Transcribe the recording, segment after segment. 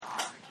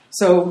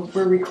So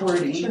we're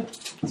recording. Sure.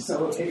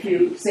 So if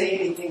you say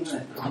anything,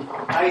 that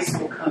ice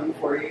will come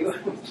for you.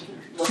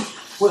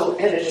 we'll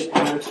edit it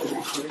out of the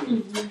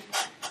recording.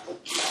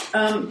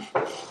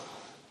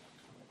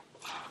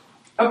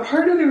 A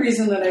part of the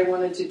reason that I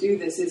wanted to do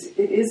this is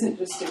it isn't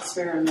just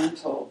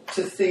experimental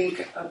to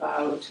think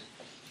about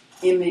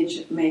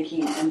image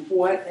making and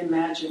what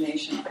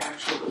imagination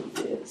actually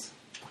is.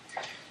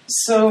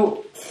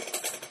 So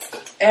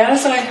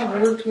as I have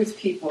worked with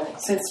people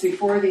since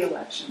before the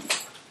election,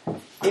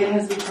 it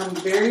has become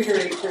very,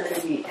 very clear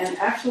to me, and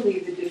actually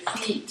the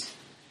defeat,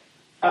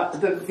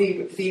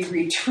 the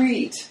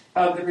retreat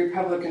of the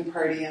Republican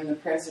Party and the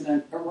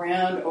president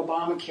around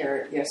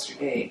Obamacare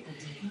yesterday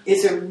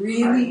is a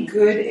really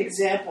good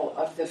example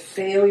of the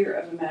failure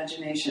of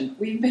imagination.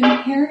 We've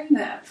been hearing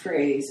that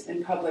phrase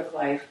in public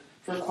life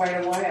for quite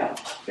a while,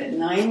 that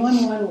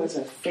 911 was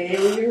a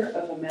failure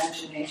of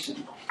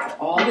imagination.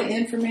 All the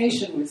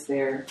information was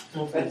there,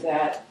 but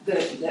that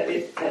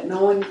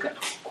no one,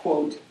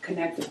 quote,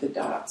 connected the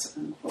dots,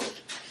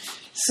 unquote.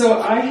 So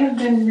I have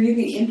been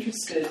really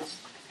interested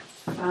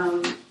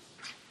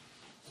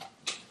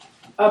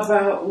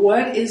about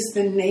what is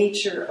the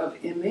nature of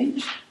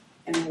image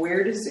and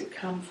where does it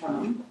come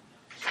from?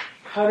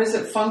 How does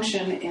it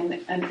function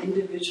in an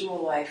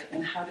individual life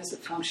and how does it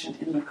function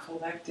in the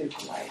collective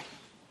life?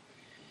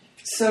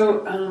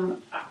 So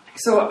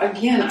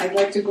again, I'd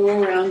like to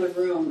go around the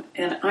room,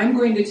 and I'm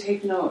going to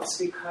take notes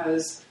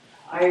because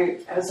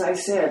as I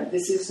said,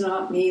 this is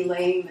not me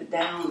laying it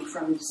down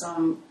from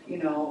some,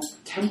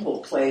 temple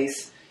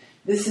place.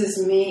 This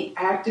is me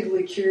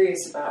actively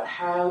curious about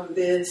how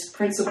this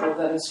principle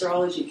that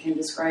astrology can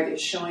describe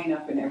is showing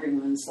up in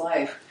everyone's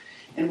life,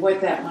 and what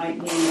that might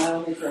mean not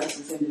only for us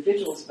as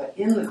individuals, but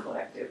in the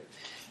collective.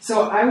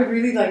 So I would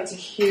really like to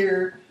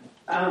hear.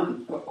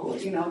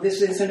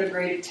 This isn't a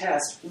graded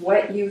test.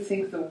 What you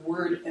think the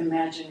word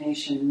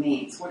imagination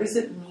means. What does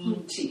it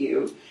mean to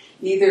you,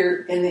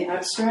 either in the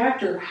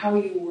abstract or how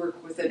you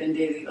work with it in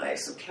daily life?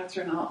 So,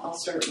 Catherine, I'll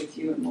start with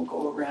you and we'll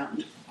go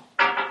around.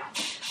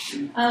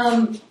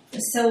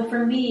 So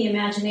for me,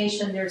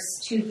 imagination, there's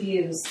two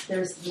views.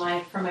 There's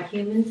from a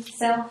human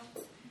self,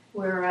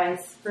 where I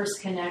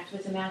first connect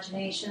with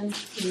imagination,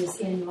 is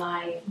in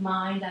my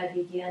mind. I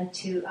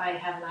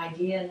have an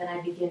idea, and then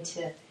I begin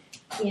to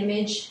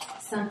image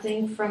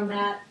something from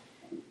that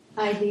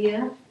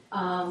idea,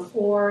 and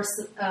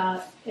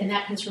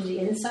that comes from the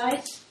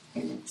inside.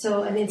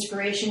 So an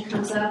inspiration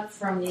comes up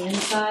from the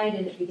inside,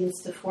 and it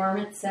begins to form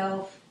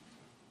itself,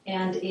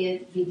 and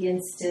I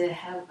begin to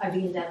have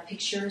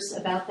pictures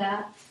about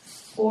that.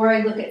 Or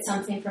I look at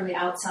something from the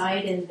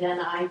outside, and then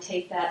I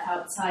take that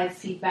outside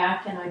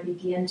feedback, and I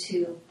begin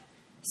to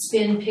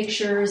spin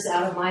pictures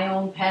out of my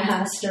own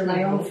past, or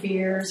my own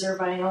fears, or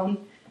my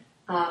own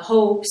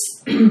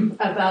hopes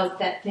about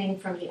that thing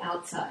from the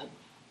outside.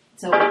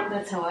 So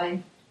that's how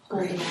I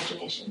hold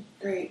imagination.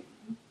 Great.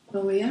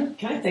 Malia?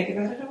 Can I think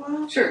about it a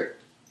while? Sure.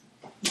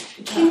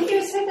 Can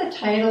you say the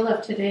title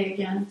of today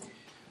again?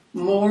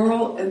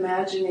 Moral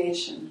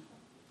Imagination.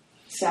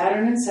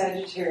 Saturn and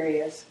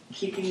Sagittarius,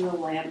 keeping the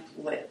lamp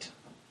lit.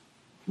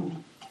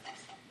 And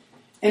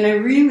I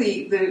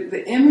really,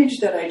 the image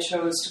that I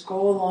chose to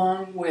go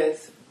along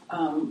with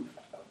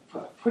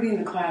putting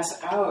the class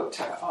out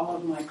to all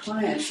of my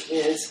clients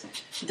is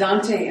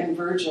Dante and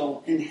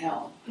Virgil in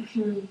hell.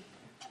 Mm-hmm.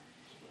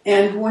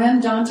 And when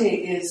Dante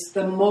is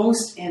the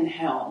most in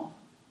hell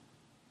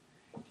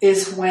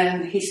is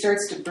when he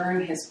starts to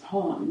burn his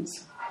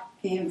poems.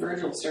 He and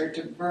Virgil start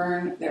to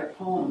burn their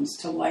poems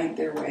to light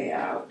their way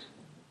out.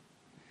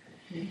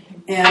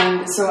 Mm-hmm.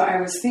 And so I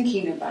was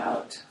thinking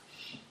about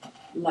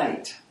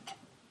light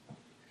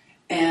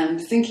and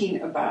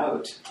thinking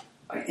about,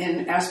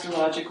 in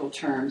astrological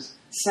terms,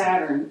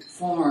 Saturn,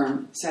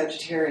 form,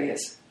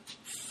 Sagittarius,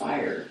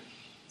 fire.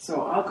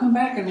 So I'll come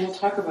back and we'll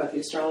talk about the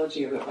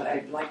astrology of it, but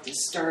I'd like to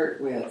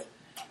start with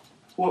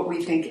what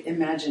we think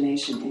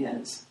imagination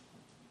is.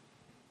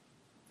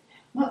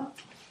 Well,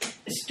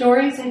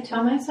 stories I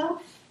tell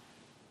myself.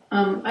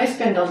 I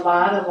spend a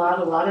lot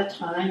of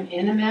time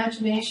in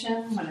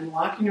imagination. When I'm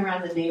walking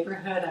around the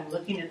neighborhood, I'm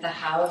looking at the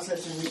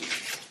houses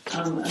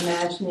and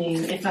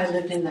imagining if I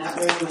lived in that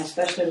room. I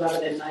especially love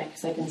it at night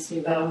because I can see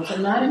rooms.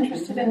 I'm not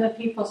interested in the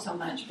people so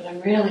much, but I'm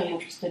really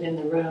interested in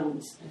the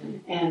rooms.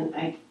 And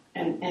I'm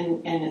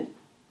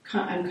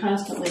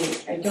constantly,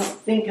 I don't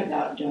think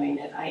about doing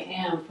it. I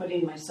am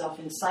putting myself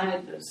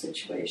inside those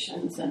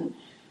situations. And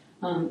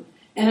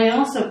I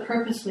also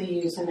purposely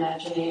use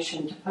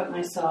imagination to put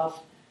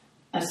myself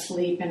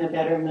asleep in a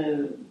better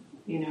mood.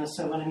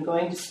 So when I'm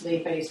going to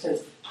sleep, I used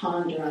to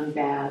ponder on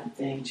bad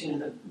things,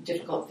 the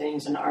difficult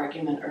things, an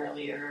argument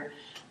earlier,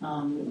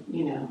 a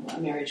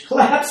marriage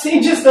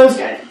collapsing, just those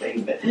kind of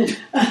things.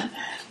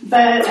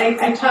 But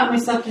I taught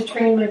myself to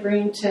train my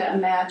brain to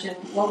imagine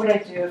what would I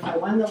do if I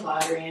won the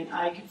lottery and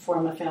I could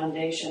form a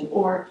foundation.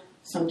 Or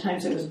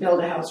sometimes it was build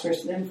a house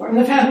first and then form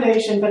the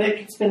foundation, but I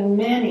could spend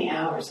many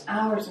hours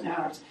and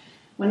hours.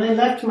 When I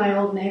left my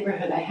old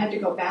neighborhood, I had to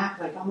go back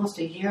like almost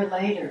a year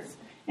later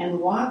and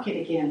walk it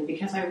again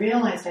because I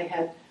realized I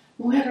had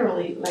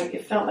literally, like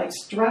it felt like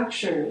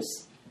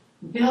structures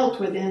built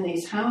within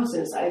these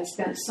houses. I'd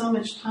spent so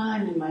much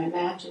time in my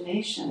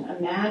imagination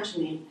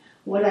imagining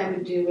what I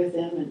would do with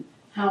them and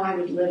how I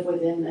would live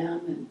within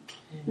them.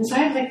 And so I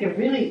have like a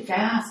really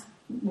vast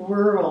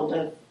world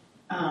of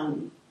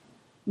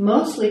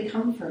mostly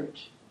comfort,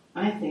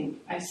 I think,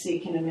 I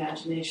seek in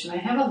imagination. I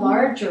have a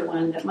larger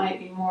one that might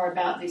be more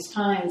about these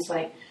times,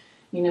 like,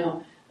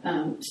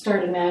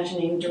 start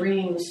imagining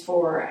dreams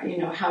for,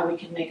 how we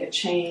can make a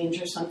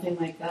change or something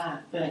like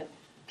that. But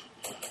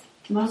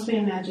mostly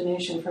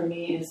imagination for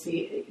me is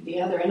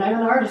the other. And I'm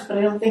an artist, but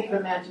I don't think of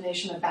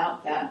imagination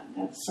about that.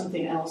 That's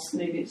something else.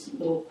 Maybe it's a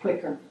little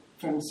quicker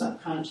from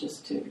subconscious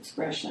to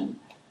expression.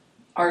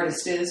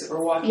 Artist is,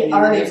 or walking in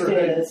the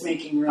neighborhood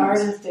making rooms?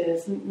 Artist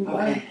is.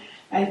 Okay.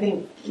 I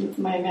think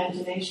my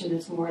imagination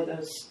is more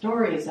those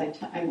stories.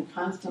 I'm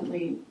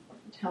constantly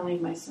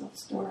telling myself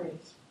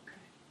stories.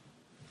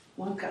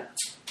 Wonka.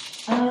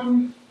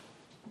 I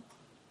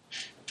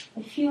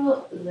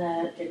feel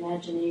that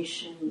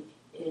imagination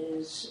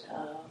is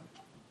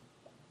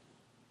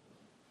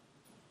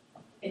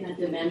in a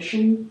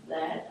dimension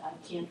that I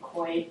can't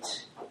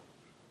quite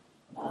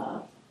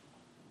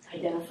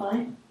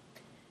identify,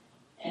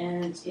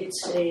 and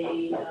it's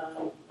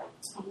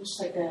almost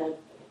like a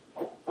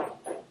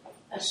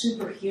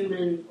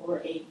superhuman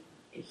or a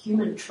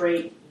human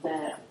trait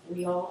that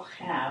we all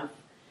have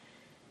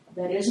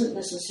that isn't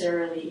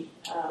necessarily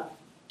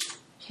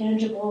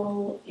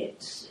tangible.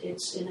 It's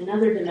in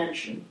another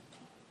dimension,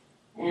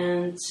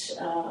 and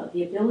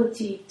the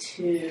ability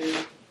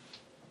to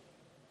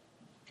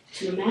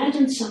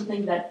imagine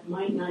something that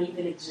might not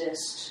even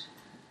exist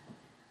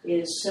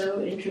is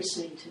so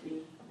interesting to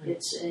me.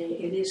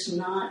 It is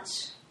not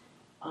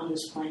on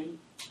this plane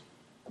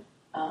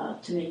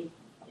to me.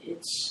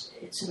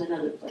 It's in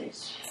another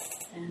place,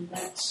 and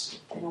that's,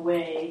 in a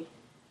way,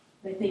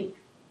 I think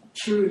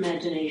true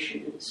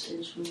imagination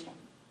is real.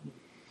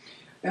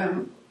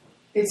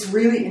 It's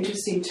really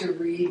interesting to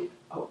read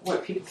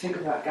what people think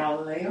about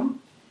Galileo,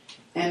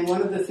 and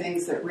one of the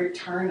things that Rick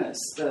Tarnas,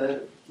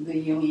 the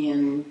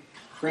Jungian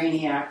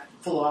brainiac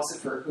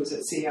philosopher who's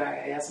at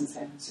CIIS in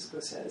San Francisco,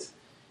 says,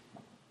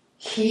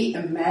 he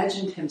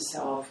imagined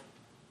himself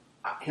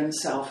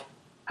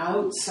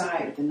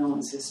outside the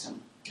known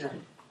system.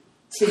 Right.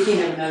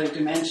 Speaking of another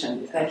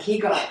dimension, that he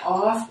got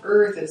off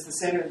Earth as the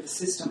center of the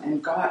system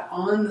and got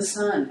on the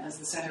sun as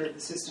the center of the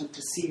system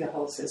to see the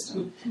whole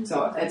system. Mm-hmm.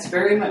 So it's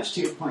very much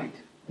to your point.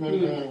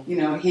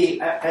 Mm-hmm. He,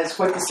 as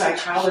what the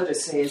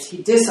psychologists say, is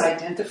he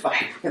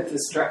disidentified with the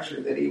structure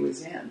that he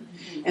was in.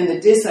 Mm-hmm. And the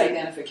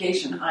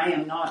disidentification, I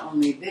am not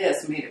only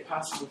this, made it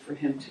possible for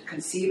him to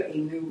conceive a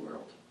new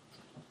world.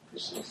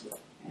 Precisely.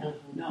 Yeah.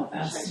 Mm-hmm. No,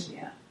 that's,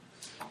 yeah.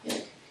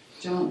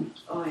 Joan.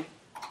 Oh,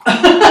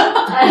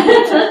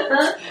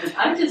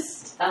 I'm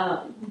just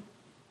not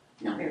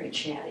very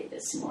chatty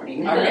this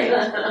morning. All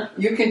right.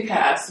 You can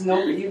pass.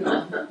 Nobody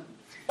will.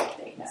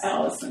 Thanks.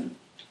 Allison.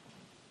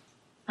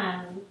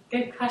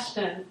 Good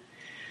question.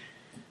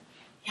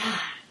 Yeah.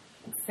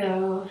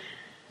 So,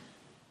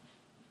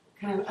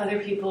 kind of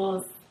other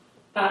people's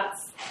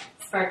thoughts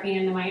sparking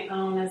into my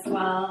own as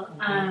well.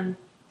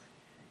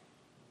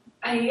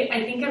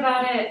 I think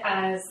about it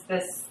as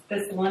this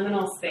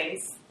liminal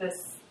space,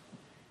 this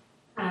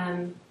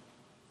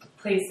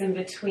place in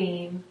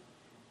between,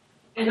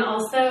 and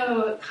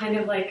also kind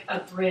of like a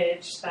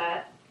bridge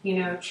that,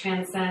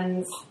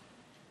 transcends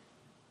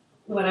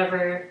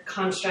whatever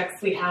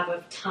constructs we have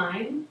of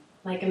time.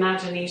 Like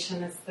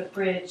imagination is the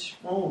bridge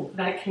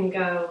that can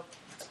go,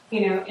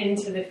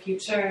 into the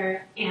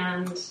future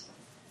and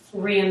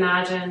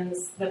reimagines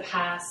the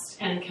past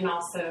and can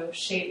also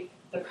shape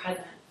the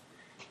present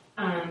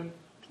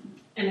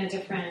in a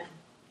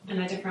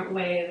different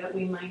way that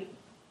we might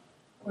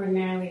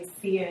ordinarily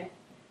see it.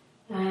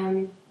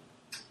 And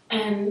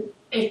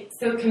it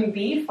can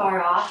be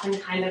far off and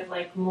kind of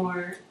like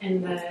more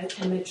in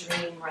the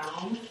dream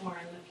realm or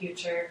in the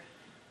future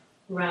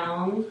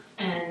realm,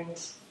 and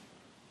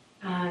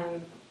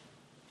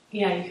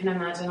you can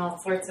imagine all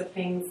sorts of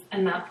things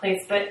in that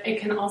place, but it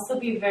can also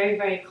be very,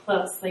 very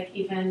close. Like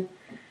even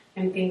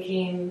I'm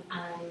thinking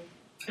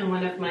in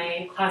one of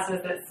my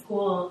classes at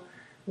school,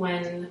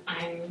 when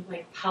I'm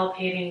like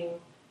palpating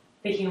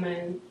the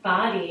human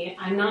body,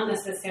 I'm not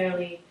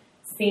necessarily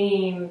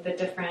seeing the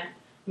different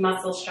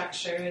muscle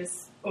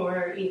structures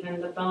or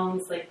even the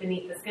bones like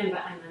beneath the skin,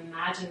 but I'm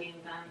imagining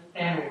them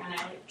there, and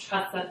I like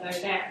trust that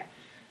they're there.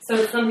 So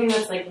it's something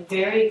that's like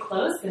very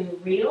close and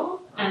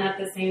real, and at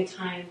the same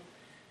time,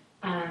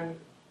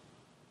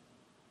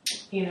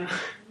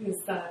 is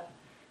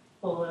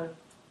full of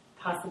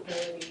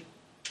possibility.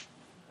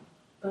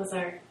 Those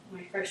are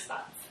my first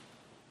thoughts.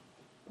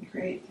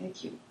 Great,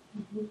 thank you.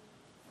 Mm-hmm.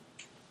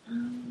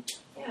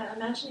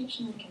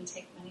 Imagination can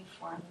take many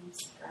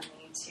forms for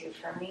me too.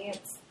 For me,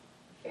 it's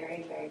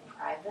very, very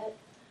private,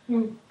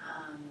 and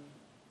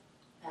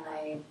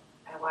I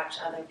watch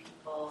other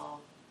people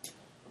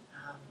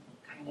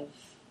kind of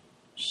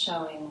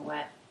showing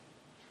what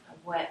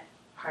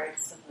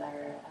parts of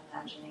their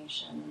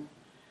imagination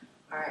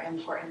are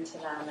important to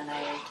them, and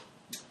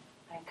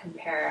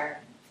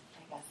compare,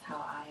 I guess, how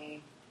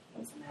I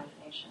use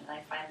imagination, and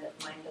I find that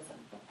mine doesn't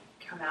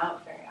come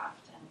out very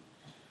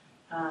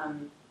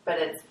often. But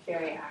it's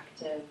very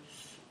active.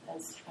 I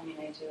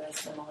do a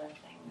similar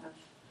thing of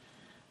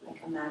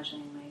like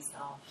imagining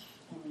myself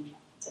in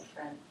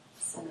different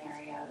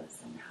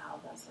scenarios and how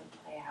those would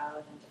play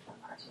out in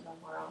different parts of the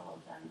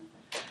world and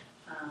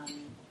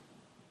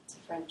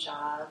different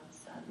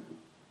jobs and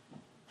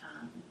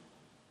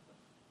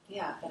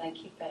but I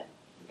keep it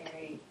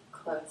very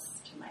close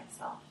to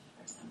myself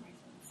for some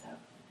reason. So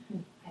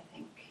I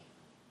think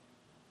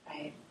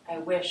I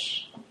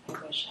wish I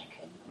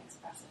could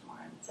express it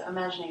more. And so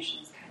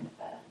imagination is kind of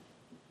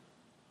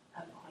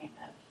a point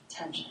of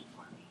tension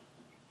for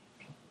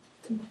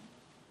me.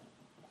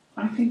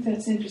 I think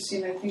that's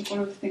interesting. I think one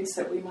of the things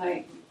that we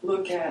might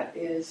look at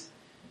is,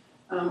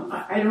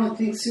 I don't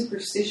think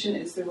superstition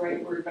is the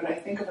right word, but I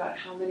think about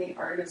how many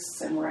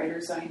artists and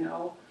writers I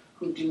know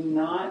who do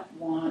not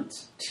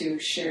want to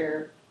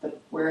share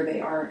where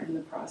they are in the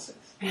process.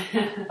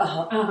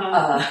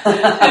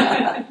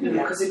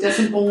 Because it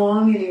doesn't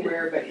belong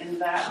anywhere but in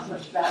that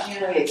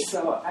place.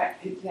 So I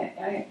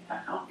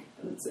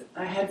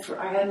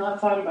had not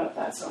thought about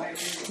that, so I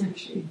really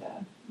appreciate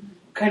that.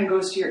 Kind of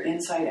goes to your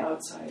inside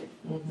outside.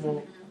 Mm-hmm.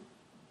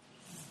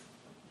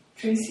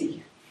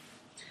 Tracy.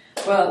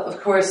 Well,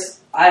 of course,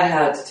 I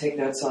had to take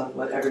notes on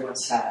what everyone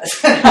said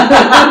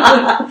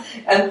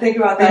and think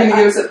about that. Are you going to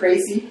give us a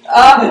Tracy?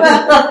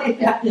 Well,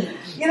 yeah.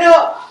 You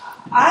know,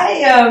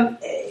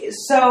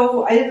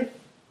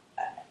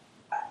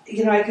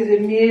 I could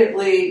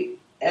immediately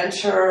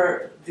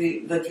enter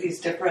these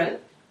different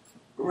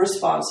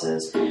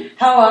responses.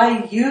 How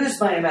I use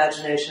my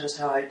imagination is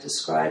how I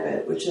describe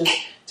it, which is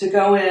to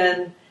go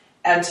in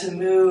and to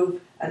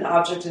move an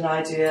object, an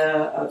idea,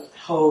 of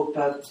hope,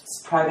 of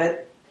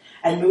private,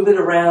 and move it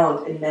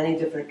around in many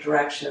different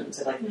directions,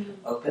 and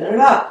open it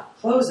up,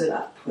 close it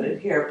up, put it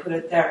here, put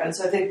it there. And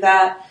so I think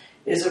that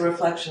is a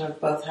reflection of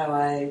both how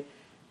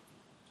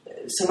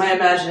so my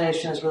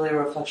imagination is really a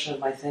reflection of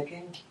my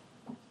thinking.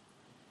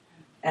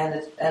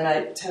 And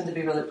I tend to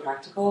be really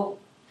practical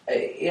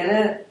in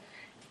it,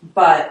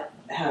 but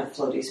have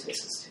floaty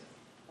spaces too.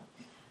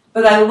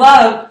 But I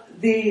love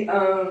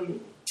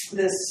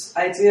this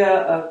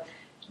idea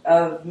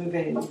of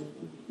moving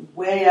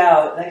way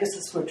out, and I guess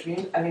that's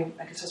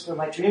where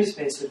my dream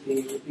space would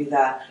be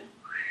that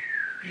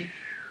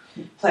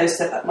place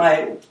that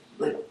my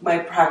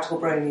practical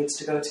brain needs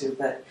to go to,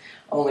 but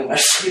only when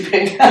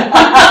sleeping. Well,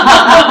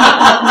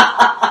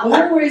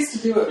 there are ways to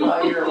do it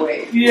while you're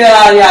awake. Yeah,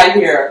 I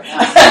hear.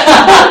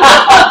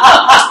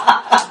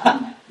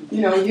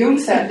 Jung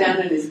sat down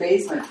in his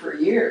basement for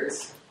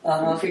years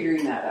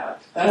figuring that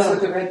out. That's what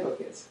the Red Book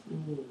is.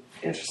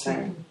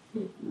 Interesting.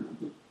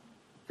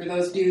 For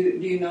those, do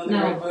you know the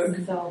Red Book?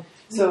 No.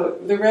 So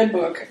the Red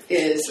Book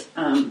is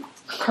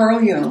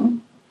Carl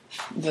Jung,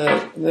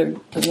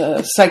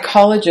 the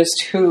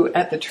psychologist who,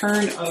 at the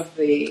turn of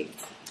the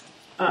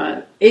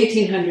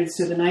 1800s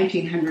to the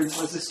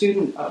 1900s, was a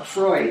student of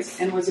Freud's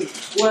and was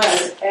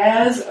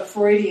as a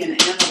Freudian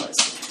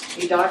analyst,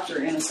 a doctor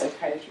and a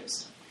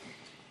psychiatrist.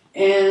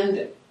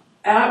 And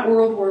at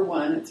World War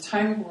I, at the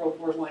time of World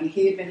War I,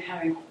 he had been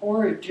having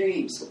horrid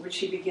dreams, which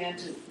he began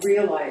to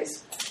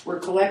realize were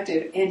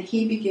collective, and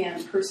he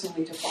began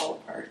personally to fall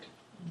apart,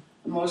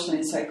 emotionally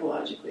and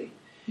psychologically,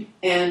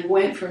 and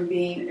went from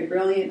being a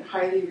brilliant,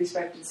 highly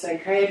respected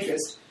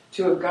psychiatrist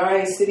to a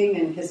guy sitting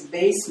in his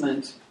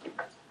basement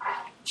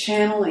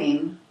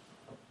channeling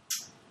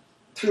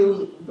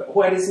through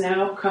what has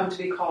now come to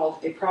be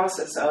called a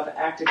process of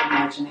active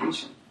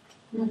imagination.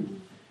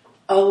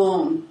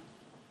 Alone.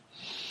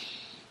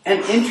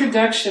 An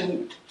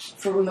introduction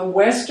from the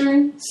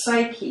Western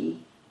psyche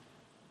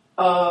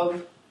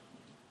of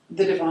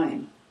the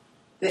divine.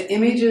 The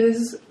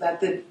images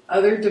that the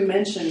other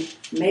dimension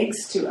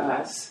makes to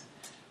us,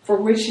 for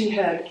which he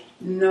had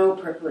no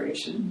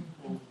preparation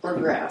or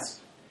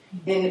grasp.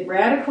 And it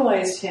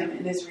radicalized him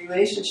in his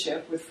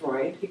relationship with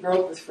Freud. He grew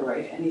up with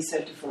Freud, and he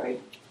said to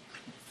Freud,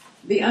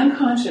 the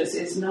unconscious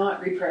is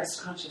not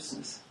repressed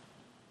consciousness.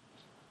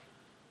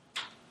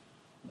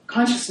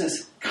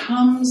 Consciousness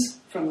comes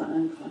from the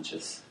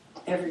unconscious.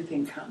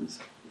 Everything comes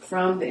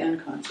from the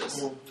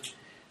unconscious.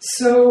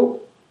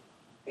 So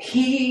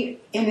he,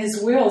 in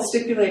his will,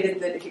 stipulated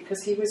that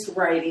because he was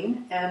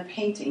writing and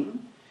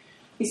painting,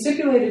 he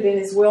stipulated in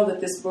his will that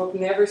this book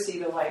never see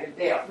the light of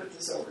day. I'll put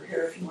this over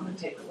here if you want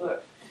to take a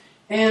look.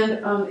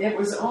 And it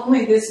was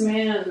only this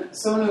man,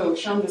 Sonu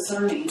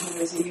Shamdasani, who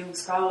was a Jung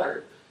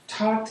scholar,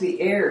 talked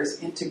the heirs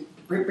into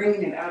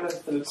bringing it out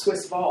of the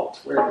Swiss vault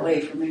where it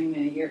lay for many,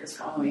 many years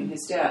following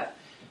his death.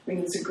 I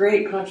mean, it's a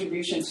great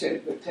contribution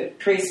to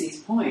Tracy's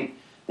point.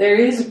 There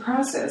is a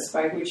process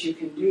by which you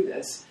can do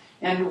this.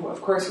 And,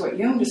 of course, what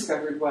Jung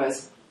discovered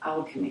was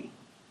alchemy.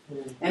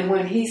 And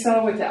when he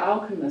saw what the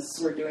alchemists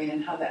were doing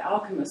and how the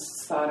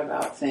alchemists thought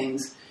about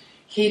things,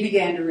 he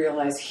began to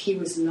realize he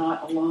was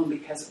not alone,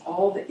 because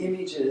all the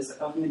images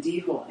of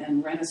medieval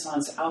and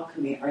Renaissance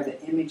alchemy are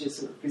the images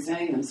that were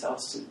presenting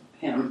themselves to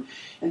him.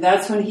 And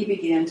that's when he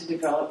began to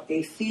develop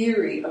a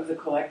theory of the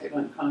collective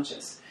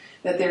unconscious,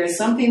 that there is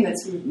something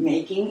that's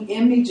making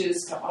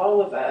images to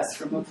all of us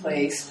from a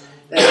place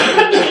that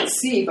we can't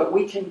see, but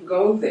we can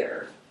go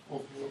there.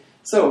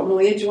 So,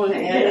 Malia, do you want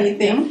to add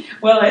anything?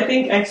 Well, I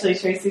think actually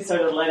Tracy sort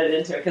of led it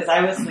into it, because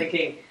I was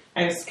thinking,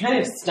 I was kind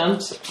of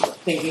stumped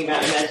thinking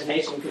about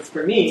imagination, because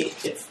for me,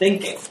 it's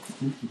thinking.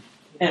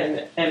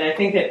 And I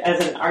think that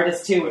as an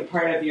artist too, when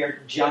part of your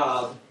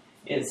job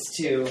is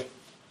to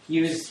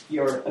use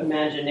your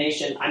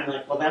imagination, I'm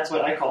like, well, that's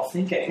what I call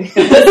thinking.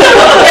 So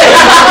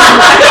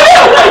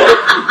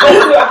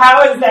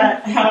how is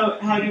that,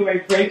 how do I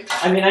break,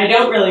 I mean, I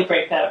don't really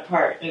break that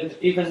apart. And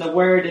even the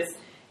word is,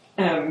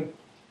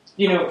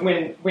 you know,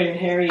 when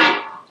Harry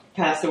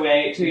passed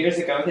away 2 years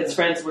ago, his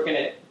friends were going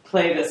to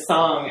play this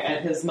song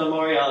at his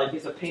memorial, and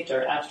he's a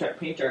painter, abstract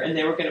painter, and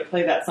they were going to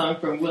play that song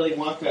from Willy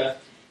Wonka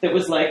that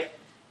was like,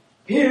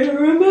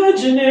 pure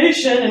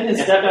imagination, and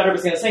his stepdaughter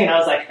was going to sing, and I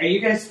was like, are you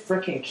guys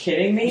freaking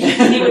kidding me?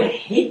 He would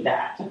hate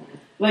that.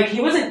 Like, he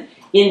wasn't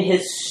in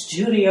his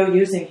studio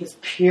using his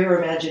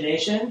pure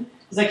imagination.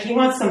 It's like, he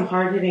wants some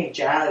hard-hitting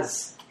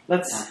jazz.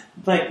 Let's,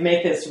 like,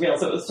 make this real.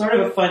 So it was sort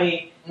of a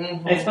funny,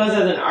 I suppose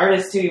as an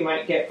artist, too, you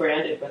might get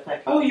branded with,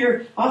 like, oh,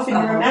 you're off in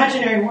your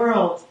imaginary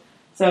world.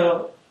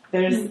 So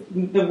there's,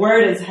 the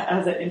word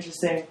has an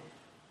interesting,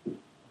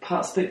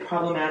 possibly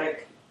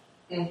problematic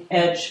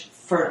edge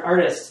for an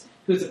artist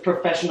who's a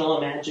professional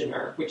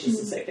imaginer, which is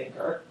to say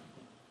thinker.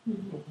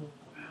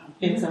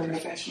 In some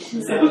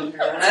Professional So-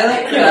 imaginer. I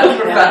like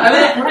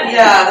that. I mean,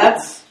 yeah,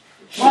 that's.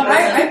 Well,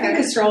 I think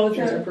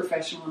astrologers are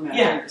professional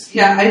imaginers.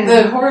 Yeah,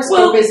 The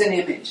horoscope is an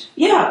image.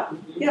 Yeah.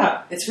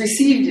 It's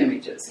received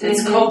images.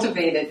 It's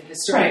cultivated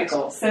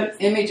historical Right. So-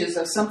 images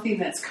of something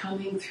that's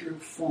coming through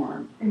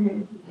form.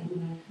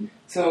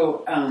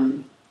 So,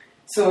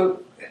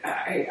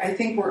 I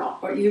think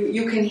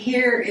you can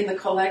hear in the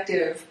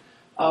collective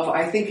of,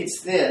 I think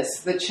it's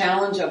this, the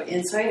challenge of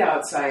inside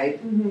outside.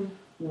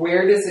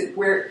 Where is it?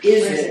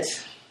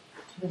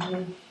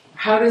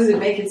 How does it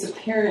make its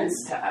appearance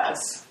to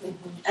us?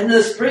 And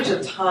this bridge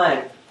of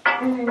time.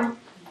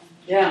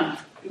 Yeah.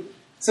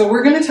 So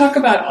we're going to talk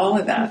about all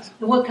of that.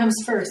 And what comes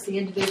first, the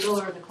individual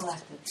or the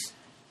collective?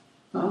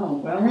 Oh,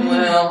 well.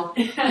 Well,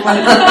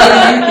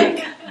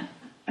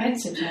 I'd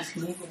suggest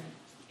neither.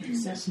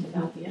 It's just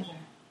about the other.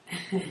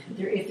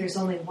 If there's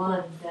only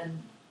one,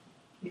 then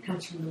it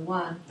comes from the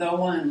one The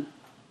one.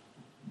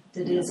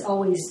 that is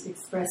always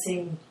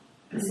expressing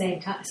the same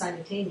time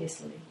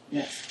simultaneously,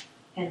 Yes.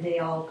 and they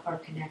all are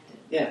connected.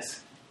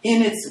 Yes.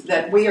 In its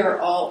that we are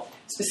all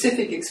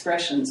specific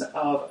expressions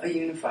of a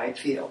unified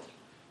field.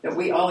 That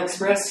we all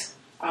express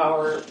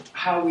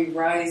how we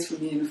rise from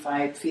the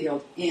unified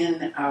field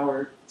in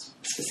our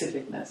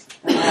specificness.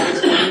 And that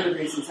is one of the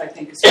reasons I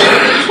think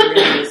astrology is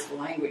really useful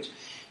language.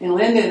 And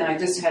Linda and I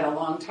just had a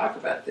long talk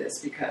about this,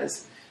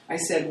 because I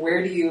said,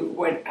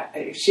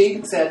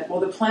 she said, well,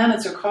 the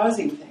planets are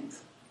causing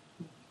things.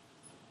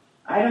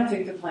 I don't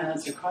think the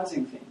planets are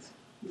causing things.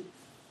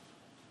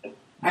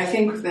 I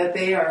think that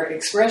they are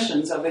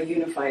expressions of a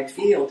unified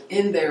field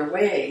in their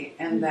way,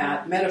 and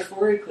that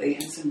metaphorically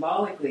and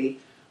symbolically,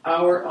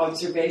 our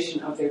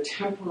observation of their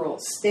temporal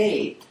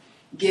state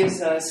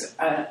gives us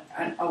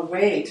a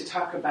way to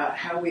talk about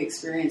how we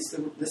experience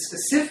the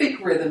specific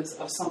rhythms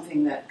of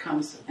something that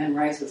comes and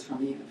rises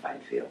from a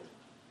unified field.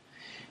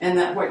 And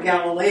that what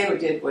Galileo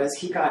did was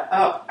he got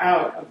up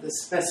out of the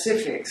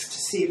specifics to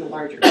see the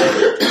larger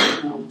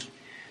field.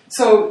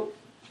 So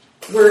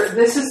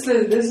this is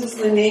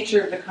the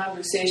nature of the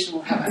conversation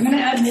we'll have. I'm going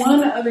to add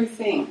one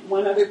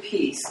other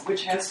piece,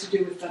 which has to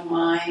do with the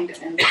mind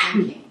and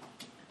thinking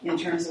in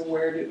terms of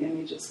where do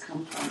images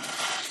come from.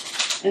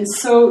 And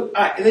so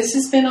this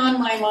has been on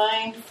my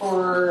mind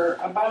for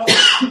about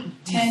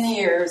 10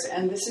 years,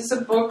 and this is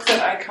a book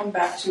that I come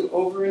back to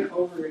over and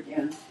over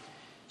again.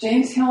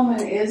 James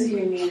Hillman is a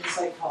Jungian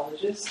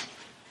psychologist.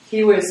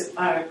 He's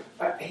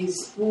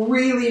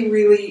really,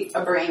 really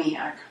a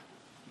brainiac.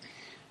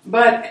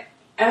 But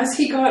as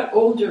he got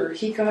older,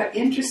 he got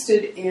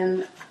interested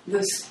in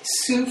the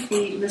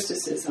Sufi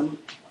mysticism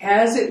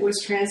as it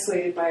was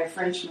translated by a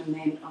Frenchman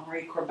named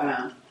Henri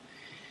Corbin.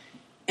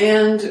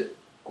 And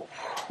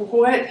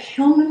what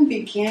Hillman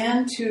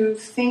began to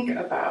think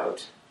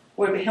about,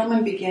 what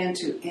Hillman began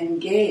to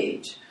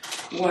engage,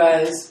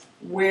 was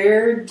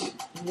where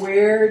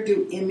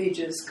do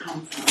images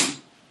come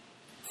from?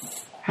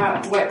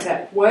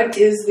 What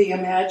is the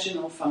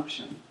imaginal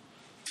function?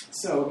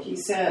 So he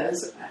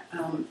says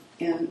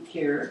in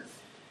here,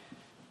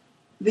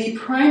 the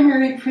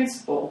primary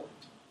principle,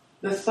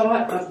 the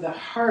thought of the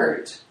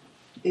heart,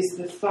 is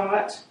the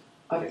thought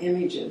of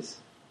images.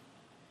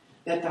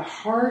 That the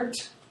heart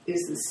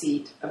is the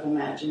seat of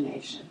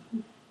imagination.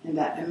 And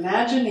that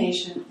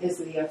imagination is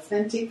the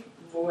authentic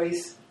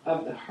voice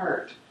of the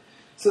heart.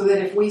 So that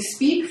if we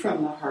speak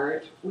from the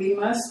heart, we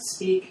must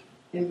speak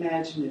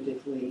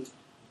imaginatively.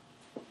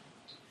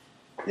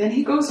 Then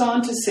he goes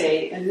on to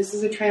say, and this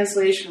is a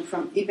translation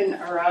from Ibn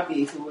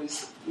Arabi, who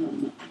was,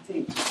 I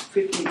think,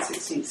 15th,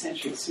 16th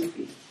century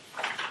Sufi.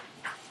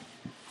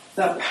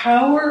 The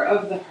power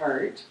of the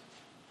heart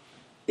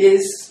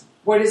is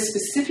what is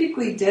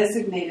specifically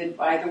designated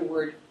by the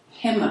word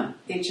himma,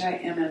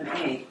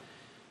 Himma,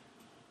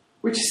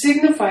 which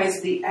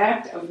signifies the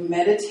act of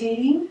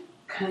meditating,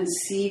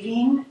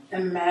 conceiving,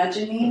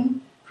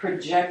 imagining,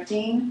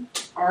 projecting,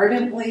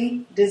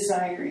 ardently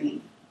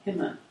desiring.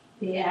 Himma.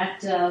 The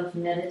act of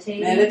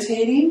meditating.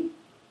 Meditating,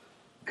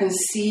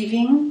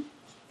 conceiving,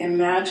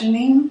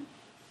 imagining,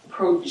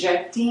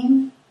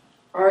 projecting,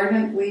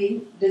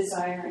 ardently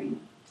desiring.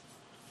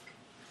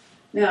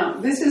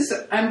 Now,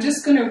 I'm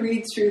just going to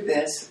read through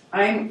this.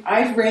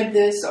 I've read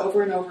this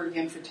over and over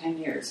again for 10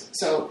 years.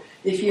 So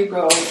if you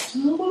go,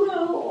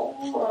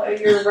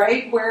 you're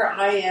right where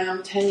I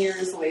am 10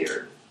 years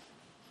later.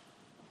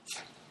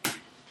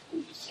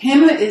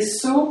 Himma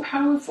is so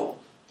powerful.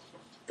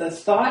 The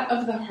thought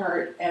of the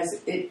heart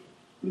as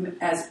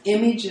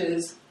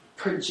images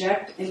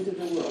project into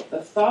the world.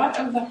 The thought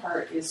of the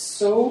heart is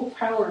so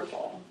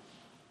powerful.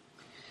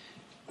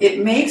 It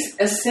makes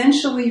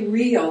essentially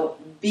real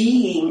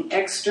being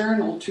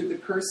external to the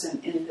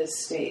person in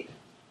this state.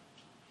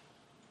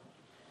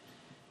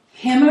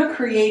 Himma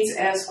creates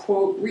as,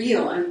 quote,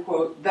 real,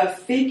 unquote, the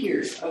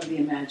figures of the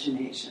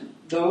imagination,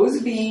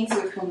 those beings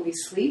with whom we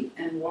sleep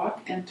and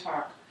walk and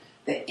talk,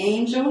 the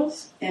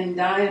angels and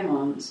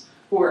daimons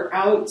who are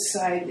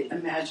outside the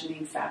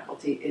imagining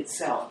faculty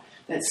itself.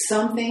 That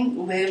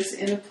something lives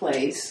in a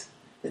place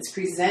that's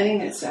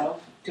presenting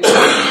itself to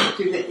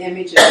the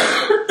images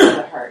of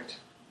the heart.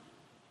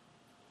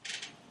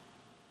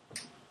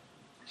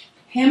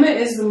 Himma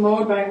is the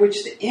mode by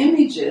which the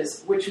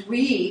images, which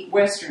we,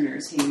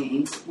 Westerners, he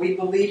means, we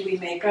believe we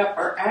make up,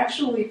 are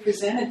actually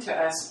presented to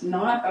us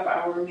not of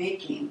our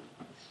making,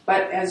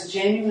 but as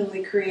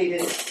genuinely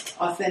created,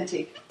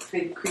 authentic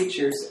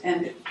creatures.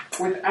 And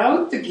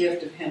without the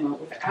gift of Himma,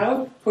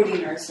 without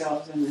putting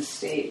ourselves in this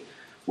state,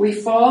 we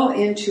fall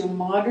into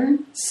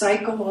modern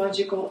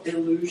psychological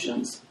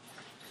illusions.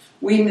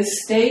 We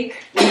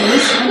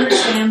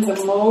misunderstand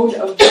the mode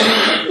of being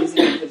of these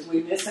images.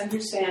 We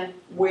misunderstand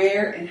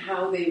where and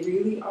how they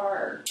really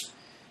are.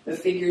 The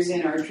figures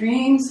in our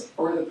dreams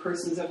or the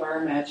persons of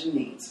our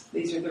imaginings.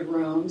 These are the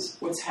rooms,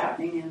 what's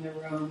happening in the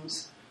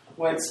rooms,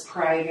 what's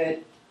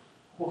private,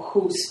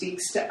 who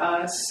speaks to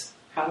us,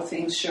 how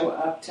things show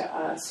up to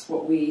us,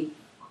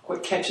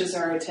 what catches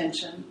our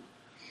attention.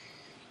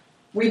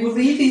 We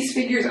believe these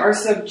figures are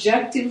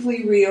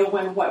subjectively real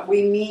when what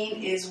we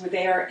mean is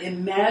they are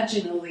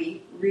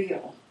imaginally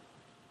real.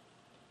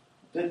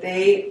 That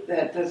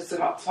the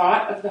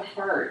thought of the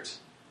heart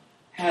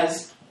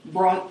has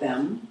brought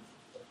them.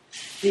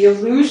 The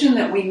illusion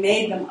that we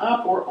made them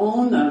up or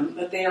own them,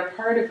 that they are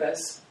part of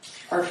us,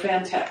 are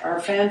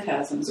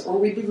phantasms. Or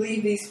we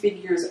believe these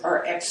figures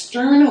are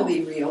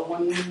externally real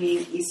when we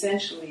mean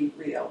essentially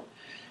real.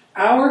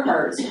 Our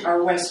hearts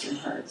are Western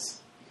hearts.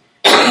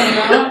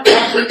 Cannot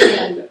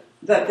apprehend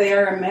that they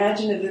are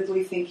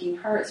imaginatively thinking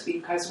hearts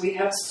because we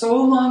have so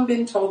long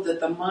been told that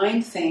the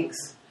mind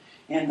thinks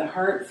and the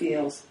heart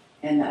feels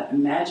and that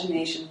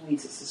imagination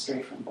leads us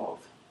astray from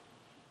both.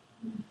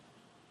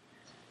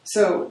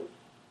 So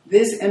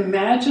this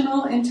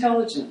imaginal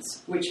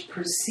intelligence which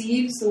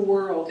perceives the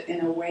world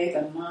in a way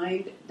the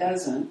mind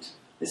doesn't,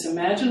 this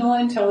imaginal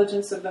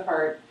intelligence of the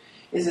heart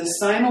is a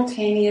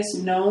simultaneous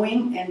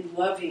knowing and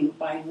loving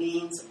by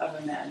means of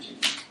imagining.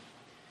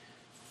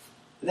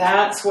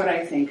 That's what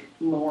I think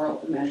moral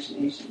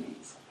imagination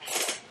means.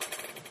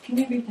 Can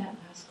you read that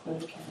last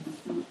quote again?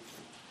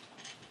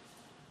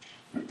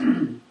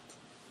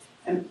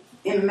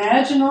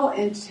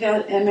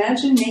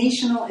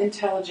 Imaginational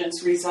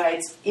intelligence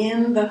resides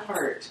in the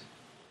heart.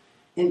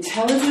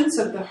 Intelligence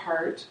of the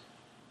heart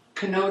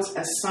connotes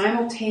a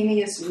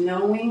simultaneous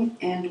knowing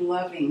and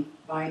loving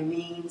by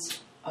means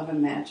of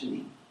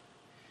imagining.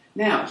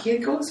 Now, he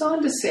goes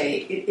on to say,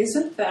 it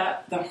isn't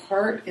that the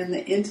heart and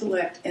the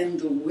intellect and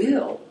the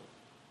will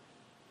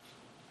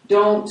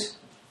don't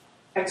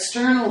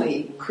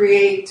externally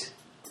create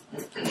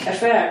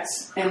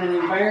effects and an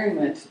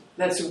environment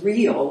that's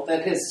real,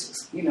 that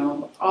is,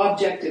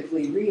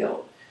 objectively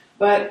real.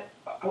 But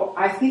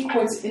I think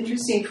what's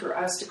interesting for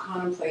us to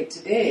contemplate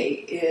today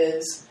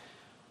is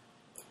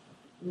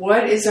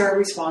what is our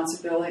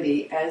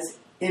responsibility as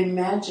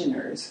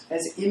imaginers,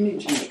 as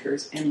image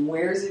makers, and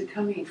where is it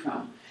coming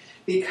from?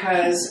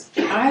 Because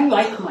I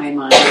like my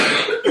mind.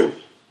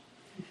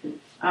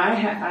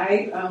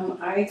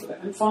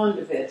 I'm fond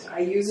of it. I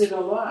use it a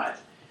lot.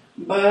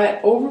 But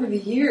over the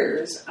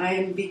years, I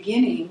am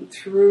beginning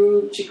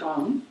through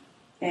Qigong,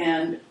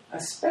 and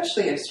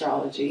especially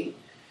astrology,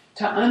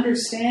 to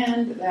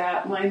understand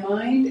that my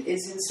mind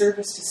is in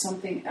service to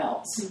something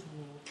else.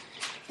 Mm-hmm.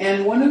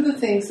 And one of the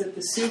things that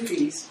the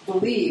Sufis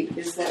believe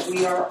is that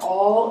we are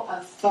all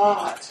a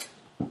thought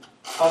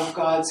of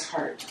God's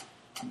heart.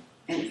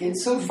 And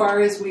insofar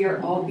as we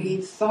are all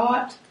being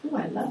thought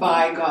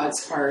by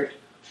God's heart,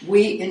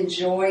 we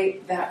enjoy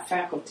that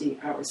faculty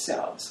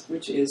ourselves,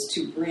 which is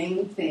to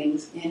bring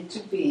things into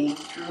being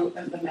through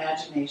the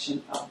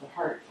imagination of the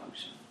heart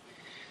function.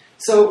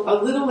 So a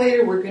little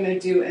later, we're going to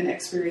do an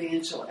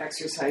experiential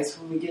exercise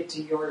when we get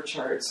to your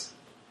charts.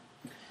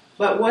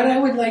 But what I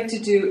would like to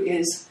do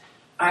is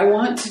I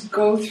want to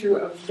go through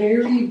a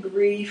very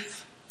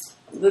brief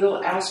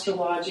little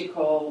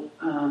astrological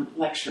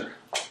lecture,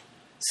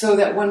 so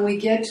that when we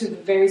get to the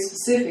very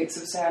specifics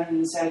of Saturn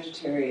and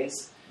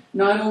Sagittarius,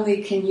 not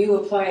only can you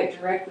apply it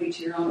directly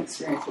to your own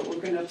experience, but we're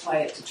going to apply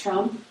it to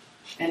Trump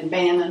and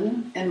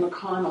Bannon and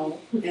McConnell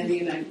in the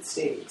United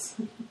States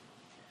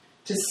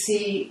to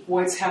see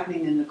what's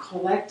happening in the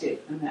collective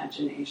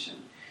imagination.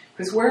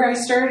 Because where I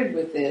started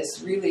with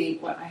this, really,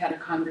 I had a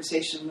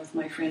conversation with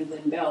my friend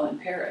Lynn Bell in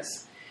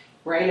Paris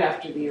right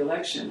after the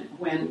election,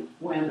 when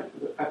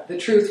the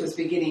truth was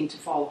beginning to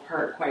fall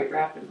apart quite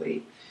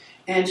rapidly.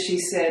 And she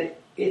said,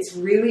 it's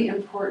really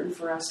important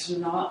for us to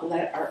not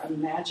let our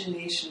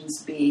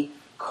imaginations be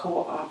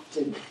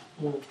co-opted.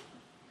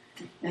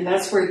 And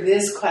that's where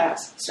this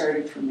class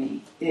started for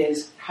me,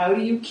 is how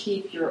do you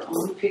keep your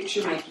own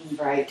picture making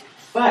bright,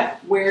 but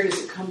where does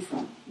it come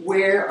from?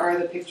 Where are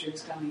the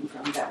pictures coming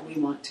from that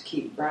we want to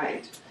keep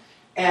bright?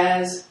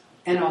 As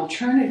an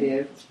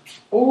alternative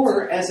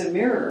or as a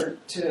mirror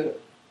to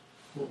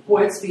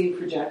what's being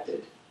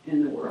projected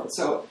in the world.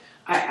 So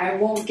I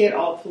won't get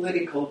all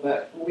political,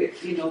 but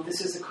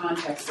this is a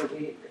context that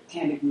we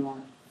can't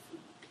ignore.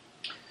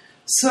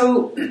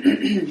 So,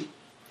 many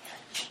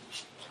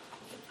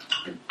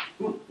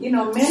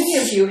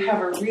of you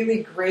have a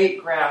really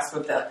great grasp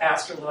of the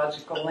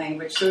astrological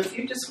language. So if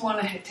you just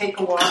want to take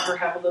a walk or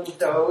have a little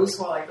doze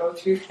while I go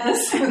through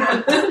this,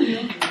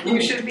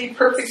 you should be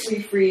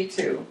perfectly free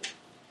to.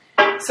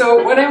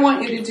 So what I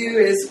want you to do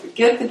is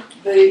get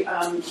the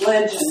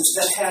legend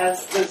that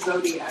has the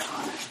zodiac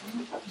on it.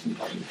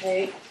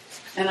 Okay?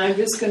 And I'm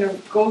just going to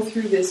go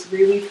through this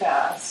really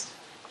fast.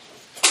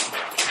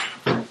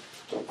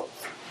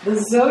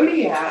 The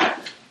zodiac,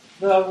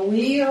 the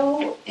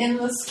wheel in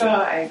the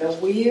sky, the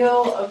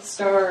wheel of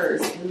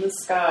stars in the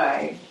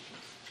sky,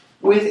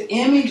 with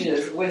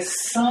images, with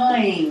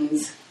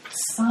signs,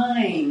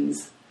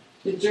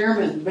 the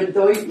German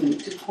bedeuten,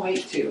 to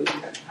point to.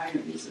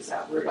 Heiner uses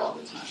that word all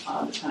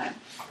the time.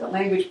 The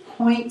language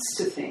points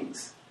to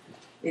things.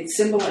 It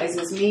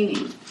symbolizes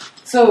meaning.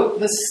 So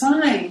the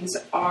signs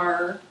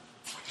are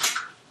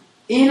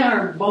in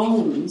our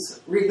bones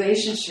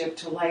relationship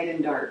to light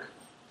and dark.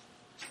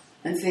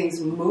 And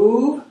things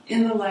move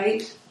in the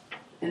light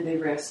and they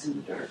rest in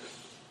the dark.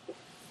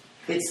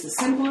 It's the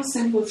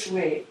simplest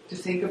way to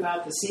think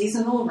about the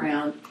seasonal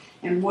round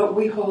and what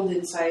we hold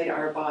inside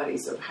our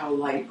bodies, of how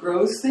light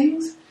grows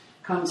things,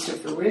 comes to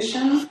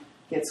fruition,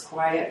 gets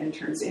quiet and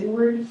turns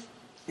inward,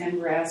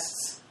 and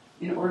rests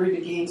in order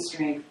to gain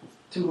strength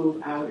to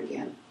move out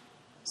again.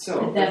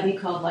 So would that be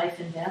called life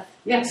and death?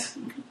 Yes,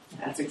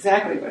 that's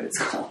exactly what it's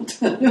called.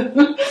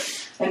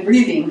 And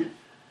breathing.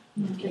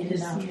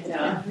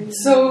 Yeah.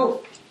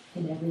 So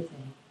in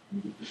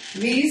everything.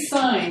 These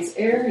signs,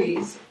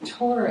 Aries,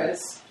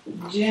 Taurus,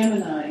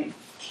 Gemini,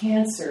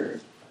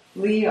 Cancer,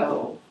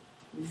 Leo,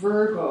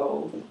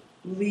 Virgo,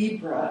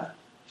 Libra,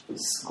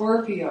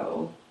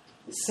 Scorpio,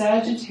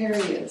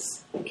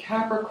 Sagittarius,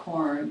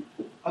 Capricorn,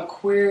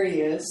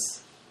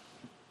 Aquarius,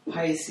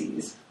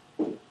 Pisces.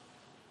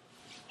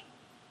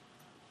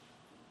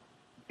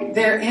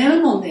 They're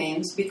animal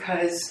names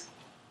because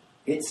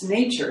it's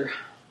nature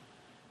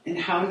and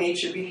how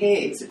nature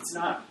behaves. It's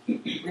not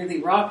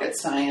really rocket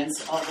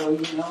science, although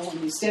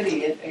when you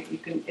study it,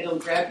 it'll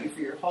grab you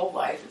for your whole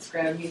life. It's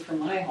grabbed me for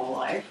my whole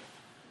life.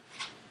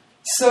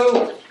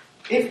 So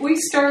if we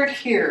start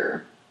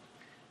here,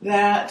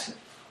 that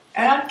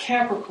at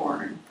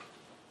Capricorn,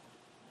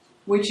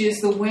 which is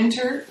the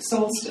winter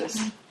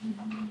solstice,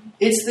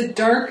 it's the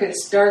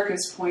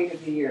darkest point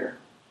of the year.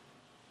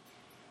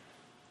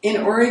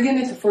 In Oregon,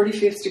 at the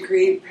 45th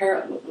degree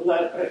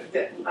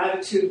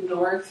latitude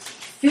north,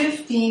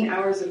 15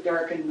 hours of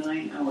dark and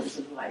 9 hours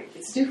of light.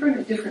 It's different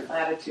at different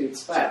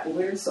latitudes, but the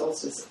winter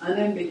solstice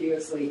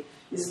unambiguously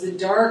is the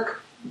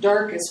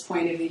darkest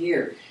point of the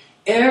year.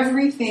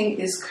 Everything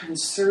is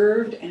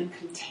conserved and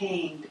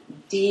contained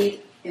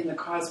deep in the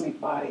cosmic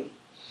body.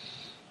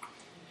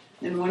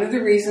 And one of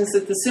the reasons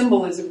that the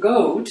symbol is a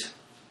goat,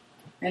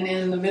 and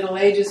in the Middle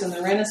Ages and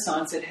the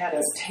Renaissance it had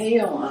a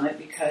tail on it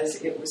because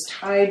it was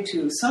tied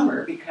to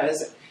summer,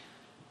 because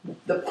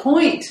the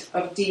point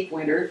of deep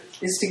winter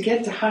is to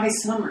get to high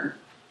summer.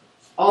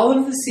 All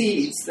of the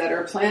seeds that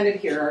are planted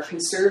here are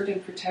conserved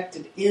and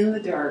protected in the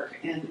dark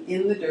and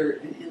in the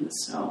dirt and in the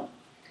snow.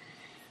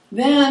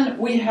 Then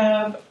we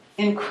have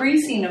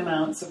increasing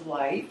amounts of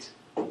light.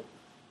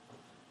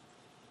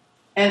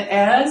 And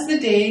as the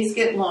days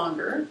get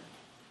longer,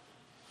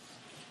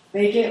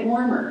 they get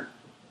warmer.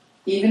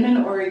 Even in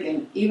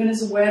Oregon, even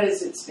as wet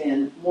as it's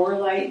been, more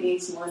light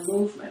needs more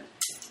movement.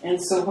 And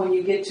so when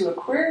you get to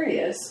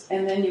Aquarius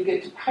and then you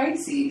get to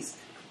Pisces,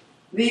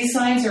 these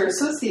signs are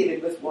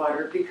associated with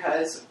water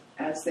because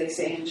as they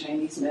say in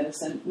Chinese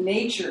medicine,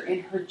 nature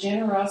in her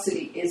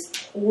generosity is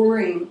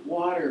pouring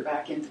water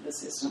back into the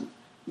system.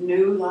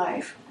 New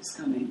life is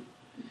coming.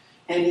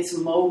 And it's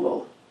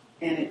mobile,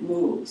 and it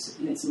moves,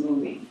 and it's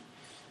moving.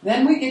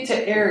 Then we get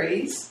to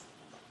Aries.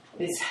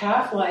 It's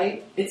half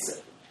light,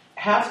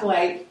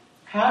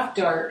 half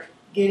dark,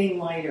 getting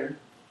lighter.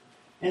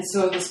 And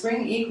so the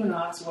spring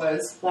equinox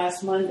was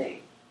last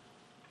Monday.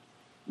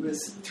 It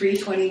was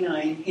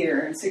 3:29 here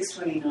and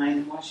 6:29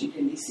 in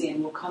Washington, D.C.,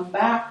 and we'll come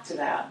back to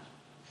that.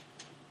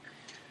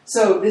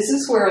 So this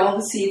is where all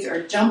the seeds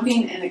are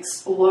jumping and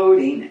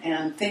exploding,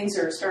 and things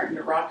are starting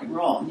to rock and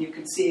roll. And you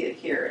can see it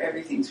here.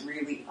 Everything's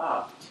really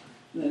up.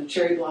 The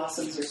cherry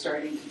blossoms are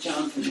starting to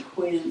jump, and the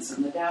quince,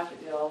 and the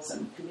daffodils,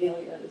 and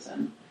camellias.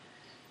 And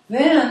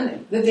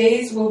then the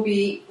days will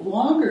be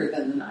longer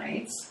than the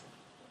nights.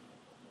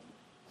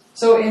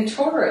 So in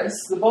Taurus,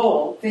 the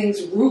bull,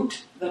 things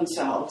root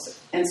themselves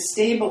and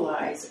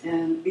stabilize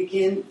and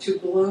begin to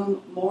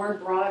bloom more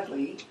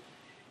broadly.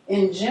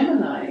 In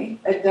Gemini,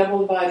 a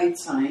double-bodied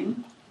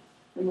sign,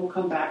 and we'll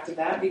come back to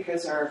that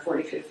because our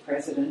 45th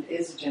president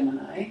is a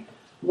Gemini,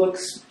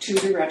 looks two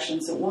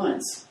directions at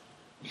once.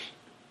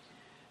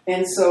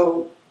 And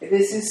so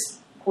this is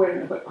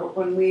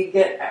when we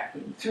get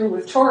through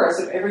with Taurus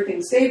of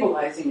everything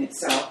stabilizing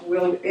itself,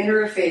 we'll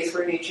enter a phase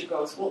where nature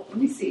goes, well, let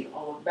me see.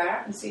 I'll look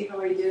back and see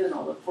how I did, and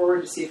I'll look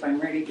forward to see if I'm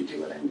ready to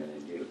do what I'm going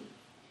to do.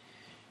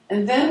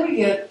 And then we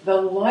get the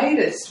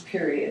lightest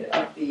period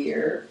of the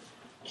year,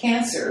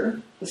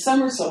 Cancer, the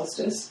summer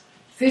solstice,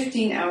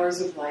 15 hours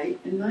of light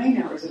and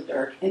 9 hours of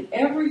dark, and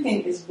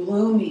everything is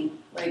blooming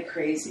like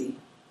crazy.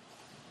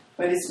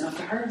 But it's not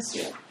the harvest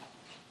yet,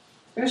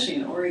 especially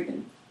in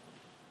Oregon.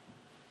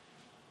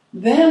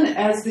 Then,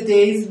 as the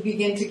days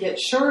begin to get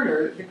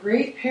shorter, the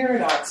great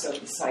paradox of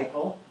the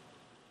cycle,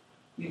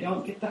 you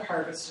don't get the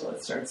harvest till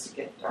it starts to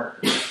get darker.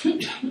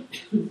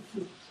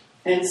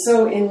 And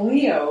so in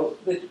Leo,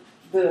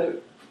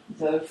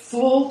 the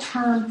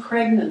full-term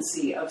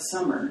pregnancy of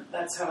summer,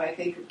 that's how I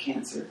think of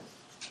Cancer.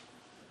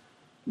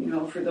 You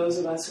know, for those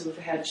of us who have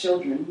had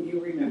children,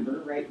 you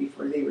remember right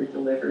before they were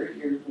delivered,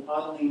 you're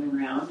waddling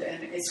around,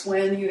 and it's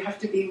when you have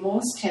to be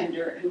most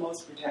tender and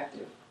most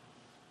protective.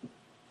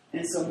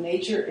 And so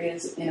nature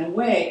is, in a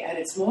way, at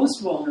its most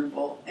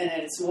vulnerable and at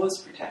its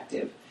most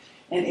protective.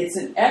 And it's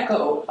an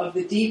echo of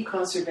the deep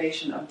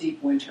conservation of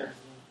deep winter.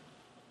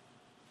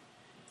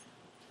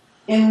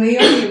 In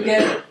Leo, you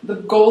get the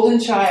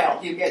golden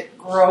child. You get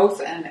growth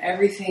and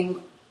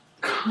everything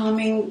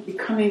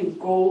becoming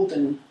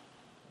golden.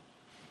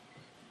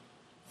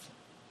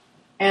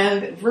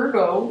 And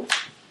Virgo,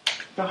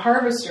 the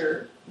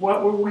harvester,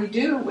 what will we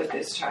do with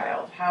this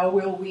child? How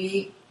will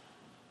we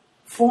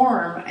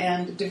form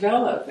and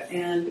develop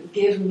and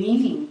give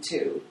meaning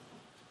to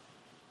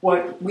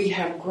what we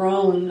have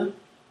grown,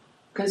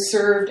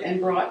 conserved,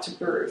 and brought to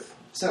birth?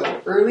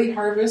 So early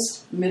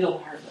harvest, middle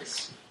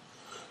harvest.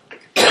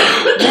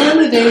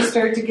 Then the days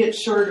start to get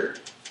shorter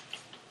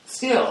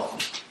still.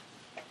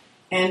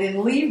 And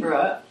in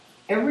Libra,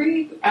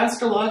 every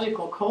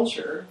astrological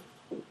culture,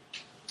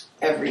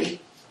 every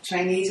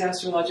Chinese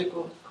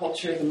astrological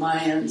culture, the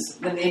Mayans,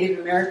 the Native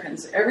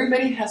Americans,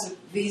 everybody has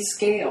these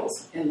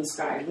scales in the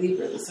sky,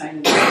 Libra, the sign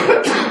of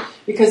the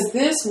because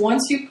this,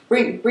 once you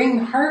bring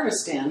the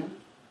harvest in,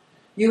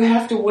 you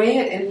have to weigh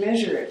it and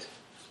measure it.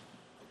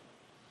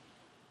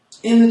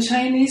 In the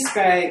Chinese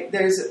sky,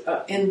 there's,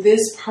 in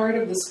this part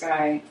of the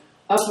sky,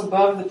 up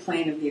above the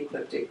plane of the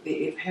ecliptic,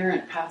 the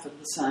apparent path of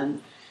the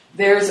sun,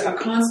 there's a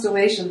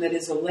constellation that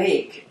is a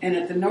lake, and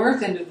at the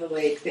north end of the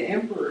lake, the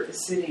emperor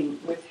is sitting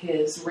with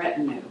his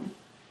retinue,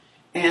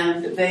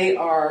 and they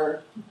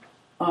are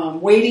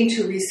waiting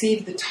to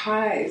receive the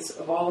tithes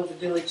of all of the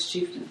village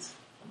chieftains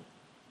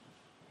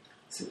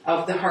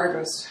of the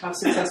harvest, how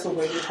successful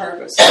was your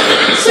harvest,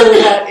 so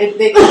that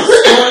they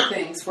can store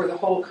things for the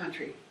whole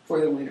country for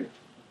the winter.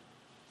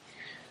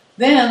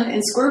 Then,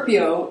 in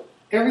Scorpio,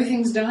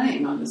 everything's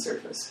dying on the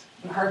surface.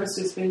 The harvest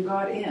has been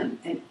got in,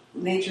 and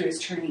nature is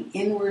turning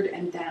inward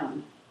and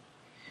down.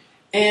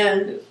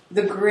 And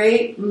the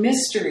great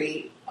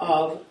mystery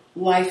of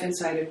life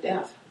inside of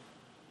death.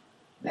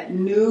 That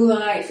new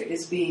life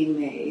is being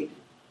made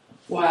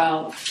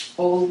while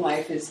old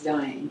life is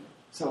dying.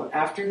 So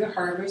after the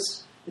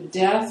harvest, the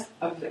death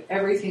of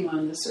everything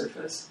on the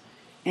surface,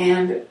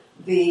 and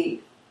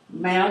the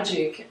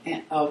magic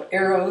of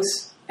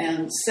eros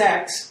and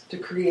sex to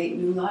create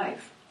new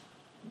life.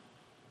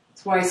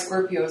 That's why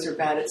Scorpios are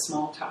bad at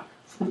small talk.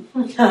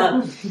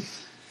 And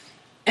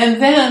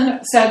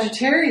then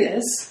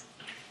Sagittarius,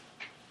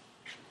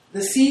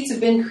 the seeds have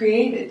been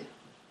created.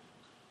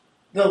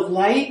 The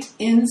light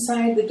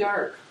inside the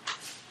dark.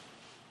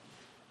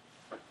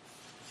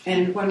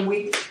 And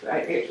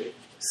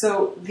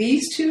so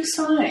these two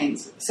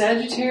signs,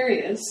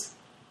 Sagittarius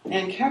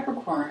and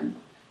Capricorn,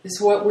 is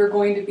what we're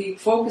going to be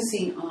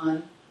focusing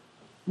on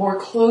more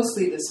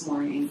closely this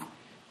morning.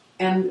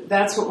 And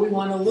that's what we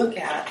want to look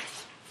at.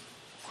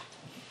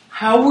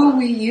 How will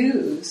we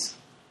use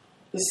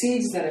the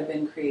seeds that have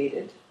been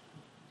created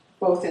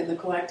both in the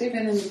collective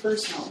and in the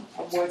personal,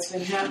 of what's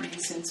been happening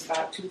since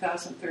about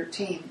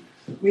 2013.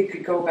 We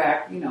could go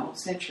back,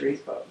 centuries,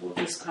 but we'll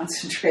just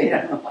concentrate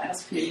on the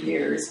last few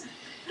years.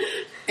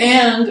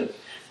 And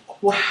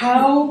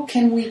how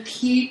can we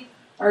keep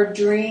our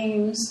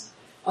dreams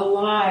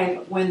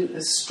alive when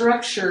the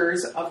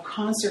structures of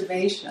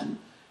conservation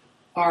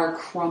are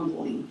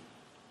crumbling?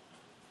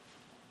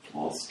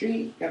 Wall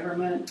Street,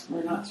 government,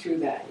 we're not through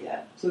that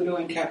yet. Pluto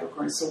and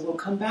Capricorn. So we'll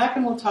come back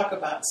and we'll talk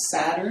about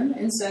Saturn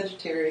in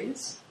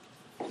Sagittarius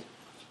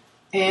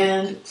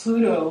and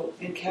Pluto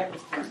in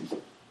Capricorn.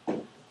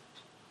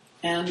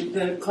 And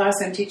the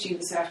class I'm teaching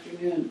this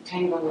afternoon,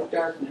 Tango with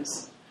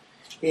Darkness,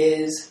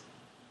 is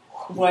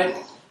what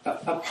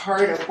a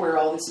part of where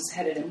all this is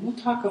headed. And we'll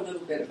talk a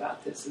little bit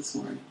about this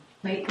morning.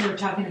 Wait, we were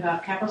talking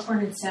about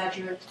Capricorn and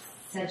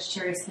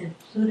Sagittarius and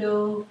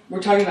Pluto.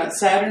 We're talking about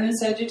Saturn in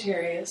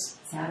Sagittarius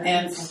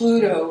and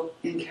Pluto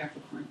in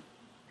Capricorn.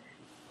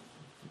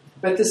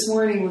 But this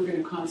morning we're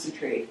going to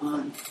concentrate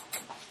on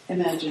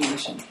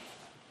imagination.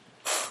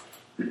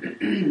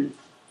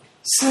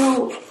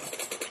 So,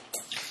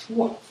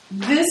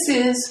 this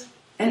is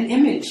an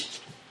image.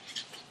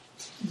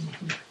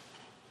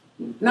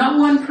 Not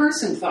one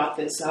person thought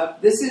this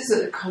up. This is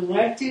a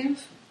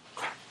collective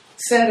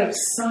set of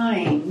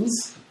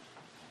signs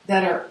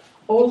that are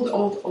old.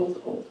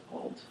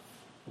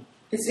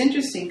 It's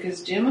interesting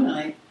because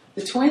Gemini,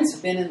 the twins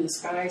have been in the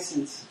sky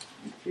since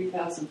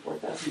 3000,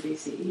 4000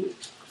 BCE.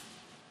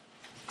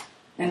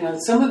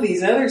 And some of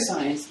these other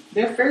signs,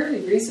 they're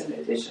fairly recent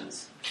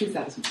additions,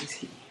 2000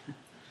 BCE.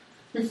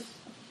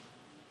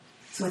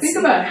 So think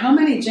about how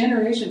many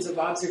generations of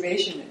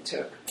observation it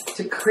took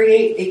to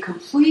create a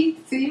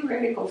complete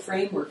theoretical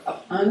framework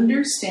of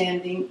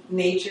understanding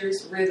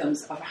nature's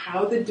rhythms, of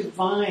how the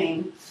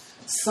divine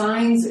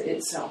signs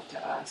itself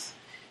to us.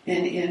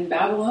 And in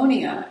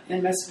Babylonia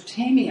and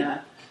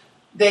Mesopotamia,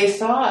 they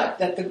thought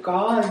that the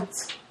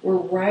gods were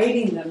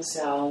writing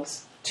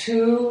themselves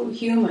to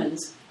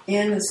humans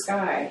in the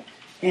sky.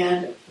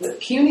 And the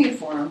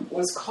cuneiform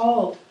was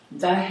called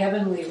the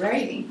heavenly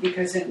writing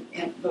because in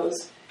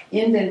those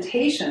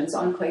indentations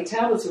on clay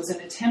tablets was an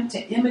attempt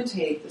to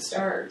imitate the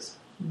stars.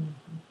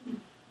 Mm-hmm.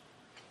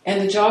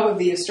 And the job of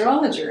the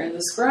astrologer and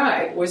the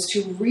scribe was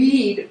to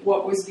read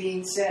what was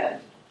being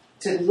said,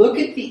 to look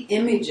at the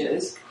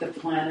images, the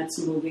planets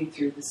moving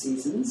through the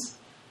seasons,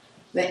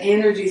 the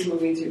energies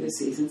moving through the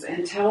seasons,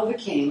 and tell the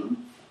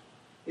king,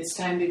 it's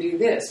time to do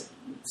this.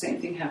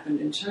 Same thing happened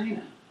in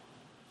China.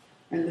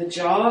 And the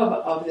job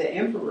of the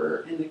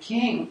emperor and the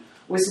king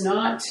was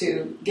not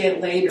to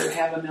get laid or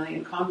have 1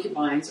 million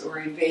concubines or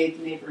invade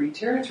neighboring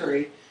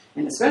territory.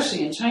 And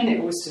especially in China,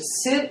 it was to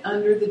sit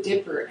under the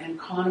dipper and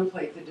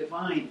contemplate the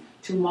divine,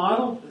 to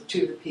model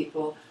to the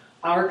people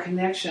our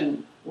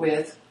connection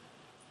with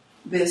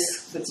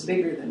this that's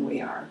bigger than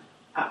we are,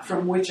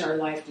 from which our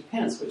life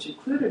depends, which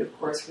included, of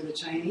course, for the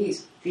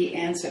Chinese, the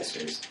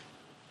ancestors.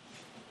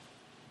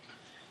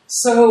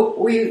 So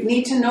we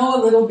need to know a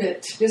little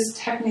bit, just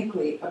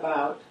technically,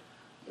 about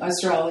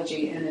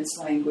astrology and its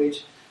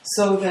language,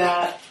 so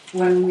that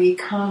when we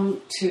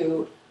come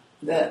to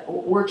the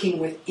working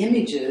with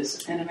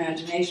images and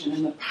imagination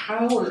and the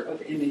power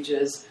of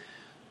images,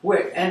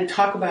 and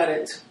talk about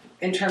it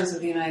in terms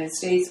of the United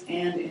States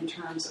and in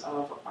terms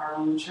of our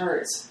own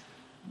charts,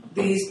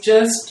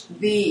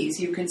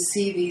 you can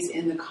see these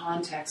in the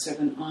context of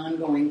an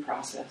ongoing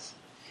process.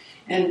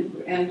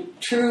 And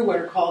true, what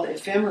are called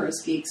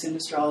ephemeris geeks in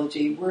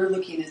astrology, we're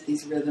looking at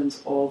these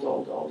rhythms old.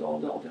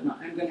 And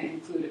I'm going to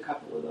include a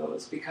couple of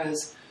those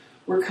because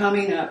we're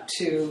coming up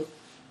to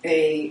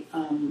a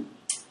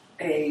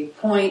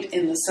point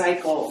in the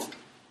cycle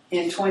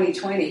in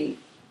 2020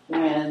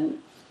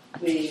 when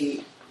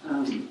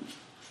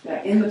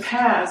in the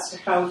past,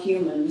 how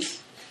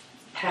humans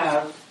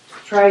have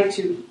tried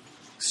to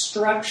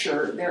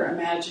structure their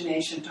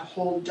imagination to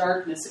hold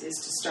darkness is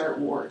to start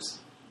wars.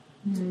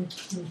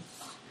 Mm-hmm.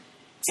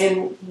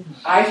 And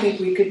I think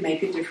we could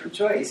make a different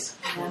choice.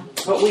 Yeah.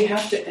 But we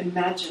have to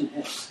imagine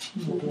it.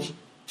 Mm-hmm.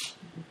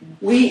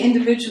 We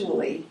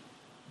individually,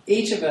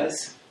 each of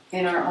us,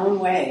 in our own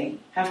way,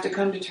 have to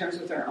come to terms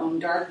with our own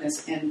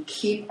darkness and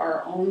keep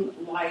our own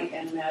light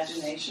and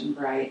imagination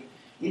bright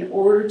in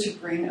order to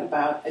bring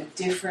about a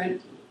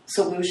different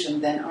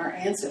solution than our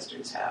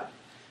ancestors have.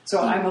 So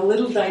I'm a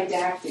little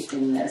didactic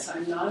in this.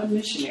 I'm not a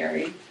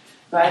missionary,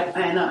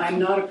 and I'm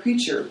not a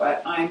preacher,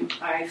 but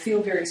I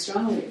feel very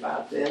strongly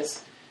about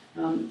this.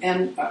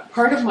 And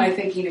part of my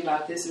thinking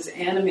about this is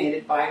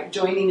animated by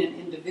joining an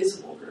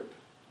indivisible group.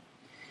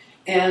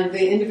 And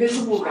the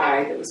indivisible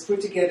guide that was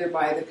put together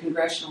by the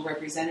congressional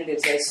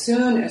representatives as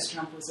soon as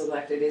Trump was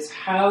elected is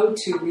how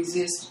to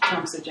resist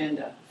Trump's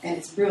agenda. And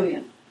it's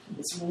brilliant.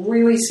 It's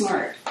really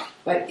smart.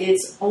 But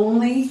it's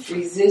only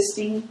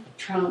resisting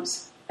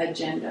Trump's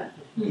agenda.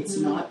 Mm-hmm. It's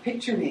not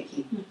picture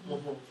making.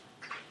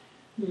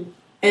 Mm-hmm.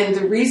 And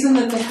the reason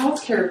that the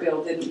health care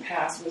bill didn't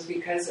pass was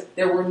because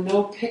there were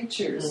no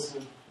pictures.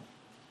 Mm-hmm.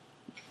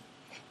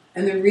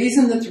 And the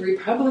reason that the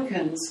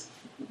Republicans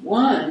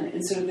won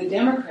instead of the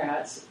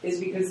Democrats is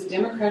because the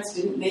Democrats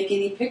didn't make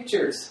any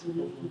pictures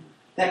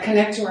that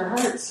connect to our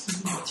hearts.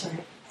 That's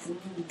right.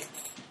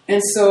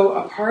 And so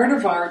a part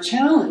of our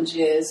challenge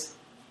is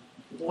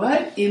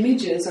what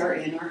images are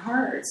in our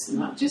hearts,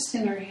 not just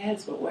in our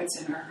heads, but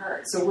what's in our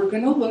hearts. So we're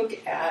going to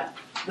look at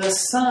the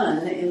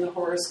sun in the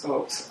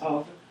horoscopes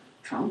of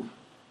Trump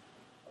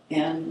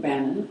and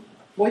Bannon.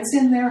 What's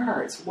in their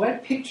hearts?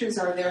 What pictures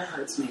are their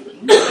hearts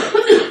making?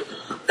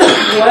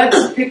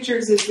 What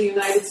pictures is the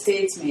United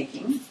States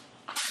making?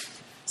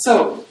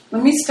 So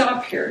let me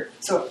stop here.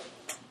 So,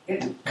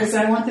 because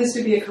I want this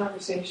to be a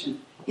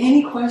conversation.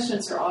 Any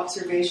questions or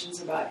observations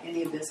about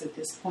any of this at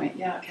this point?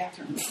 Yeah,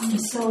 Catherine.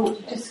 So,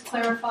 just to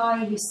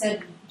clarify, you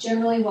said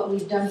generally what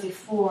we've done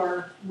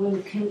before, when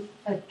we came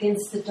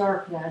against the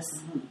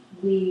darkness,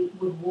 we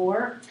would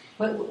war.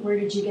 Where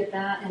did you get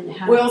that? And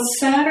how? Well,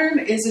 Saturn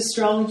is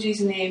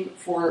astrology's name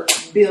for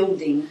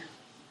building.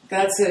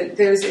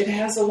 It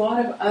has a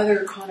lot of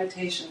other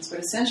connotations, but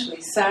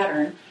essentially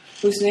Saturn,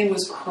 whose name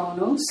was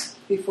Kronos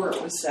before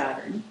it was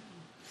Saturn.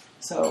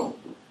 So,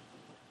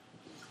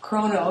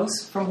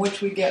 Chronos, from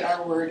which we get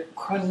our word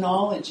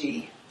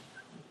chronology.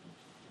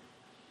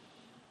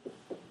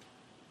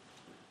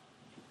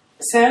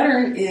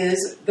 Saturn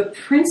is the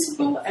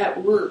principle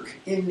at work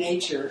in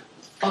nature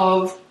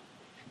of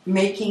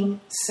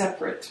making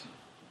separate.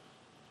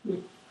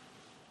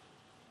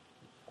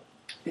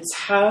 It's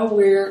how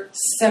we're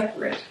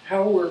separate,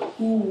 how we're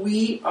who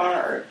we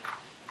are.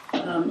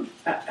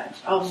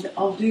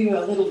 I'll do you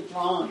a little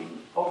drawing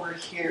over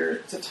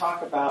here to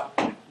talk about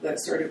the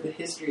sort of the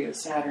history of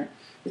Saturn.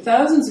 For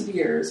thousands of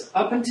years,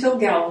 up until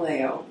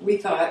Galileo, we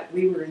thought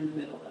we were in the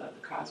middle of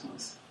the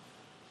cosmos.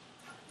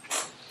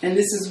 And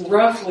this is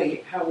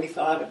roughly how we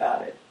thought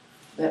about it.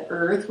 That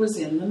Earth was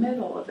in the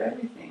middle of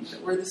everything,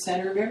 that we're the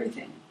center of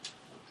everything.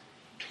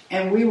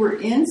 And we were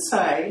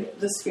inside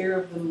the sphere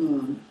of the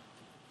moon,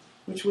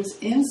 which was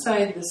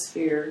inside the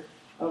sphere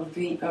of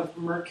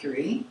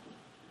Mercury,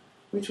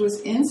 which was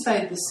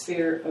inside the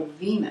sphere of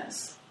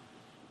Venus,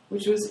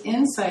 which was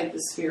inside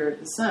the sphere of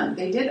the sun.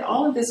 They did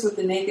all of this with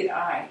the naked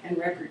eye and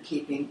record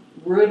keeping,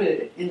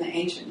 rooted in the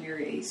ancient Near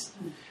East,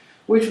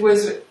 which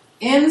was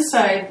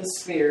inside the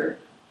sphere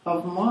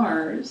of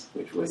Mars,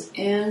 which was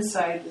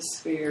inside the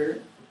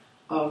sphere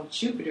of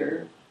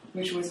Jupiter,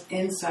 which was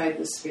inside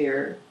the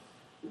sphere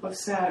of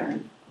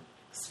Saturn.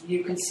 So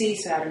you can see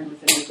Saturn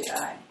with the naked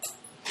eye.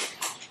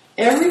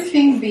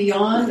 Everything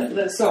beyond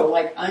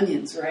like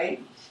onions,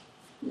 right?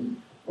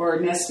 Or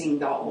nesting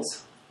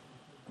dolls.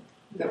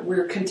 That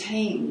we're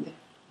contained.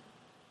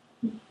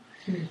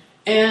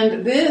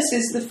 And this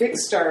is the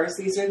fixed stars.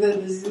 These are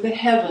the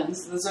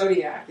heavens, the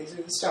zodiac. These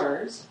are the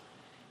stars.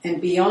 And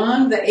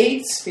beyond the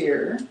eighth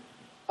sphere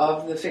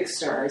of the fixed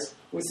stars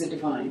was the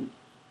divine.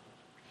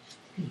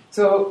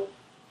 So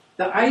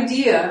the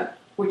idea,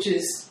 which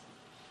is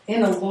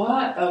in a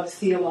lot of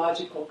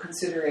theological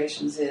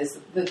considerations, is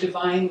the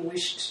divine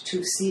wished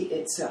to see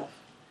itself.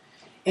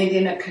 And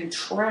in a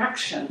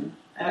contraction,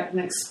 an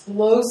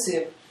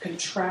explosive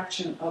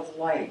contraction of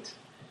light,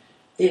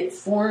 it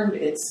formed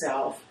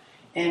itself,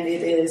 and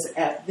it is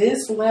at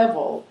this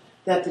level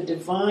that the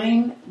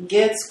divine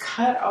gets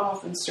cut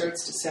off and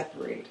starts to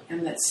separate,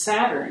 and that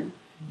Saturn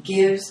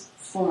gives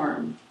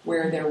form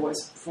where there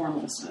was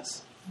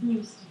formlessness.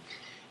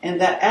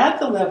 And that at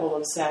the level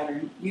of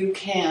Saturn, you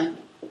can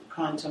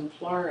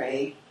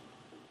contemplare,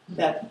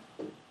 that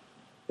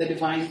the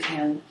divine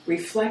can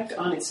reflect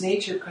on its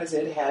nature because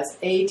it has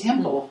a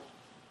temple.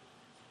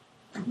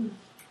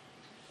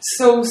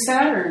 So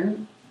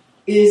Saturn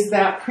is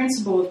that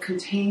principle of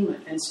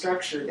containment and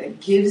structure that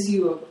gives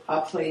you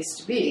a place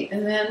to be.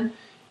 And then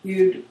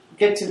you'd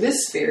get to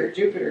this sphere,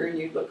 Jupiter, and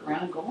you'd look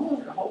around and go, oh,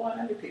 there's a whole lot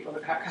of other people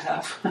that got cut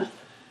off.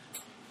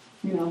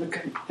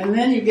 And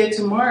then you get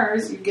to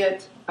Mars, you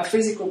get a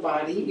physical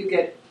body, you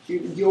get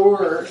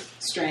your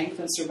strength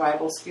and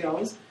survival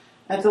skills.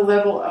 At the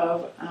level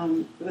of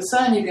the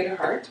sun, you get a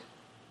heart.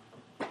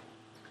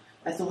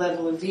 At the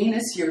level of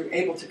Venus, you're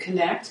able to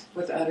connect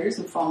with others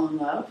and fall in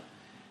love.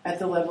 At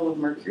the level of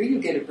Mercury, you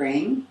get a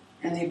brain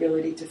and the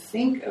ability to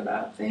think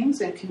about things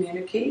and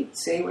communicate,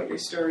 say what your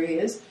story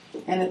is.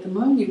 And at the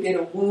moon, you get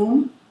a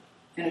womb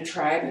and a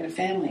tribe and a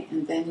family,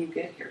 and then you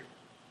get here.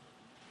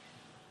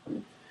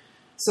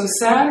 So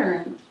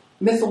Saturn,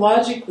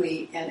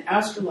 mythologically and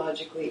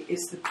astrologically,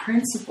 is the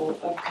principle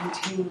of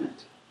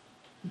containment.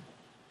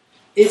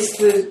 It's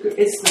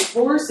the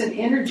force and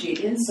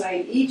energy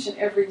inside each and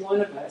every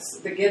one of us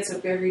that gets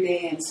up every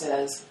day and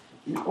says,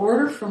 in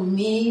order for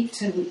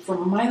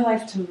my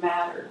life to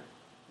matter,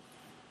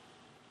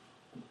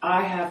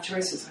 I have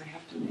choices I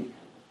have to make.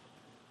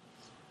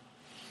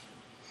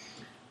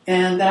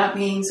 And that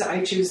means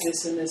I choose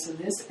this and this and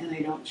this, and I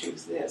don't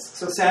choose this.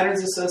 So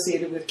Saturn's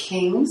associated with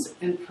kings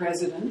and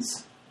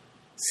presidents,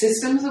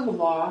 systems of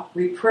law,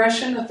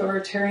 repression,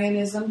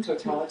 authoritarianism,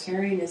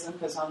 totalitarianism,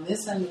 because on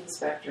this end of the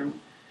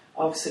spectrum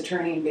of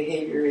Saturnian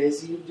behavior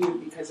is you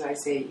do because I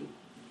say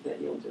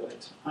that you'll do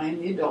it.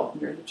 I'm the adult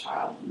and you're the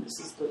child, and this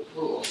is the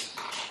rules.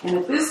 And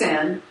at this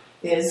end,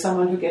 is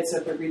someone who gets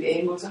up every day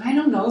and goes, I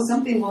don't know,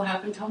 something will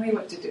happen, tell me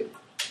what to do.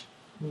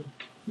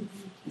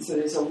 And so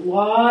there's a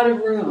lot of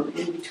room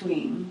in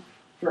between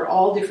for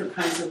all different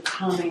kinds of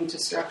coming to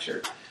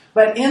structure.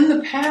 But in the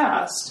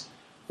past,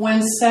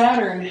 when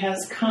Saturn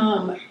has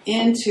come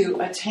into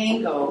a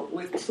tango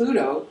with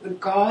Pluto, the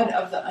god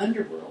of the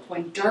underworld,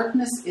 when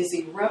darkness is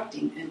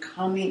erupting and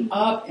coming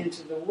up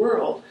into the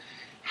world,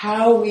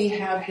 how we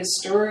have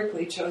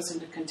historically chosen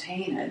to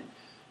contain it,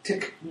 to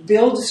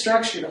build a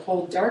structure to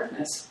hold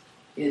darkness,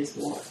 is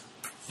war.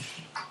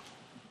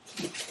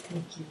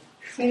 Thank you.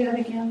 Say that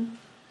again.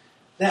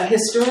 That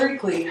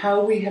historically,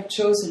 how we have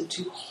chosen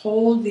to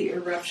hold the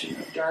eruption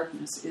of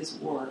darkness is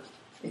war.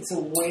 It's a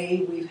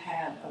way we've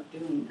had of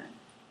doing it.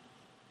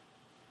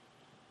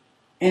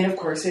 And of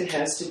course, it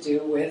has to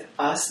do with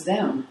us,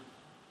 them.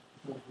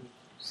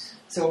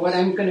 So what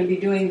I'm going to be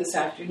doing this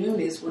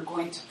afternoon is we're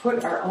going to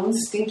put our own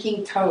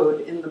stinking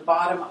toad in the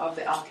bottom of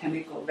the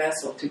alchemical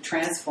vessel to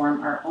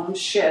transform our own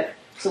shit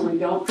so we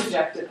don't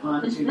project it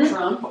onto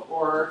Trump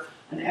or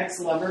an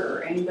ex-lover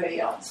or anybody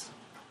else.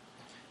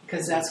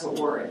 Because that's what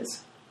war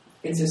is.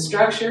 It's a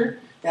structure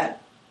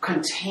that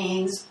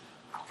contains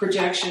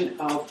projection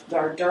of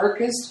our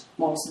darkest,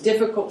 most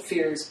difficult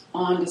fears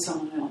onto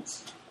someone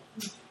else.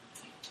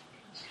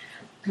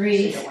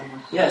 Breathe.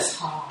 Yes,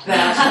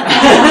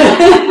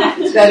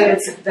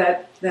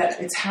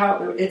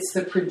 it's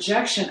the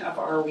projection of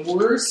our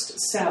worst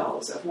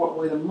selves, of what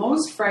we're the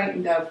most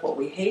frightened of, what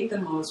we hate the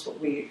most, what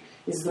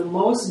is the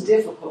most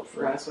difficult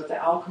for us, what the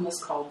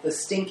alchemists called the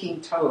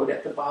stinking toad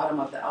at the bottom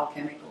of the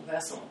alchemical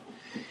vessel.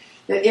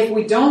 That if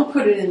we don't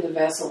put it in the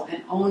vessel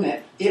and own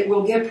it, it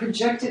will get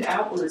projected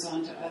outwards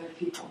onto other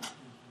people.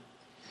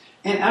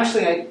 And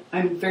actually,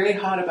 I'm very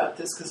hot about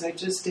this because I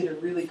just did a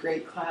really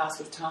great class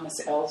with Thomas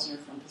Elsner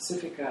from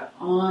Pacifica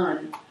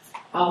on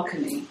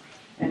alchemy.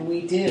 And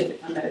we did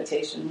a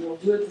meditation. We'll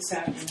do it this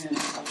afternoon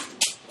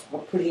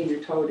of putting your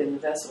toad in the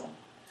vessel.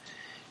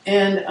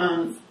 And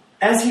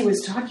as he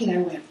was talking, I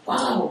went,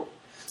 wow.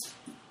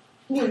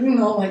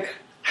 I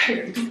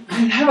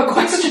have a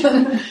question.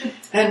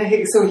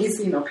 And so he's,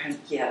 kind of,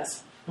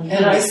 yes.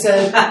 And I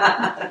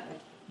said,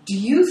 do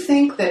you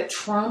think that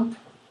Trump,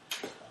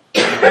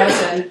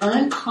 as an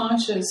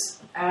unconscious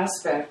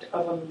aspect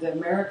of the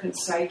American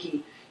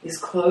psyche, is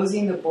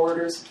closing the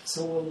borders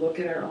so we'll look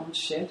at our own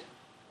shit?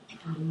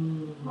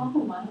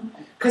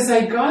 Because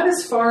I got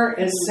as far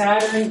as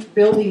Saturn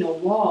building a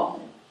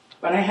wall,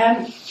 but I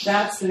hadn't.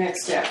 That's the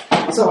next step.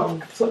 So I'm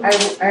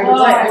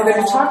going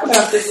to talk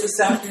about this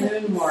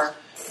afternoon more.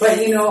 But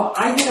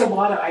I get a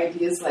lot of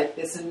ideas like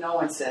this, and no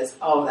one says,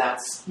 "Oh,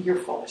 you're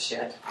full of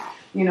shit,"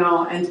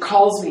 and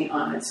calls me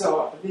on it.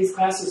 So these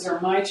classes are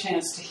my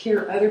chance to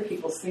hear other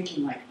people's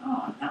thinking, like,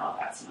 "Oh, no,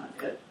 that's not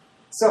good."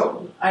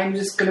 So I'm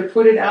just going to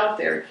put it out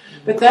there.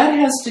 But that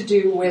has to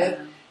do with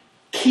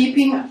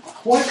keeping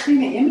what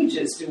kind of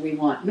images do we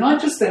want? Not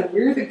just that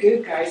we're the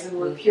good guys and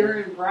we're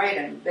pure and bright,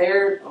 and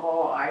they're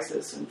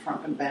ISIS and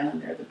Trump and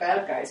Bannon, they're the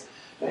bad guys.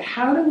 But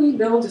how do we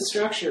build a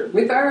structure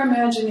with our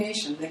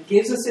imagination that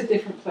gives us a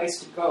different place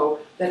to go,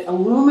 that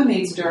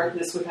illuminates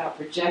darkness without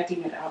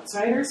projecting it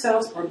outside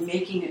ourselves or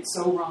making it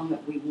so wrong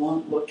that we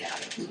won't look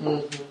at it?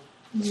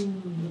 Mm-hmm.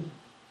 Mm-hmm.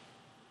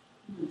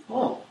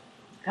 Oh,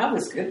 that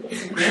was good.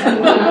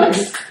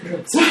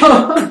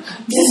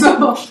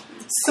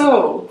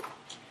 So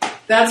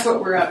that's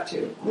what we're up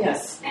to.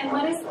 Yes. And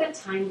what is the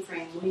time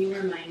frame? Will you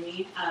remind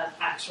me of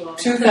actual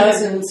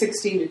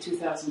 2016 to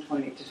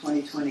 2020 to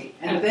 2020.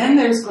 And then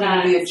there's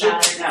going to be a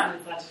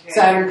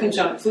Saturn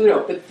conjunct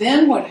Pluto. But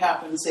then what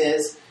happens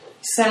is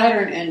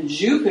Saturn and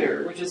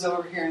Jupiter, which is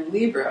over here in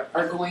Libra,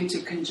 are going to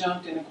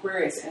conjunct in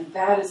Aquarius. And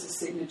that is a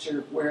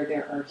signature where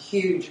there are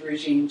huge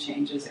regime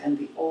changes and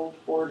the old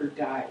order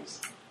dies.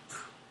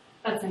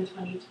 That's in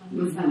 2020,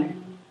 mm-hmm.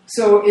 Saturn.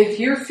 So if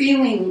you're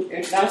feeling,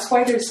 that's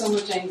why there's so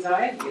much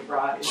anxiety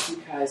abroad, is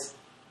because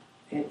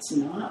it's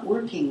not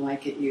working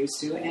like it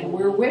used to, and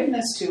we're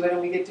witness to it,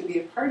 and we get to be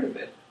a part of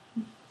it.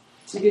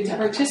 So we get to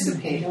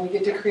participate, and we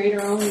get to create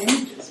our own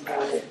images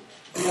about it.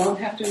 We don't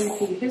have to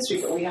repeat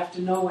history, but we have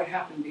to know what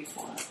happened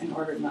before in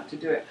order not to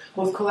do it,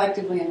 both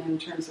collectively and in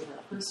terms of our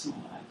personal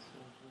lives.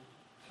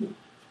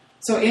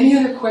 So any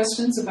other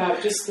questions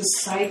about just the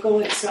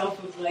cycle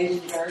itself of light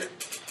and dark?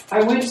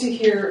 I went to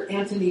hear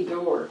Anthony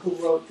Doerr, who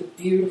wrote the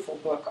beautiful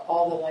book,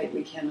 All the Light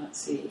We Cannot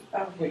See,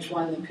 which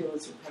won the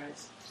Pulitzer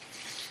Prize.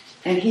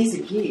 And he's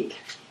a geek.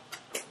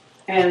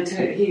 And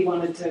he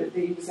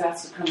was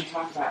asked to come and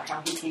talk about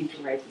how he came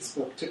to write this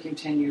book. It took him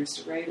 10 years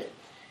to write it.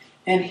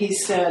 And he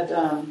said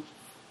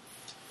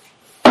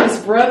his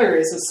brother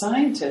is a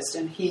scientist,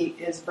 and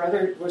his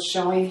brother was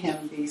showing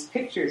him these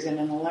pictures in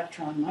an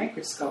electron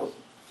microscope.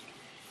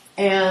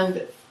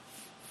 And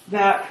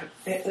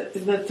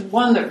the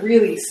one that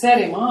really set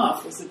him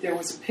off was that there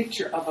was a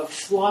picture of a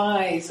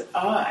fly's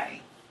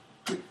eye.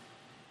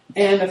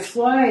 And a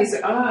fly's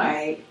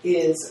eye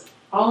is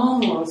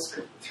almost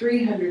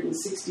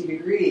 360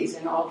 degrees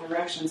in all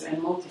directions and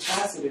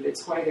multifaceted.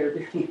 It's why they're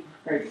really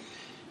hard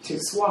to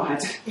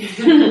SWAT.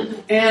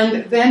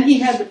 And then he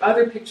had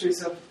other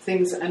pictures of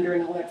things under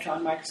an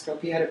electron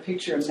microscope. He had a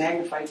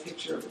magnified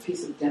picture of a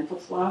piece of dental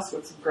floss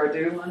with some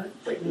gradue on it.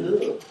 Like,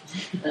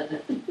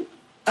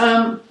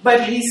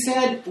 but he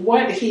said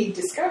what he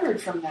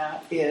discovered from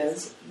that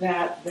is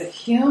that the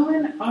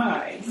human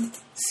eye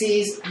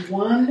sees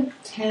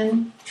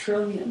 1/10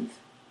 trillionth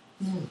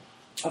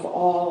of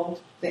all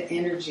the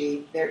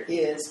energy there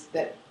is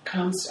that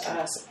comes to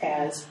us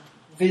as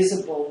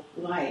visible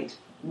light.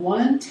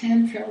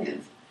 1/10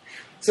 trillionth.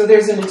 So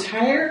there's an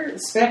entire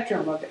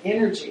spectrum of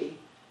energy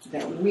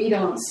that we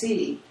don't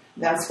see.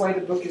 That's why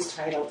the book is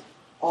titled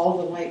All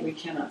the Light We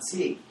Cannot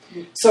See.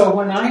 So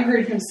when I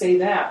heard him say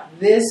that,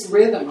 this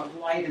rhythm of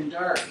light and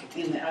dark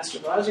in the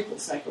astrological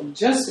cycle,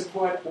 just of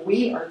what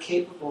we are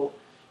capable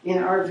in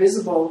our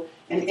visible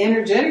and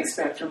energetic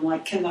spectrum,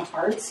 like can the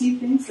heart see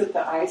things that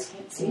the eyes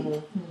can't see?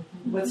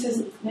 Mm-hmm. What's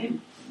his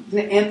name?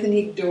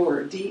 Anthony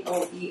Doerr,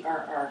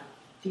 Doerr.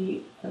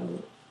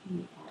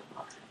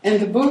 And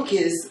the book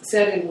is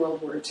set in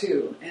World War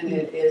II, and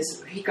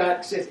he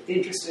got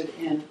interested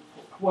in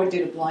what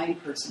did a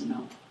blind person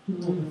know.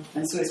 Mm-hmm.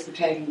 And so his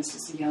protagonist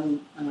is a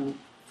young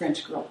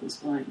French girl who's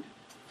blind.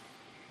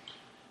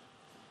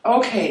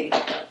 Okay.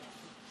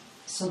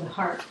 So the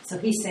heart. So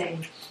he's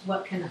saying,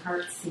 what can the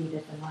heart see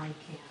that the mind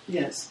can't?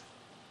 Yes.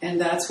 And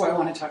that's why I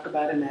want to talk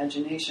about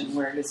imagination.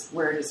 Where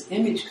does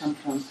image come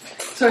from?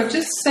 So I'll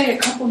just say a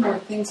couple more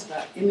things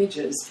about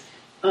images.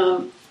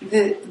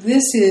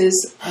 This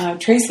is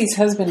Tracy's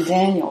husband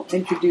Daniel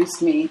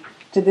introduced me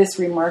to this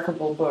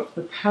remarkable book,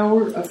 The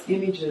Power of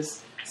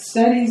Images: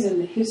 Studies in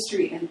the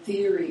History and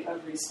Theory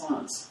of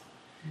Response.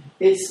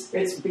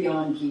 It's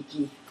beyond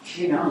geeky,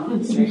 you know.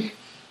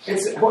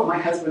 It's what my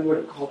husband would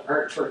have called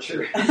art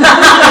torture.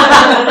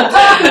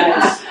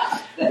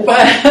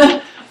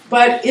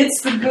 But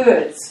it's the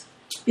goods,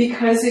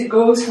 because it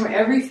goes from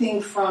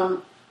everything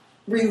from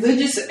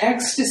religious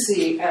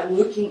ecstasy at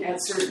looking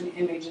at certain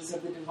images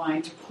of the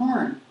divine to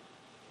porn.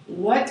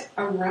 What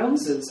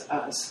arouses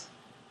us?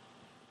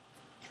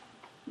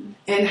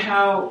 And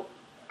how,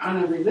 on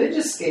a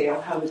religious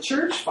scale, how the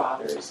church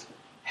fathers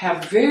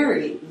have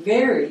very,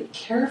 very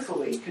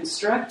carefully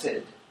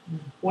constructed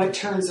what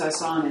turns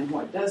us on and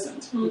what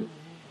doesn't. Mm-hmm.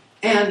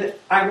 And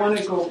I want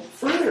to go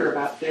further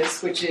about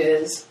this, which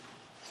is,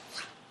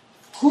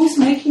 who's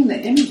making the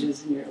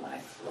images in your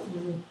life?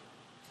 Mm-hmm.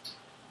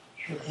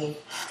 Okay.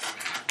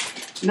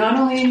 Not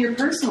only in your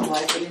personal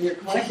life, but in your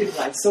collective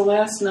life. So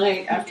last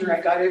night, after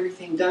I got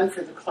everything done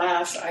for the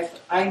class, I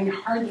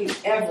hardly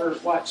ever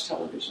watch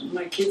television.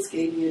 My kids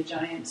gave me a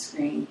giant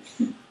screen.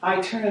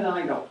 I turn it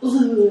on, I go,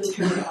 ooh,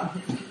 turn it off.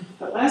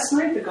 But last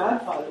night, The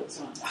Godfather was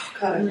on. Oh,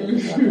 God, I love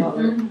The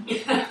Godfather.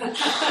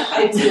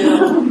 I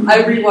do.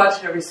 I rewatch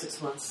it every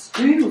 6 months.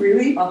 Do you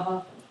really?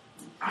 Uh-huh.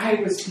 I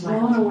was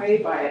blown away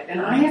by it. And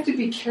I have to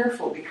be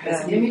careful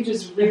because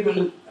images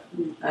really...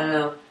 I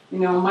know. You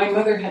know, my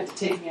mother had to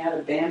take me out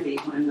of Bambi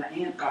when the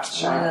ant got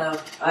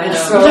shot. I know.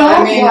 So,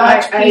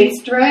 watch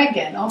Pete's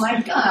Dragon. Oh my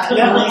God.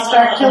 When they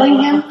start killing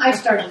him, I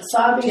started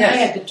sobbing. Yes. I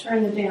had to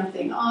turn the damn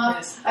thing off.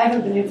 Yes. I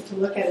haven't been able to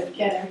look at it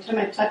again. Every time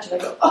I touch it, I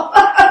go, oh.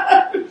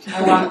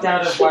 I walked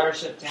out of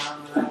Watership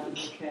Down when I was a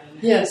kid.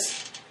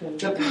 Yes.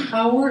 The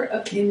power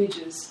of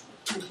images.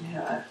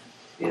 Yeah.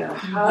 Yeah.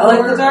 I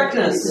like the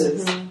darkness.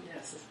 Mm-hmm.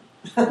 Yes.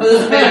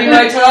 This may be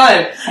my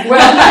time. Well,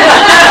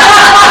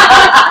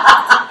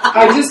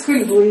 I just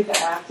couldn't believe the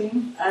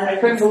acting. I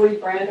couldn't believe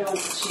Brando and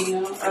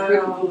Pacino. I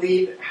couldn't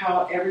believe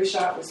how every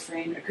shot was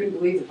framed. I couldn't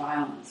believe the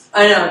violence.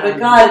 I know, but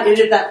God, it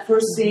did that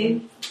first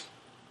scene.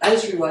 I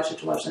just rewatched it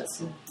to watch that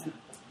scene.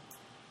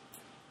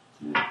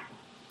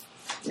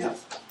 Yeah.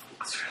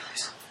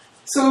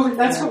 So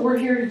that's what we're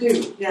here to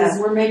do. Is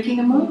we're making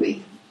a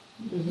movie.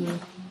 Mm-hmm.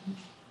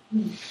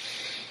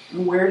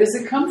 And where does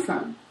it come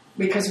from?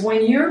 Because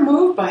when you're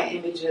moved by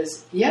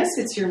images, yes,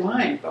 it's your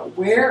mind, but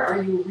where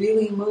are you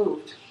really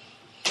moved?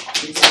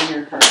 It's in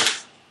your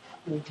heart.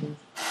 Mm-hmm.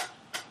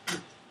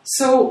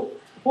 So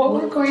what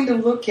we're going to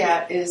look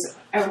at is,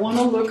 I want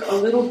to look a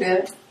little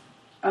bit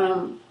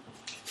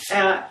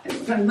at,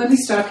 let me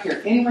stop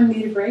here. Anyone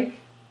need a break?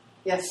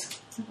 Yes.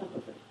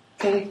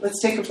 Okay,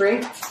 let's take a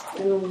break.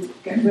 And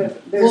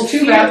there's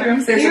two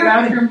bathrooms. There's a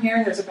bathroom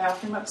here, there's a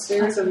bathroom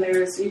upstairs, and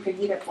you can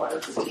heat up water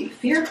for tea.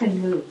 Fear can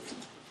move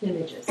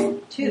images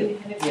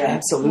too. Yeah,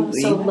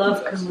 absolutely. So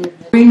love can move.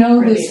 We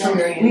know this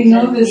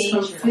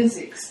from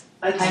physics.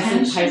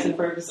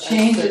 Heisenberg's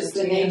changes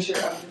the nature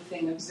of the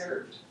thing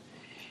observed.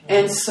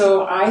 And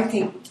so I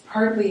think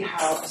partly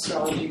how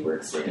astrology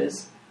works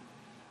is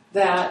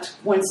that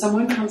when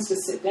someone comes to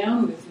sit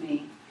down with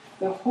me,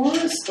 the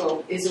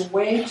horoscope is a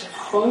way to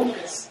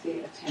focus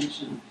the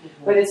attention,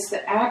 but it's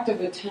the act of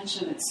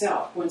attention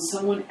itself. When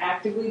someone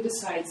actively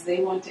decides they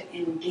want to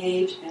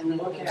engage and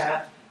look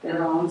at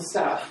their own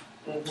stuff,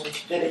 that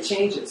it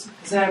changes.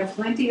 Because I have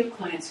plenty of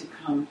clients who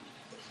come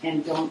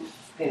and don't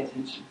pay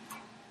attention.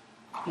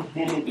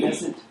 And it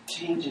doesn't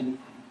change anything.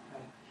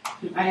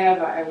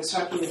 I was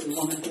talking with a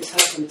woman whose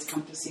husband has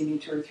come to see me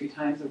 2 or 3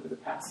 times over the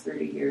past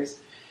 30 years.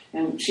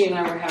 And she and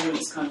I were having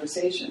this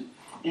conversation.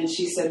 And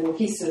she said, well,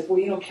 he said, well,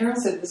 you know, Carol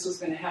said this was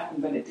going to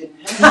happen, but it didn't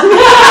happen.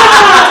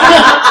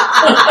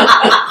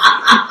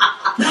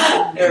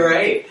 You're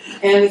right.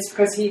 And it's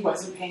because he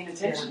wasn't paying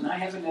attention. I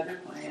have another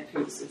client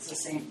it's the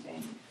same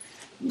thing.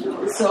 You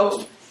know,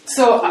 so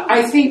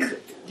I think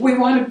we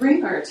want to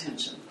bring our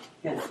attention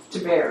to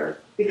bear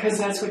because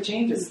that's what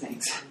changes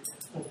things.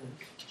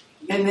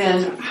 And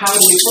then how do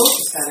we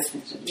focus that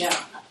attention?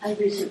 Yeah. I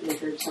recently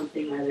heard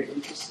something rather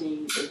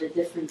interesting, the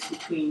difference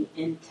between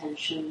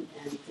intention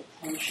and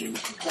attention.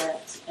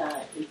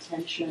 That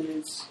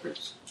intention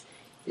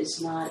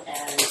is not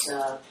as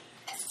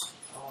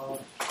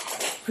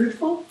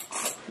fruitful,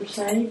 per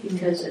se,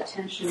 because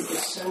attention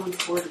is so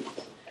important.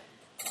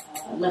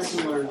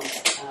 Lesson learned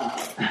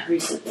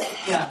recently.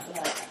 Yeah.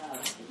 But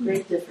a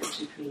great difference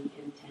between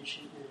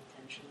intention and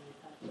attention.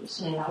 I thought it was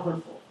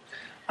powerful.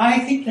 I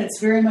think that's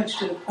very much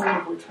to the point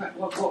of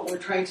what we're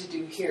trying to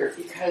do here,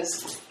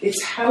 because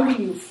it's how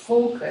do you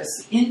focus?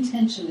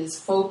 Intention is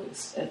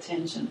focused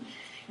attention.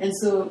 And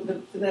so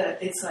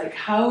it's like,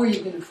 how are you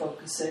going to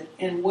focus it,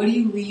 and what do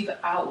you leave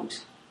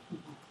out?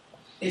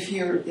 If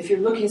you're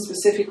looking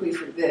specifically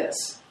for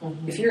this,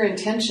 if your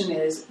intention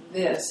is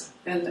this,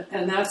 and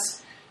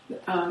that's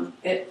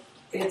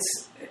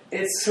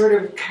it's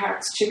sort of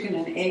cat's chicken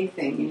and egg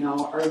thing, you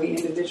know, are we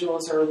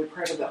individuals or are we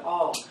part of the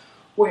all?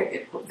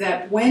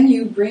 That when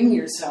you bring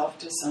yourself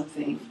to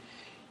something,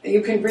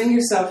 you can bring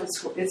yourself.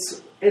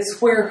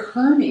 It's where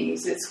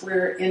Hermes. It's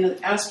where in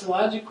an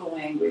astrological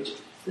language,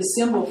 the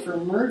symbol for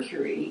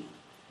Mercury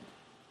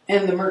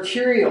and the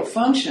mercurial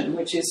function,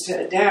 which is to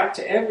adapt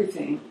to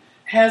everything,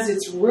 has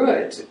its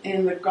root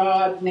in the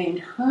god named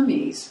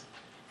Hermes,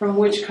 from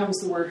which comes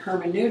the word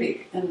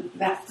hermeneutic. And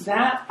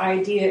that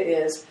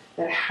idea is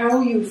that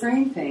how you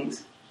frame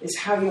things is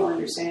how you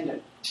understand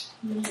it.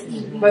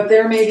 Mm-hmm. But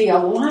there may be a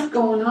lot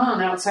going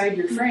on outside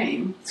your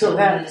frame, so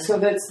that's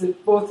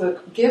both the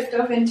gift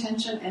of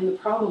intention and the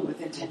problem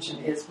with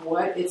intention is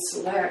what it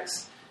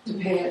selects to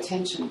pay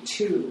attention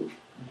to.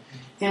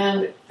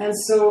 And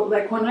so,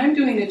 like when I'm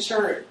doing a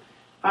chart,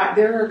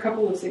 there are a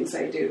couple of things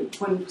I do.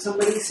 When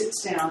somebody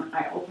sits down,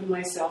 I open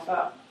myself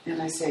up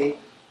and I say,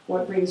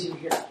 "What brings you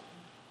here?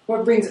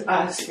 What brings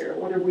us here?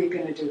 What are we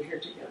going to do here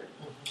together?"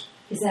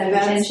 Is that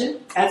attention?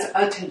 That's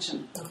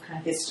attention.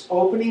 Okay. It's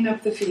opening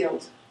up the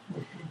field.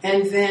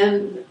 And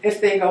then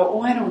if they go,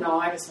 "Oh, I don't know,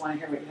 I just want to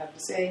hear what you have to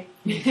say."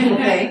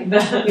 Okay. You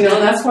know,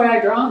 that's why I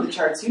draw on the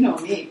charts. You know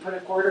me. Put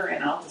a quarter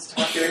in, I'll just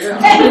talk your ear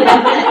off.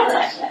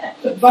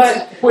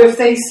 But if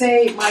they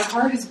say, "My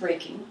heart is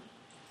breaking,"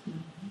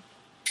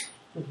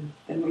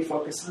 then we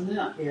focus on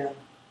that. Yeah.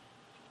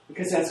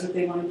 Because that's what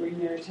they want to bring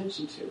their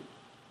attention to.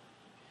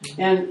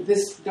 And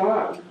this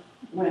dog,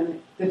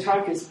 when the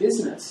talk is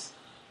business,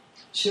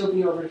 she'll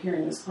be over here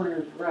in this corner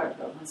of the rug,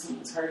 but when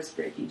someone's heart is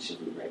breaking, she'll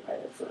be right by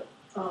their foot.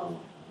 Oh.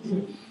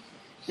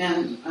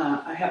 And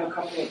I have a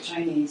couple of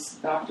Chinese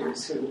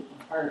doctors who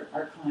are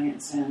our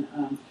clients, and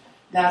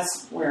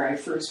that's where I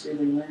first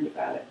really learned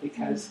about it,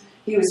 because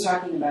he was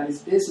talking about his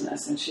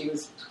business, and she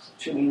was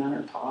chewing on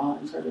her paw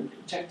and sort of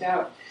checked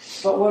out.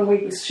 But when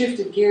we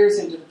shifted gears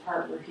into the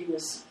part where he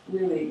was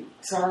really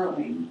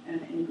sorrowing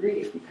and in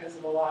grief because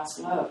of a lost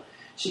love,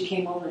 she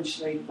came over and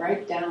she laid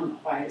right down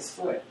by his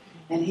foot.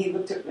 And he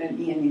looked at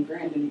me and he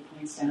grinned and he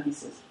points down and he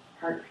says,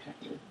 "Heart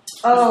protector."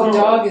 Oh. The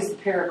dog is the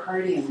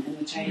pericardium in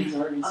the Chinese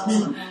organ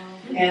system.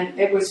 And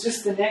it was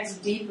just the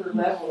next deeper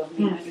level of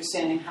me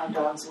understanding how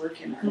dogs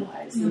work in our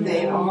lives. Mm-hmm.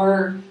 They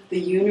are the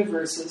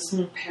universe's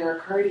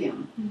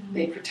pericardium. Mm-hmm.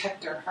 They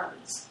protect our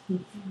hearts.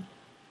 Mm-hmm.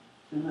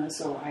 And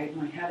so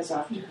my hat is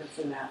off to her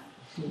for that.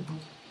 Mm-hmm.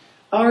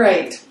 All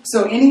right.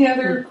 So any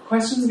other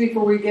questions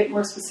before we get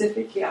more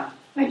specific? Yeah.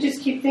 I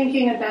just keep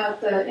thinking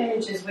about the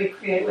images we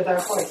create with our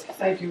voice, because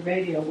I do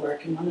radio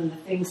work, and one of the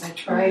things I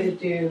try to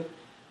do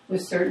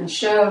with certain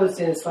shows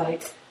is,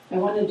 like, I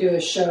want to do a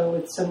show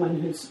with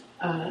someone who's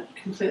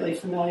completely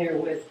familiar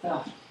with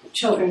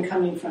children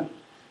coming from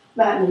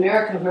Latin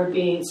America who are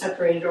being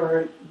separated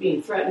or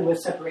being threatened with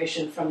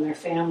separation from their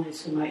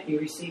families who might be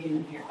receiving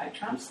them here by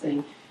Trump's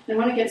thing. And I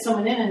want to get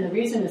someone in, and the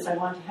reason is I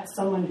want to have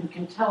someone who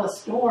can tell a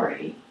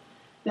story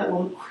that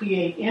will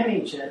create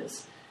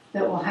images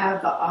that will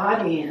have the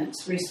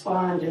audience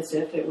respond as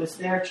if it was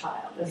their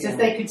child, as if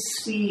they could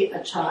see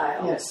a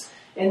child. Yes.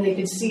 And they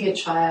could see a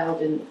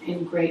child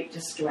in great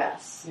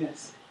distress.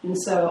 Yes. And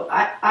so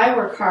I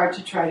work hard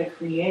to try to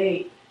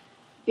create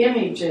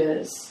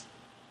images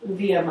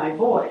via my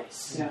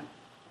voice. Yeah.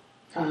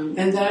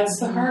 And that's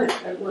the heart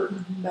at work.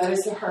 Mm-hmm. That is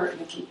the heart in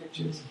the key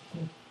pictures.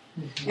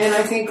 Mm-hmm. And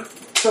I think,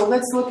 so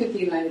let's look at the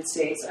United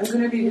States. I'm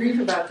going to be brief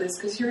about this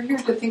because you're here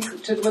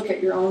to look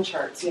at your own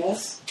charts,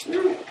 yes?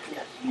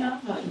 Yeah.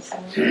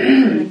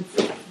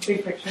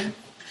 Big picture.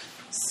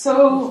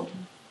 So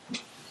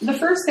the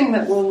first thing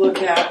that we'll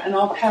look at, and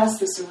I'll pass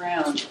this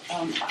around,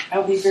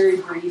 I'll be very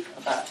brief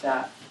about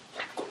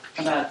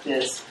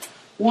this.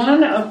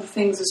 One of the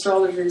things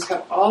astrologers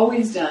have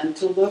always done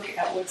to look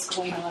at what's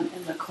going on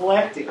in the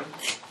collective,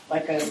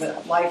 like the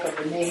life of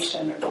a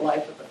nation or the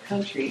life of a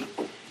country,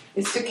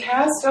 is to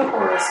cast a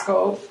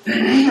horoscope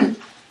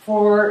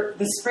for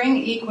the spring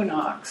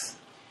equinox,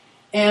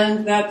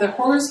 and that the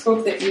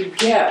horoscope that you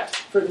get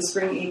for the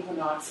spring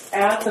equinox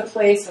at the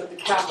place of the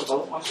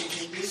capital,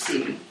 Washington,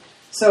 D.C.,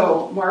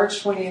 so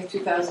March 20th,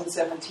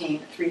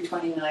 2017,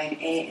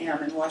 3:29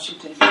 a.m. in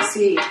Washington,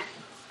 D.C.,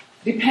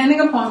 depending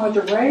upon what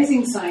the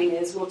rising sign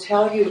is, will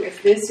tell you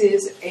if this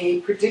is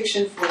a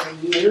prediction for a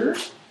year,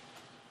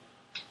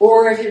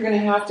 or if you're going to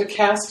have to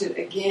cast it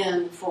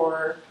again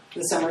for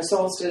the summer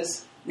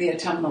solstice, the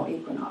autumnal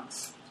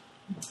equinox,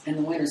 and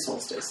the winter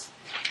solstice.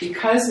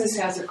 Because this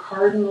has a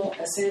cardinal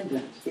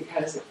ascendant,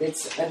 because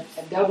it's a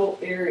double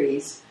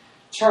Aries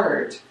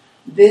chart,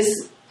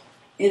 this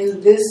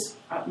in this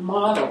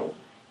model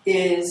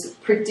is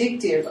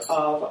predictive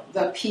of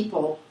the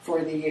people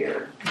for the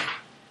year.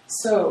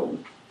 So,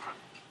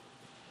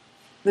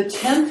 the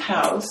 10th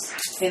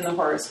house in the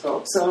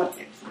horoscope, so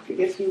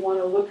if you want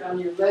to look on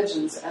your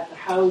legends at the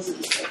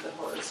houses of the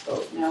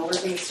horoscope, now we're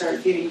going to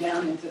start getting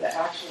down into the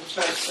actual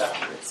chart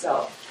structure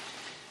itself.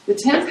 The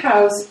 10th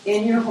house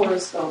in your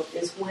horoscope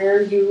is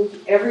where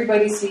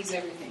everybody sees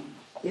everything.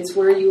 It's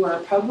where you are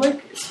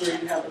public, it's where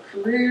you have a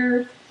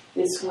career,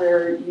 it's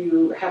where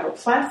you have a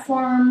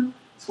platform,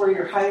 it's where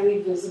you're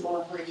highly visible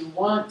and where you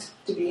want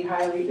to be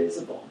highly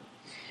visible.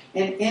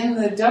 And in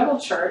the double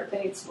chart,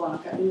 thanks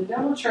Blanca, in the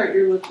double chart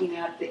you're looking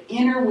at, the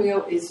inner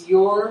wheel is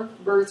your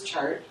birth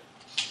chart,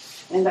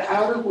 and the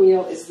outer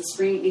wheel is the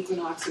spring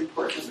equinox in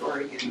Portland,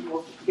 Oregon.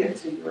 We'll get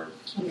to your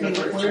birth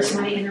chart. Where's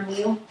my inner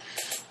wheel?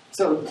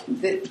 So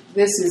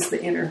this is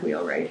the inner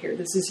wheel right here.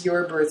 This is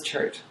your birth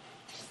chart.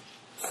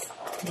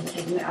 And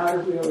the outer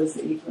wheel is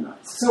the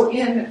equinox. So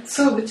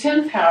the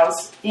 10th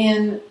house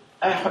in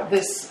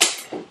this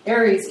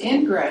Aries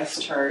ingress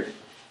chart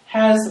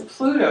has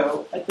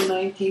Pluto at the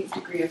 19th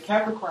degree of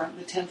Capricorn.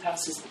 The 10th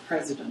house is the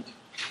president.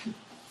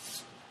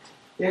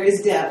 There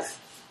is death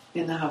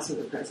in the house of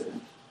the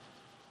president.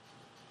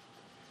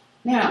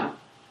 Now,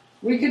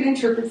 we could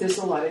interpret this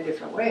a lot of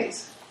different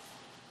ways.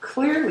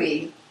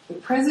 Clearly, the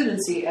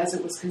presidency, as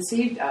it was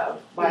conceived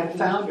of by the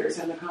founders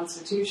and the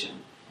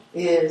Constitution,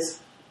 is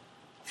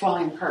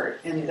falling apart,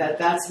 and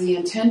that's the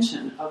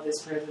intention of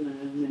this president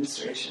and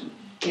administration,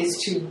 is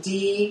to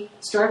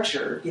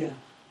destructure. Yeah.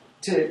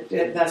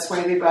 That's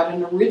why they got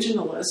an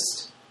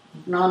originalist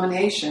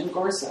nomination,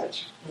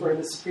 Gorsuch, for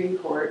the Supreme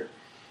Court.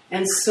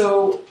 And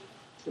so,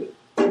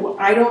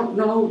 I don't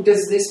know,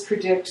 does this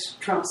predict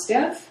Trump's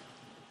death?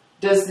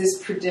 Does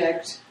this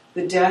predict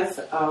the death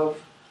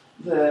of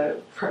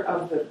the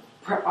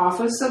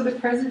office of the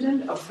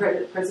president, of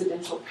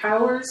presidential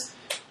powers?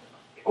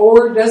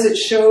 Or does it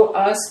show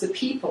us, the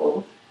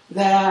people,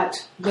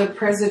 that the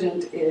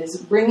president is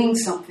bringing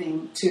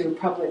something to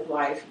public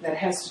life that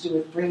has to do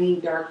with bringing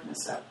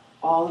darkness up?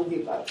 All of the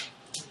above.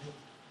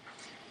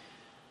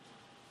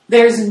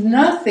 There's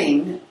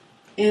nothing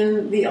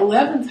in the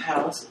 11th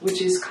house,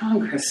 which is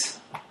Congress.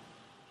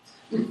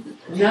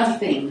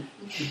 Nothing.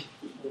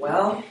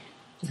 Well,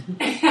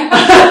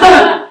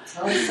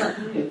 Tell us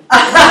something new.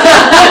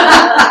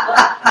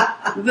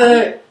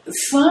 The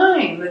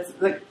sign that's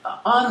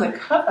on the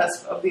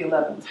cusp of the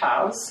 11th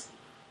house,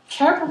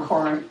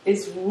 Capricorn,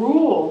 is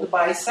ruled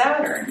by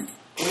Saturn,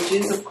 which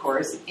is, of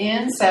course,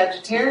 in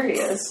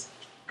Sagittarius,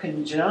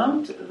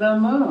 conjunct the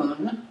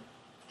moon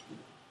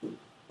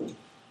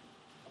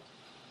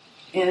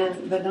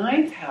in the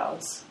 9th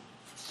house,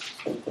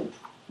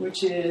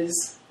 which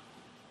is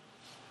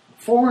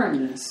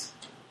foreignness,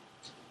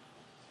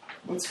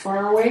 what's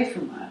far away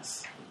from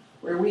us,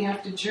 where we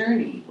have to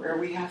journey, where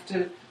we have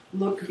to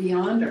look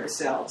beyond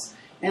ourselves.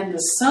 And the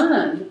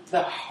sun,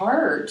 the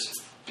heart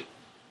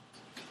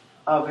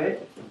of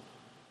it,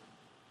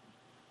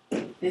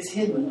 is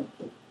hidden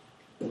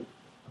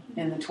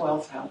in the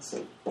 12th house.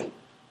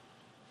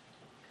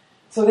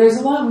 So there's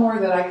a lot more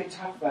that I could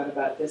talk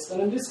about this, but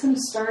I'm just going to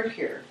start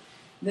here.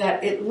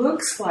 That it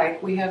looks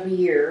like we have a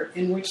year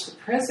in which the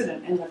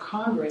president and the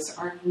Congress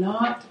are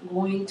not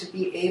going to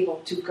be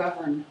able to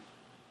govern.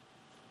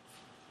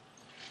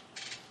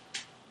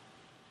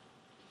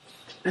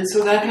 And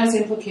so that has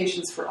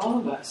implications for all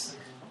of us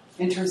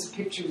in terms of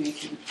picture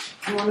making.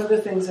 And one of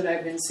the things that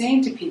I've been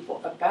saying to people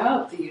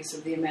about the use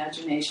of the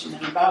imagination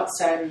and about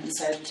Saturn and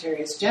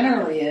Sagittarius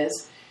generally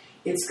is,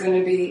 it's going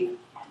to be,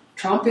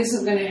 Trump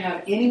isn't going to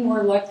have any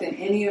more luck than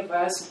any of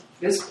us,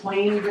 this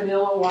plain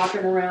vanilla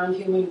walking around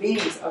human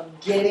beings, of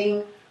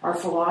getting our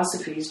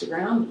philosophies to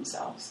ground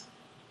themselves.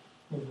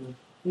 Mm-hmm.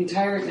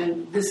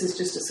 And this is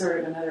just a sort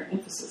of another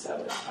emphasis of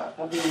it,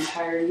 of the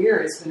entire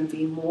year is going to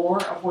be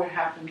more of what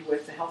happened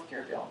with the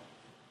healthcare bill.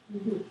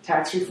 Mm-hmm.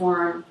 Tax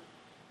reform,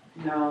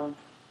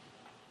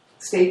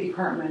 State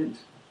Department,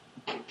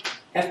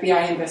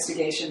 FBI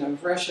investigation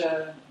of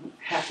Russia,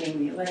 hacking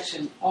the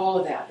election, all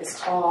of that.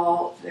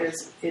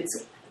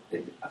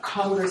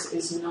 Congress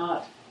is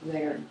not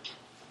there.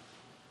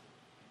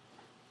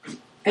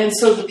 And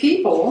so the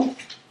people,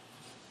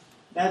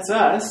 that's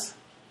us,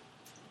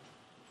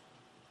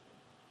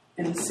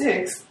 in the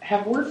 6th,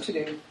 have work to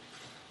do.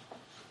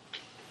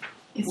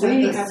 Is that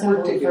the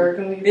symbol of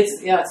Virgo? It's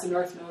the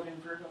North Node in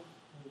Virgo.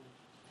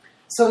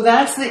 So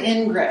that's the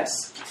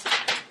ingress.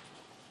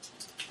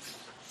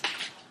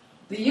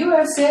 The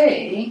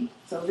USA,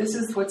 so this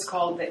is what's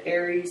called the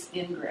Aries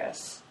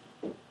ingress.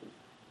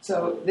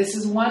 So this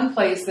is one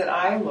place that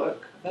I'm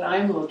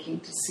looking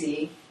to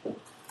see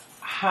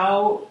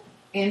how,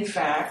 in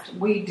fact,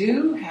 we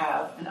do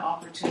have an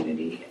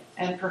opportunity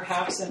and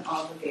perhaps an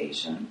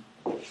obligation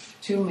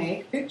to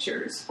make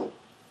pictures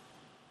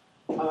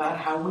about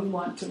how we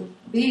want to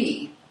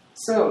be.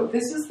 So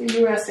this is the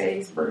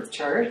USA's birth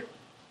chart.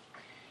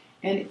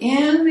 And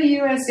in the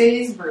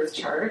USA's birth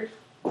chart,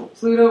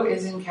 Pluto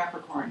is in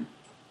Capricorn.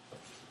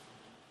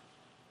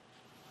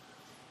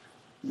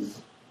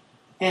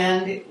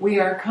 And we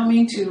are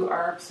coming to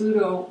our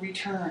Pluto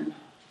return.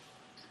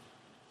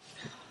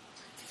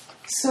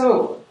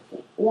 So,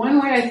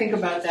 one way I think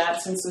about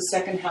that, since the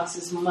second house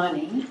is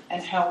money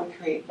and how we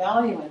create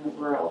value in the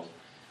world,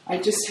 I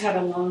just had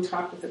a long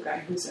talk with a guy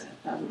who's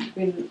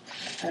been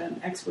an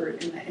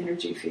expert in the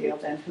energy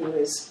field and who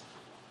is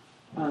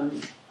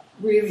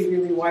really,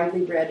 really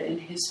widely read in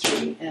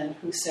history, and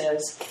who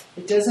says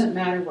it doesn't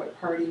matter what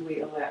party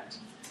we elect.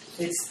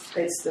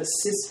 It's the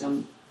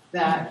system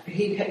that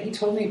he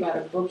told me about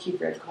a book he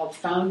read called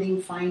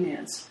Founding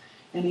Finance,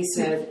 and he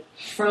said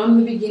from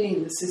the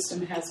beginning the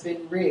system has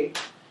been rigged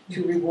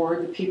to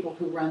reward the people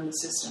who run the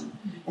system,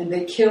 and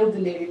they killed the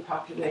native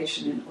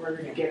population in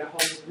order to get a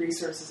hold of the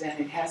resources, and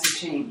it hasn't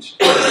changed.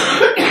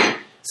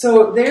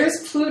 So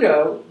there's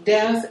Pluto,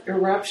 death,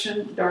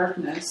 eruption,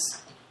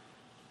 darkness,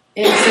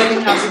 in the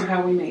second house of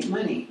how we make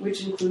money,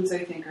 which includes,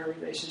 I think, our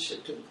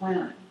relationship to the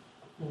planet.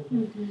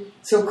 Mm-hmm.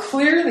 So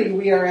clearly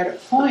we are at a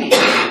point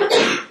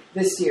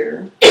this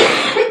year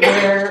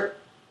where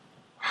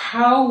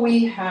how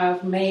we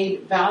have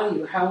made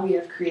value, how we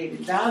have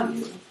created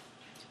value,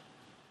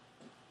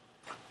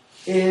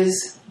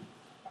 is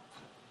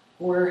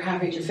we're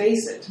having to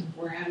face it.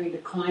 We're having to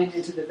climb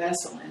into the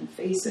vessel and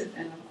face it.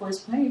 And of course,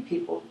 plenty of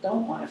people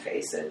don't want to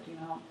face it, you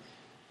know.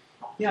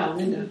 Yeah,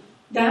 Linda.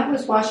 That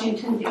was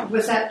Washington.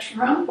 Was that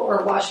Trump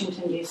or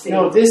Washington, D.C.?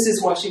 No, this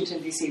is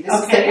Washington, D.C. This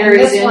okay, is the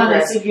Aries and this one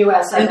ingress. is the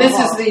U.S. And this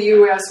is the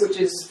U.S., which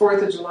is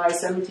 4th of July,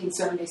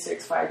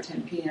 1776,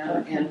 5:10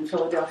 p.m. in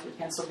Philadelphia,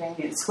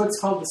 Pennsylvania. It's what's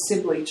called the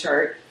Sibley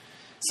chart.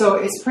 So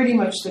it's pretty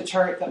much the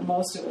chart that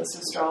most of us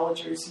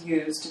astrologers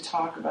use to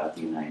talk about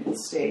the United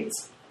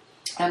States.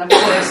 And of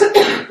course,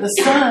 the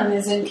Sun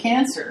is in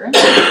Cancer in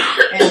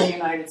the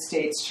United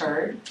States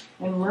chart,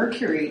 and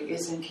Mercury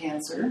is in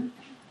Cancer,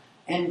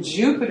 and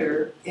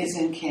Jupiter is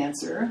in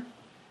Cancer,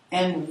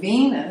 and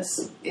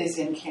Venus is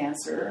in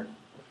Cancer,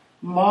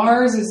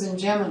 Mars is in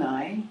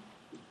Gemini,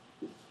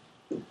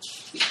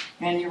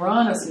 and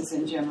Uranus is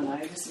in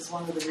Gemini. This is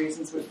one of the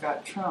reasons we've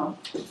got Trump.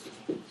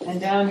 And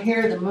down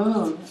here, the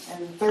Moon, in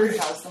the third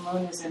house, the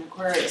Moon is in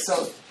Aquarius.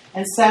 So,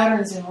 and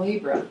Saturn's in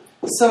Libra.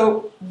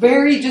 So,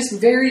 very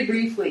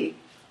briefly,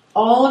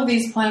 all of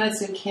these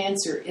planets in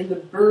Cancer in the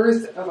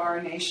birth of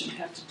our nation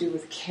have to do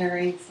with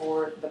caring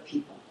for the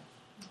people.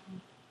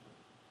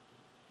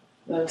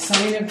 The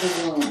sign of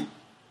the womb.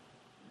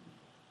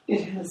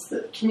 It has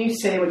the. Can you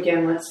say it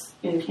again? What's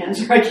in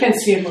Cancer? I can't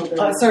see it moving.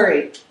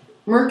 Sorry.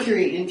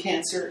 Mercury in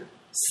Cancer,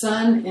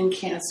 Sun in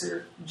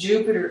Cancer,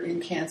 Jupiter in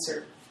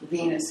Cancer,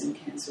 Venus in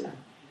Cancer.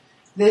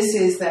 This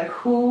is that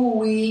who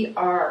we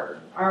are.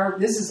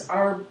 This is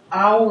our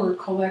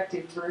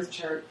collective birth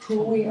chart.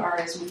 Who we are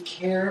as we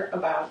care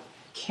about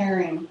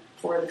caring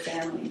for the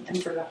family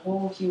and for the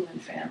whole human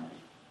family.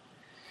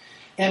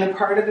 And a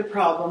part of the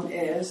problem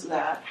is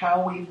that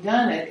how we've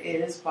done it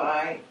is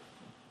by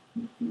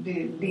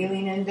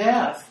dealing in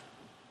death.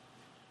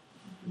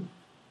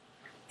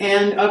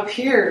 And up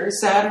here,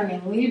 Saturn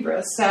in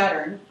Libra,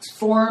 Saturn,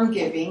 form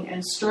giving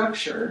and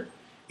structure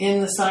in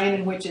the sign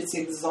in which it's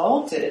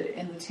exalted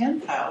in the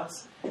 10th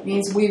house,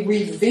 means we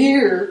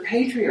revere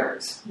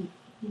patriarchs.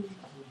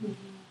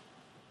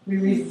 We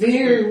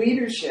revere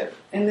leadership.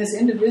 In this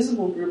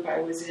indivisible group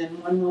I was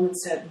in, one woman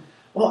said,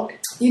 well,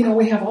 you know,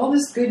 we have all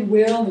this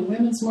goodwill, the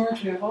Women's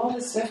March, we have all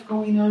this stuff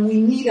going on.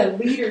 We need a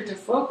leader to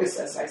focus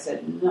us. I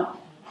said, no.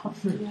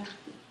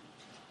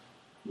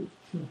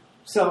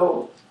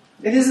 So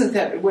it isn't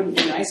that it wouldn't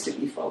be nice to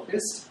be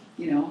focused.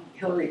 You know,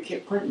 Hillary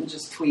Clinton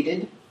just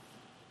tweeted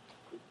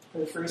for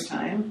the first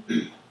time.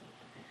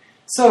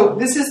 So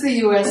this is the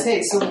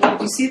USA. So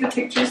do you see the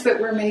pictures that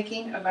we're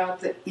making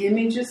about the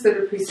images that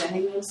are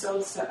presenting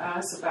themselves to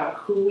us about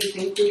who we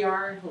think we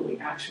are and who we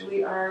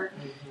actually are,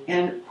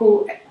 and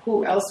who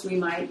else we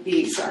might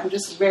be? So I'm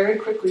just very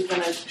quickly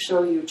going to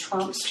show you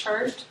Trump's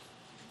chart.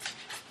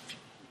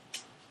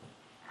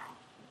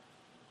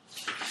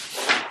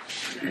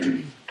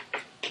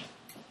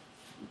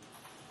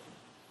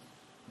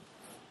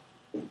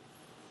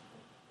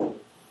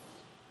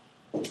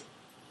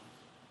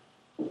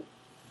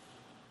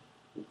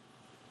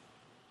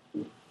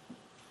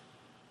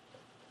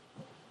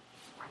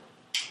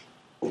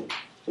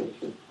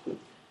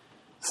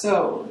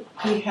 So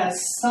he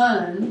has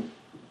Sun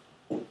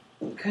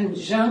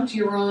conjunct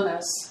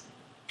Uranus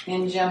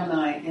in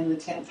Gemini in the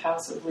 10th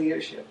house of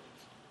leadership.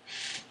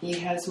 He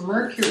has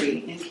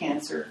Mercury in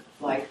Cancer,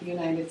 like the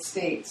United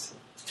States.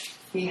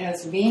 He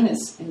has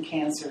Venus in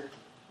Cancer,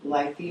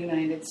 like the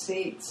United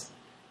States.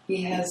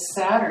 he has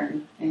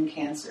Saturn in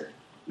Cancer.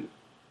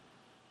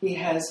 He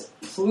has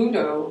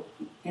Pluto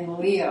in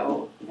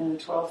Leo in the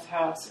 12th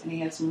house, and he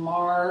has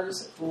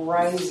Mars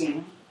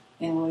rising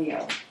in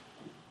Leo.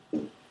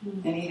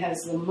 And he has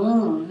the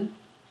moon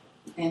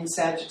in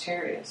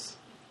Sagittarius,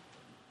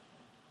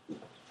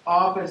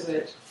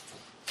 opposite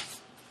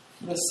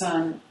the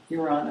sun,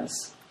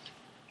 Uranus.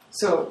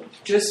 So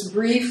just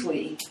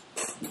briefly,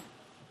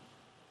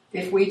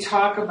 if we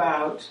talk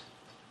about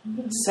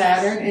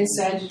Saturn and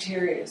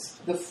Sagittarius,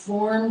 the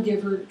form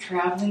giver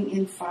traveling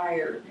in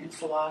fire in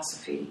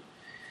philosophy.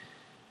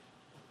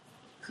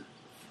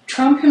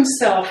 Trump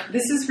himself,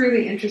 this is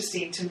really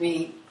interesting to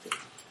me.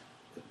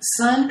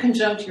 Sun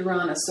conjunct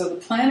Uranus. So the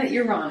planet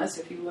Uranus,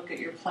 if you look at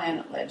your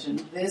planet legend,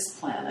 this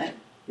planet,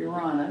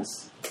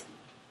 Uranus,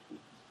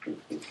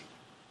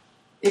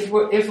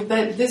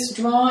 this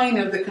drawing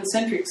of the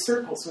concentric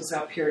circles was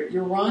up here,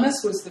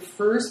 Uranus was the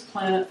first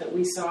planet that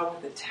we saw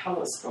with a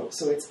telescope,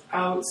 so it's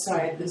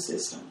outside the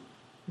system.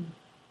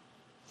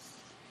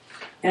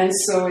 And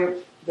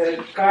so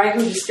the guy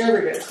who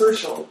discovered it,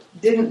 Herschel,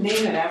 didn't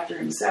name it after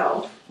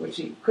himself, which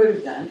he could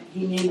have done.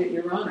 He named it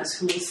Uranus,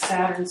 who was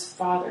Saturn's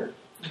father.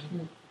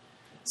 Mm-hmm.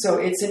 So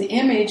it's an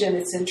image, and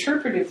it's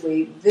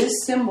interpretively,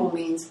 this symbol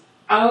means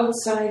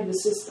outside the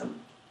system.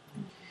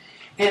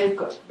 And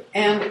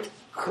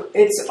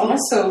it's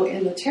also,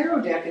 in the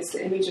tarot deck, it's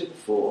the image of the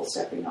fool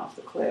stepping off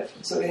the cliff.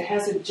 So it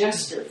has a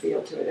jester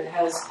feel to it. It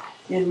has,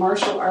 in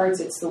martial arts,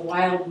 it's the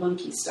wild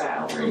monkey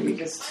style, where you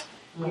just,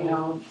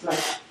 like,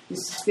 you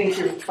think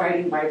you're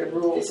fighting by the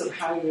rules of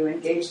how you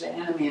engage the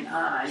enemy,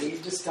 and you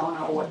just don't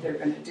know what they're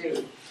going to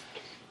do.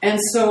 And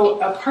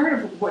so a part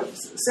of what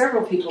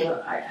several people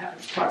that I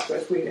have talked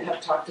with, we have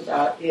talked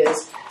about,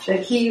 is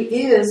that he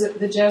is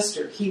the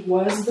jester. He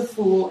was the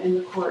fool in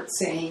the court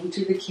saying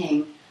to the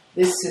king,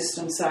 this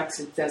system sucks,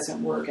 it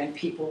doesn't work, and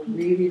people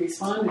really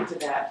responded to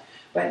that.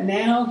 But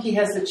now he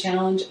has the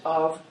challenge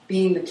of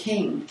being the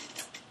king,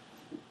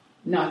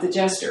 not the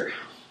jester.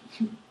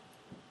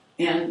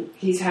 And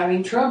he's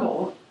having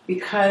trouble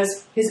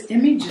because his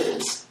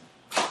images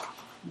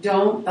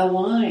don't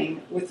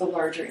align with the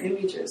larger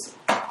images.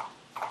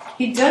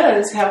 He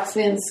does have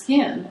thin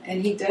skin,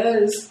 and he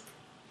does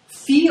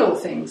feel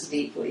things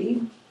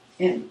deeply,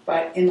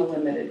 but in a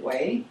limited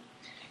way.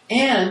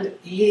 And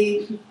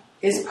he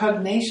is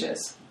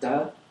pugnacious,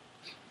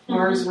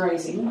 Mars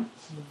rising.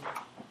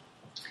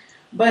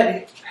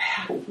 But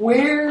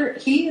where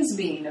he is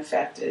being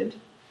affected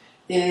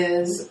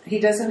is he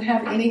doesn't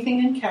have anything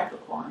in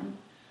Capricorn,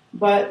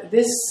 but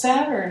this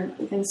Saturn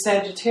in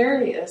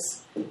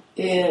Sagittarius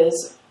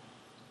is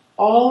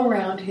all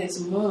around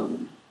his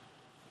moon.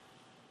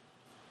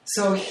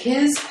 So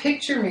his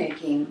picture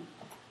making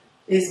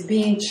is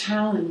being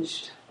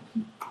challenged,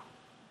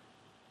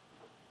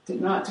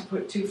 not to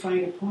put too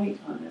fine a point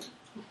on it.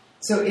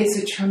 So it's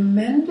a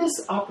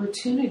tremendous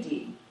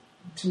opportunity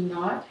to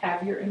not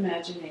have your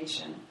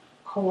imagination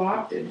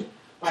co-opted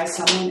by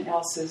someone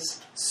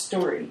else's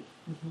story.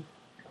 Mm-hmm.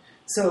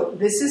 So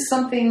this is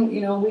something,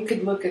 we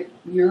could look at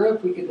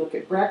Europe, we could look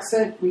at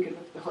Brexit, we could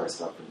look at the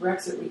horoscope for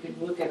Brexit, we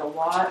could look at a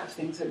lot of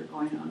things that are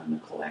going on in the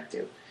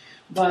collective.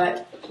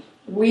 But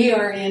we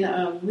are in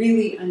a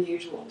really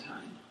unusual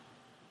time.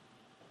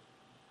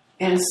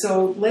 And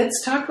so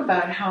let's talk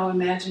about how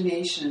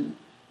imagination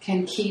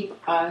can keep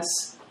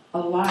us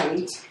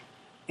alight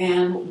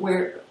and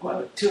where,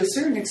 to a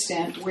certain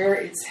extent, where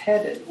it's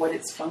headed, what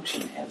its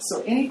function is.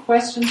 So any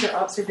questions or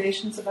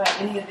observations about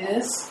any of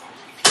this?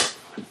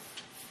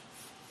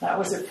 That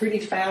was a pretty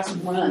fast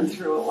run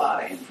through a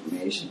lot of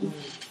information.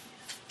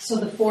 So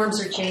the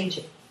forms are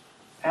changing.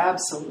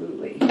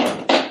 Absolutely.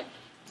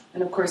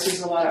 And of course,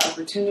 there's a lot of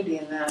opportunity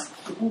in that.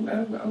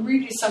 I'll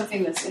read you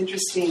something that's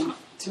interesting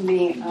to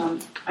me.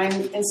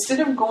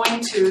 Instead of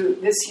going to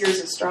this year's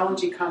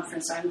astrology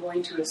conference, I'm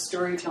going to a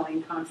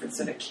storytelling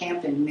conference at a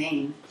camp in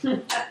Maine.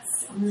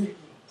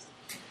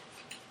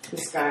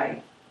 This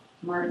guy,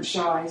 Martin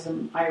Shaw, he's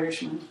an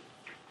Irishman.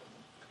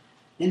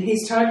 And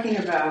he's talking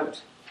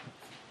about,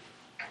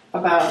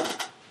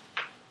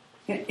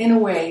 in a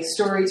way,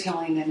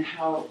 storytelling and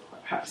how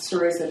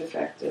stories that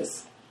affect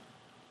us.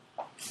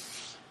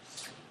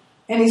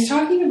 And he's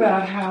talking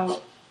about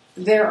how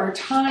there are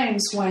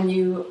times when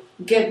you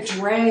get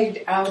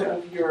dragged out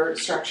of your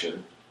structure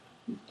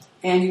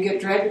and you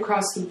get dragged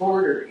across the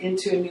border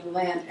into a new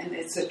land, and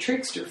it's a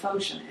trickster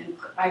function. And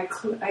I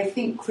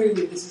think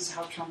clearly this is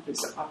how Trump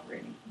is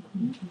operating.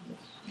 Mm-hmm.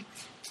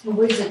 And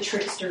what is a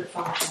trickster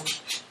function?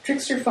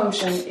 Trickster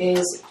function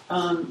is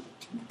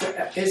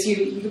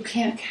you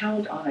can't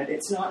count on it.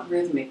 It's not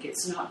rhythmic.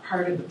 It's not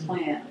part of the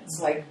plan.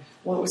 It's like,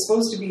 well, it was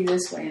supposed to be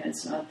this way, and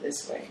it's not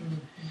this way. Mm-hmm.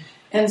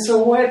 And so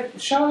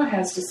what Shaw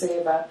has to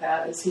say about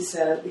that is he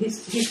said,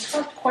 he's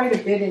talked quite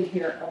a bit in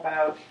here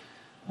about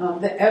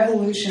the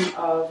evolution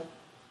of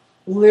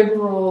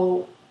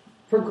liberal,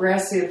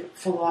 progressive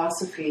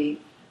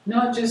philosophy,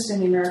 not just in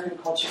the American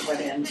culture,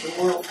 but in the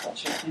world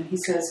culture. And he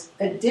says,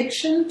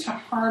 addiction to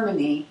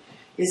harmony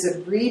is a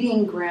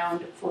breeding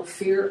ground for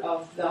fear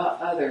of the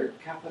other,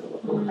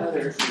 capital O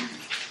other.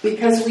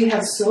 because we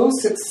have so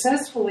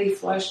successfully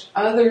flushed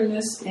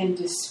otherness and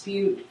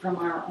dispute from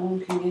our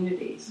own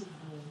communities.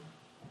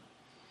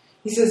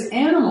 He says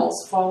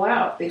animals fall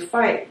out, they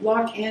fight,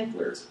 lock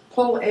antlers,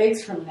 pull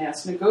eggs from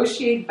nests,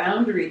 negotiate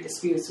boundary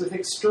disputes with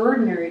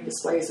extraordinary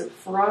displays of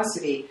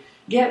ferocity,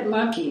 get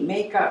mucky,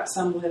 make up,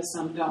 some live,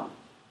 some don't.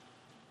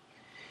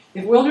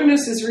 If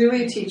wilderness is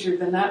really a teacher,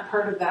 then that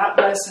part of that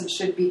lesson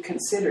should be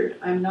considered.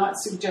 I'm not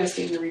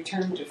suggesting a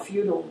return to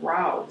feudal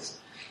rows,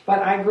 but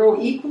I grow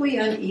equally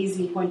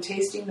uneasy when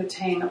tasting the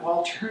tang of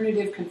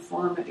alternative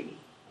conformity.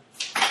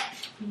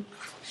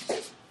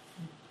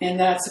 And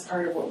that's a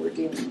part of what we're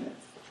dealing with,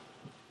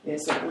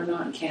 is that we're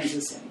not in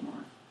Kansas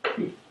anymore,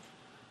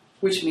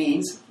 which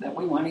means that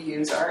we want to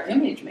use our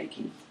image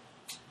making.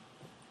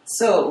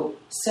 So,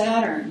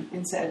 Saturn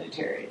in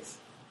Sagittarius.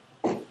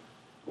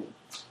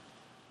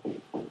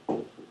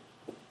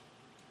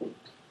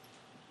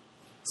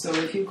 So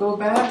if you go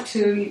back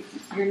to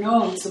your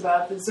notes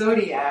about the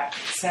zodiac,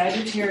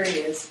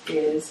 Sagittarius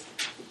is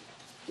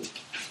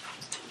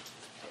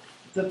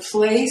the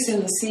place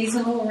in the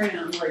seasonal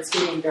round where it's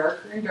getting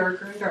darker and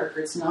darker and darker.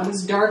 It's not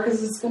as dark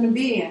as it's going to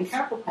be in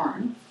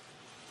Capricorn,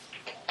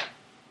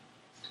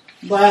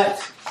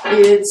 but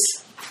the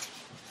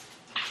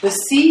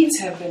seeds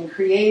have been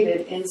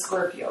created in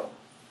Scorpio.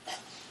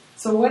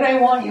 So what I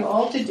want you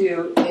all to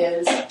do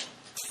is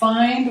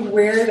find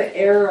where the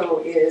arrow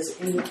is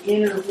in the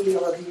inner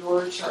wheel of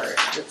your chart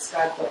that's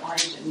got the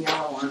orange and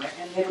yellow on it.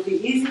 And it'll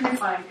be easy to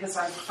find because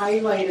I've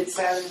highlighted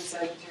Saturn and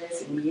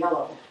Sagittarius in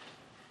yellow.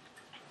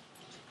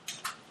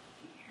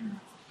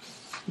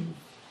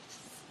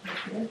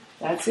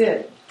 That's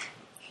it.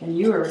 And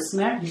you are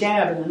smack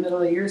dab in the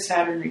middle of your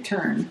Saturn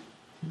return.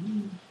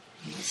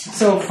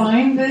 So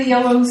find the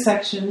yellow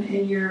section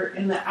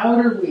in the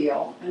outer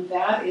wheel, and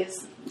that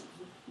is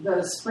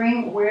the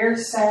spring where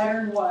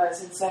Saturn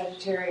was in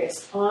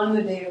Sagittarius on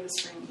the day of the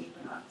spring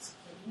equinox.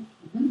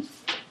 Mm-hmm.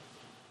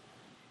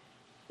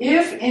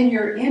 If in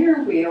your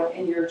inner wheel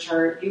in your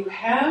chart you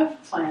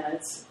have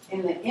planets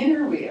in the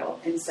inner wheel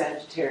in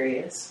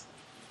Sagittarius,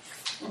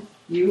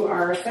 you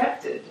are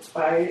affected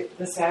by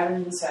the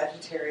Saturn and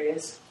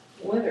Sagittarius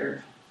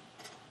wither.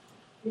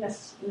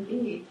 Yes,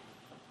 indeed.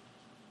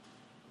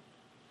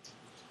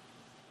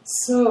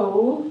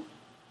 So,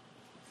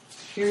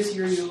 here's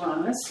your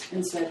Uranus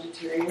in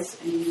Sagittarius,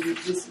 and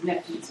this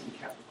Neptune's in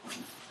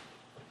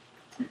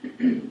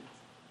Capricorn.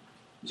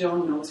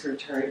 Joan knows her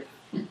chart.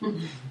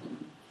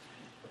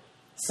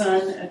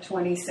 Sun at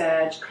 20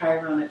 Sag,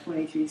 Chiron at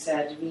 23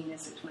 Sag,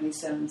 Venus at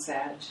 27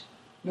 Sag.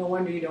 No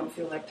wonder you don't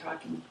feel like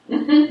talking.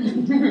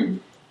 You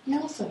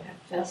also have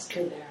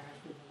Vesta there.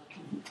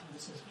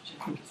 Which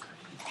I think is very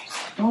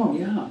interesting. Oh,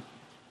 yeah.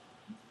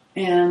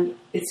 And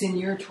it's in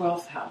your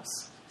 12th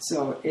house.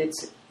 So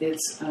it's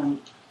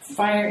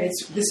fire.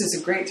 This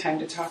is a great time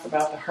to talk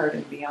about the heart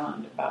and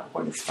beyond, about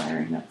what is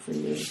firing up for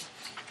you.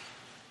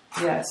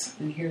 Yes,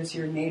 and here's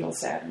your natal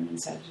Saturn in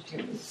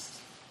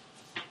Sagittarius.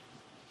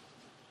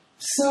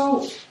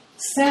 So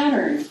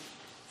Saturn,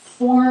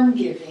 form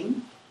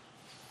giving,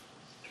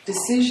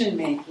 decision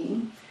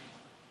making.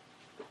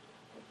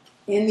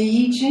 In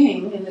the I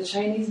Ching, in the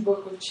Chinese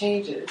Book of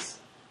Changes,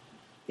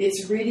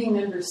 it's reading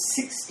number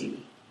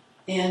 60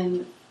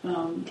 in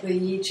the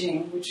I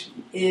Ching, which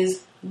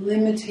is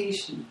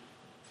limitation.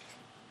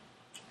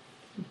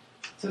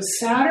 So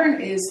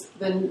Saturn is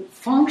the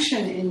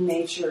function in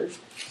nature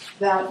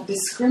that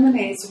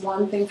discriminates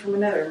one thing from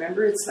another.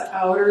 Remember, it's the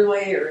outer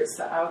layer, it's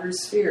the outer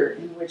sphere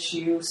in which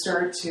you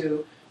start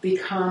to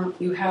become,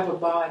 you have a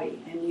body,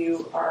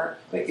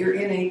 but you're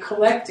in a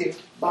collective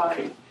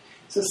body.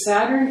 So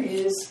Saturn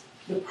is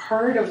the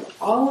part of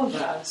all of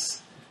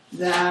us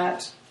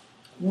that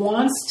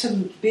wants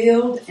to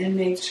build and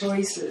make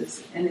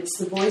choices, and it's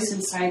the voice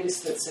inside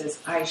us that says,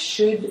 I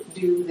should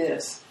do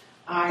this,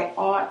 I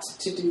ought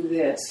to do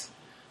this,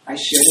 I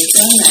should have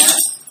done that,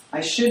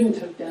 I shouldn't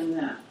have done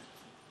that.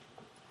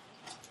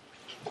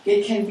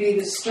 It can be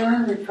the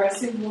stern,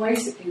 repressive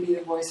voice, it can be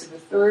the voice of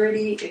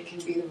authority, it can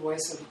be the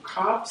voice of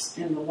cops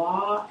and the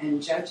law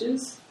and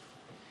judges,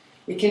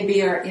 it can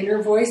be our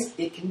inner voice,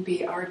 it can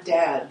be our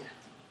dad.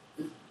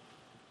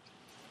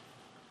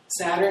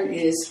 Saturn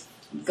is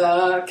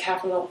the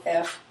capital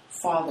F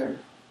Father.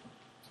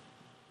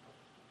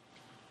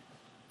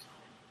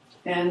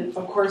 And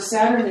of course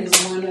Saturn is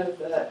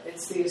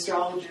it's the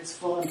astrologer's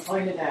full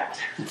employment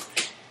act.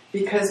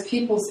 Because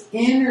people's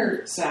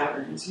inner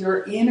Saturns,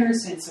 your inner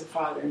sense of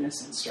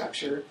fatherness and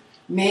structure,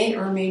 may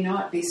or may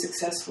not be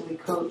successfully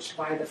coached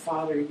by the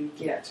father you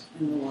get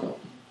in the world.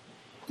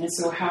 And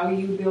so how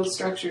you build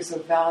structures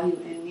of value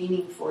and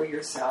meaning for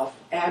yourself,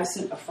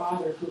 absent a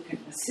father who can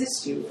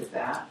assist you with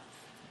that,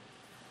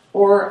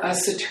 or a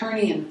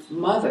Saturnian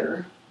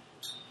mother,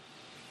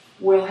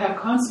 will have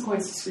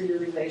consequences for your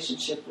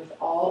relationship with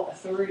all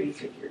authority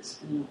figures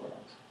in the world.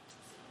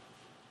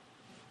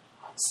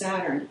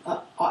 Saturn,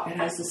 it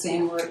has the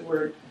same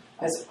word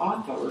as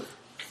author,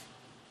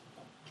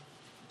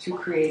 to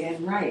create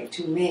and write,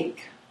 to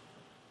make.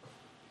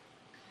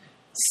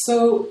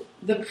 So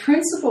the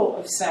principle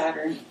of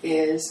Saturn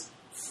is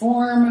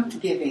form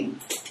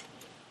giving.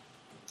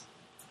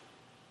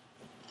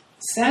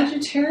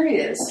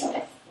 Sagittarius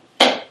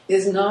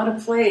is not a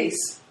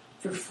place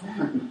for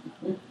fun.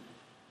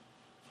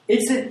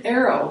 It's an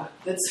arrow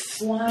that's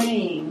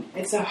flying.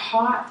 It's a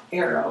hot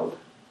arrow.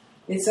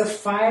 It's a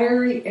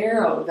fiery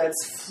arrow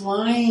that's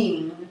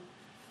flying.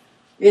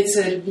 It's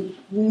a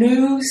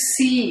new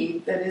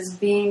seed that is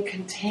being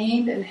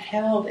contained and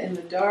held in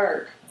the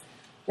dark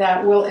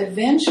that will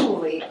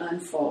eventually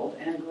unfold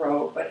and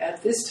grow. But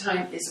at this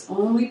time, it's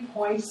only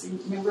points.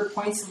 Remember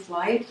points of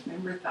light?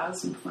 Remember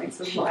 1,000 points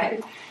of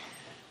light?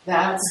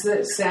 That's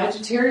the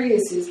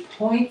Sagittarius is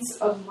points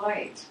of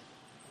light.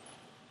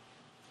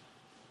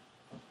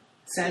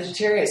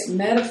 Sagittarius,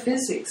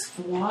 metaphysics,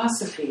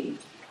 philosophy,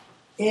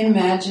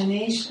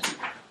 imagination.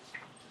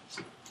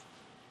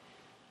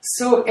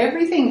 So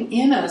everything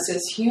in us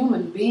as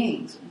human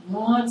beings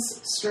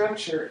wants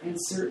structure and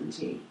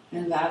certainty,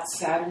 and that's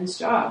Saturn's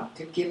job,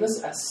 to give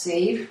us a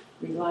safe,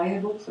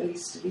 reliable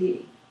place to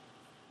be.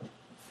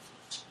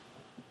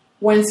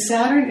 When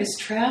Saturn is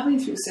traveling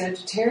through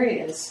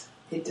Sagittarius,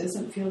 it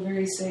doesn't feel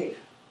very safe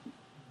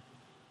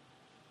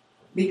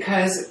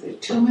because there are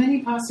too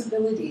many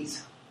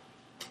possibilities,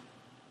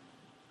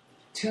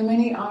 too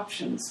many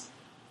options.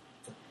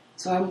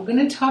 So I'm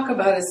going to talk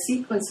about a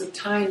sequence of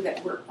time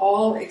that we're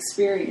all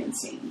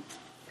experiencing.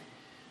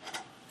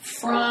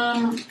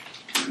 From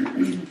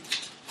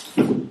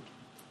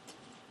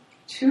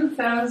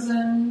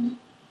 2000,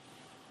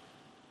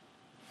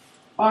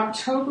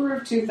 October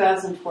of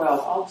 2012,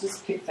 I'll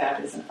just pick that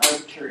as an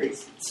arbitrary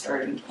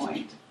starting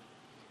point.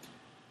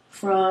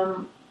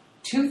 From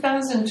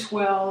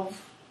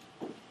 2012,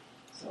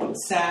 so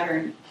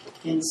Saturn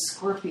in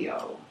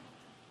Scorpio.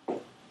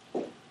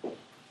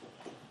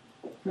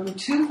 From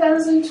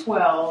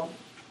 2012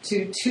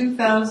 to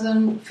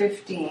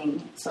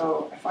 2015,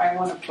 so if I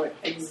want to put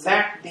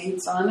exact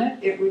dates on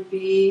it, it would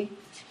be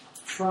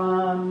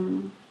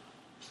from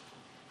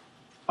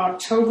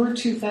October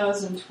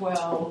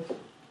 2012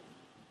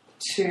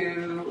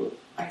 to,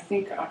 I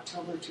think,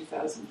 October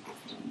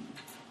 2015.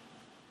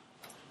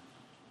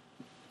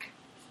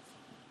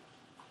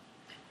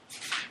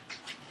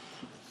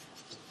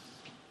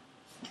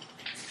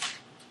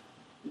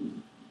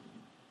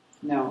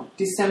 No,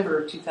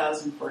 December of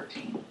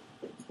 2014.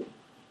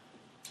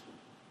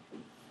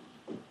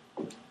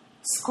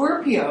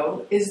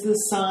 Scorpio is the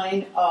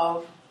sign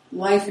of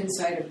life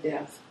inside of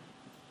death.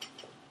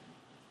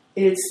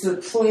 It's the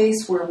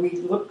place where we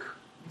look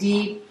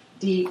deep,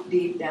 deep,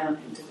 deep down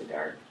into the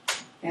dark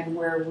and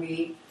where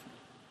we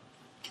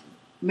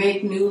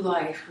make new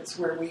life. It's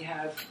where we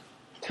have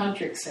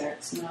tantric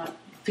sex, not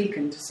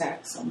fecund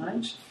sex so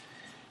much.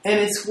 And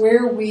it's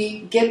where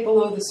we get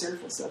below the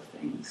surface of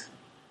things.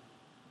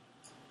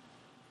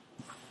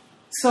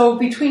 So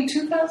between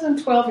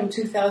 2012 and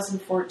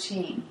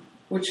 2014,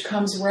 which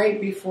comes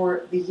right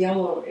before the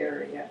yellow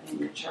area in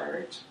your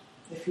chart,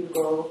 if you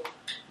go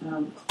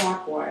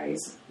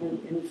clockwise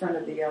in front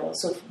of the yellow.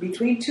 So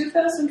between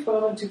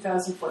 2012 and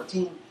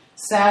 2014,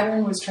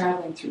 Saturn was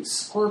traveling through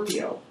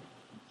Scorpio.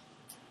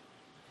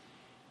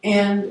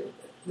 And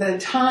the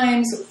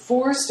times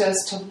forced us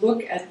to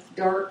look at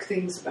dark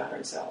things about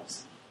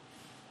ourselves.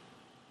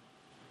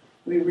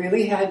 We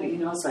really had,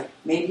 it's like,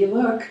 made you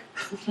look.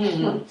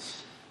 Mm-hmm.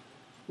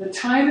 The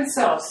time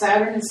itself,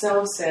 Saturn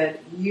itself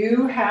said,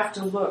 you have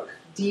to look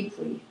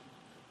deeply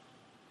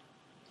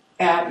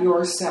at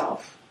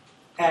yourself,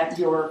 at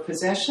your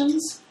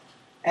possessions,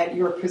 at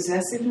your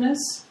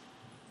possessiveness,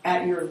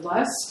 at your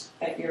lust,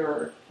 at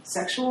your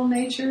sexual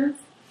nature,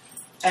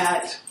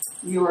 at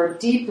your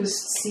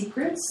deepest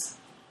secrets,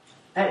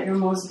 at your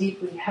most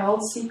deeply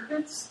held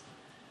secrets.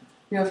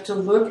 You have to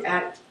look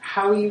at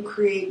how you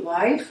create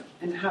life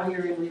and how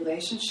you're in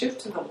relationship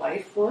to the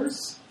life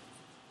force.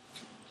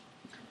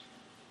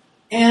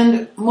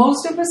 And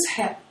most of us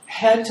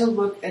had to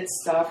look at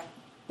stuff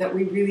that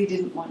we really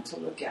didn't want to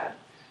look at.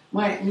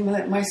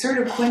 My sort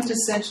of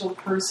quintessential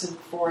person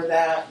for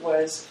that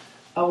was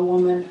a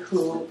woman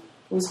who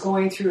was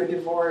going through a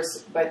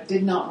divorce but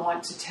did not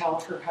want to tell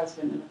her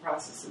husband in the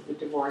process of the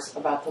divorce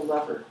about the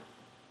lover.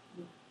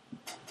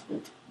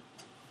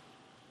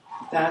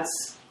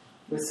 That's,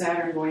 with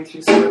Saturn going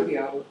through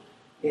Scorpio,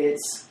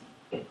 it's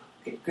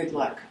good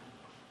luck,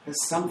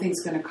 because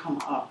something's going to come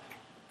up.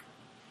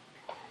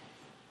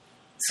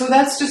 So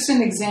that's just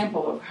an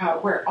example of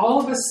where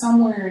all of us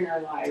somewhere in our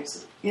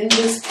lives, in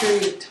this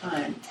period of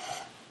time,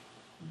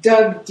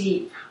 dug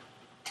deep.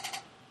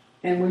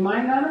 And we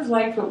might not have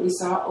liked what we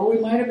saw, or we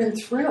might have been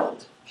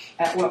thrilled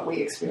at what we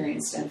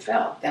experienced and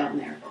felt down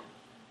there.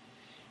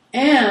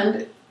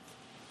 And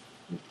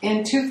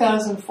in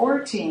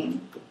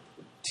 2014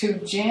 to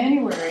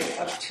January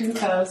of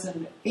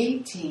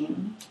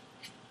 2018,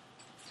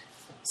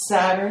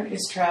 Saturn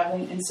is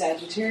traveling in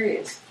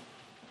Sagittarius.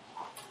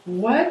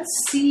 What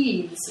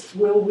seeds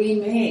will we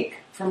make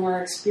from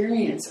our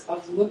experience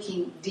of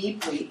looking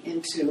deeply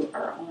into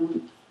our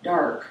own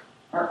dark,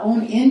 our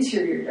own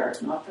interior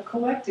dark, not the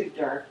collective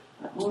dark,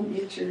 our own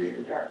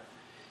interior dark?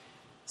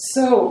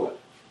 So,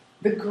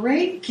 the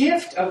great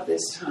gift of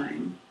this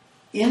time,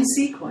 in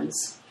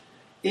sequence,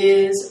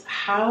 is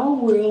how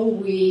will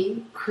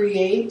we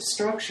create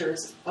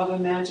structures of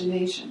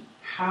imagination?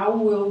 How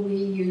will we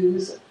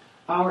use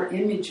our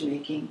image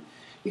making?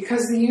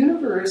 Because the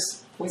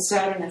universe with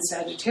Saturn and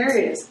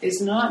Sagittarius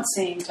is not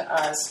saying to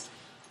us,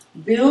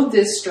 build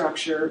this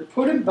structure,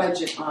 put a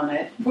budget on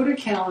it, put a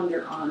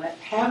calendar on it,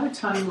 have a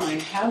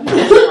timeline, have a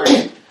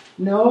deadline,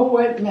 know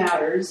what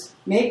matters,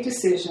 make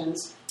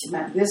decisions.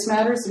 This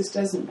matters, this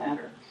doesn't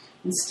matter.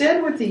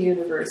 Instead, what the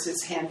universe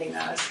is handing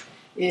us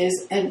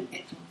is a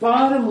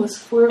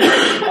bottomless quiver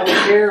of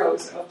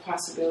arrows of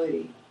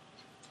possibility.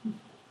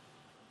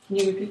 Can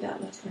you repeat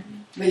that last part?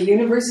 The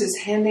universe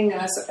is handing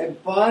us a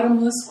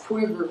bottomless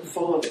quiver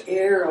full of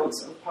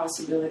arrows of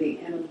possibility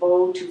and a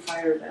bow to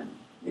fire them.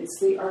 It's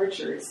the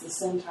archer, it's the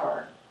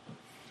centaur.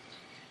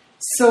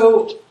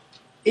 So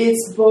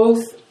it's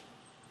both,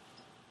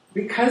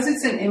 because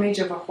it's an image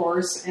of a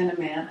horse and a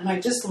man, and I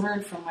just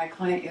learned from my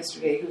client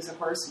yesterday who's a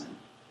horseman.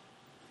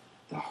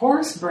 The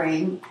horse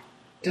brain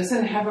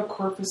doesn't have a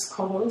corpus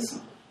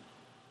callosum.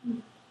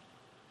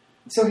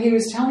 So he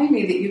was telling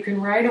me that you can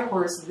ride a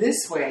horse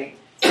this way,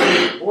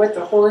 and what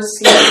the horse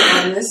sees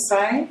on this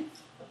side,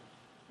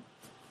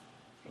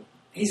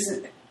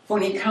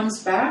 when he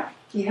comes back,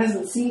 he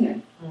hasn't seen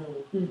it.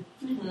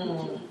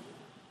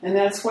 And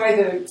that's why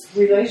the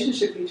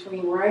relationship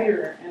between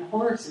rider and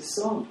horse is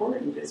so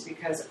important, is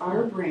because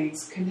our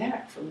brains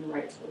connect from the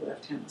right to the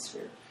left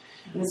hemisphere.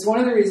 And it's one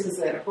of the reasons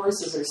that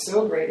horses are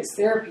so great as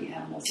therapy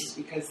animals, is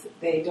because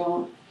they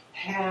don't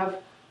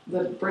have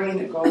the brain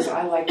that goes,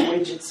 I like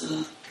widgets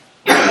and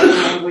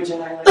language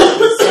and I like to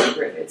be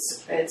separate.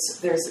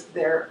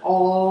 They're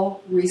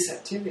all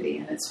receptivity,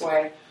 and it's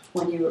why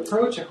when you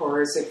approach a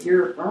horse, if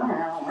you're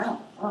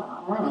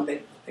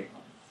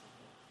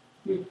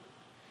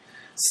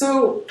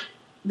so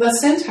the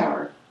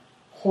centaur,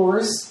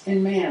 horse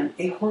and man,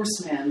 a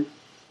horseman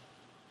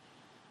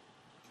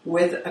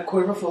with a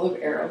quiver full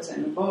of arrows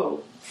and a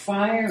bow,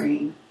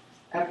 firing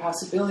at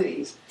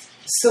possibilities.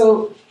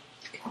 So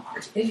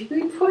if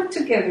we put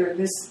together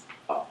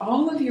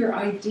all of your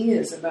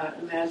ideas about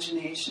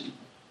imagination,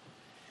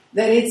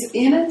 that it's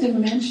in a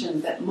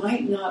dimension that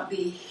might not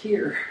be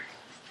here.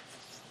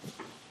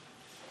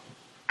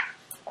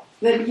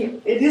 That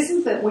it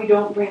isn't that we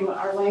don't bring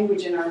our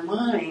language and our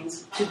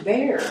minds to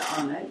bear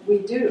on it, we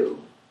do.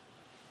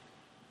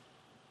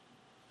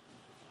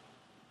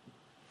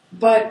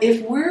 But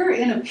if we're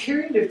in a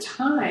period of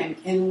time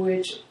in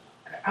which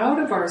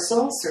out of our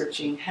soul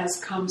searching has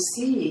come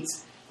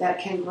seeds that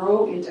can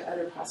grow into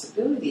other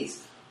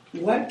possibilities,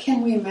 what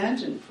can we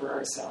imagine for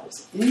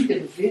ourselves?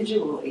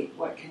 Individually,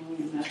 what can we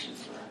imagine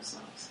for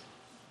ourselves?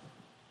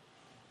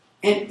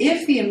 And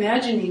if the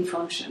imagining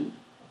function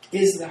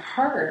is the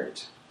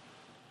heart,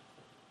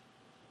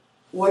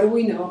 what do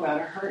we know about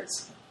our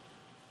hearts?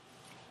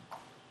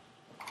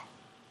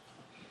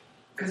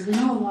 Because we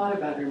know a lot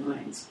about our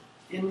minds,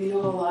 and we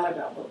know a lot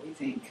about what we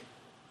think.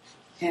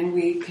 And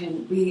we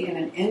can be in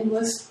an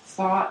endless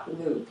thought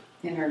loop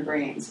in our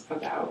brains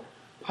about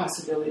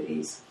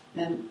possibilities.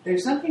 And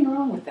there's nothing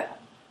wrong with that.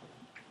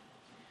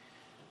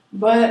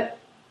 But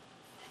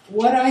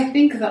what I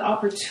think the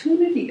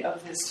opportunity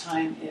of this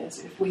time is,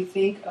 if we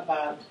think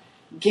about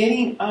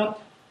getting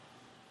up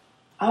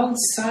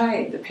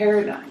outside the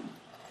paradigm,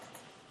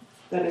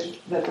 that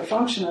the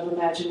function of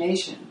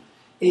imagination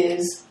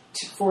is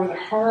for the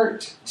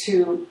heart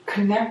to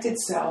connect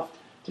itself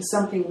to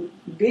something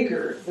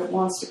bigger that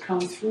wants to come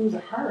through the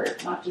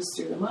heart, not just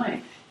through the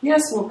mind.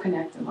 Yes, we'll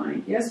connect the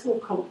mind. Yes, we'll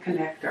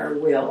connect our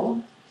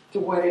will to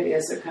what it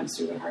is that comes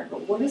through the heart.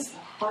 But what does the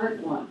heart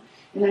want?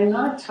 And I'm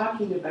not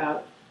talking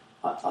about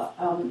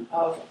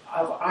of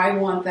I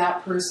want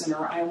that person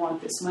or I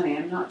want this money.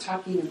 I'm not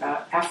talking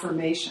about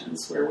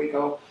affirmations where we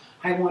go,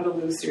 I want to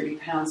lose 30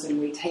 pounds, and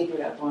we tape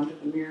it up onto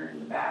the mirror in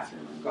the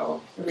bathroom and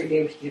go, every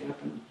day we get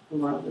up and we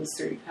want to lose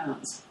 30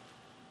 pounds.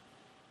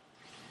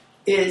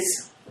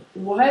 Is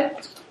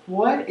what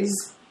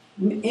is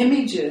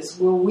images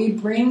will we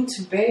bring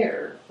to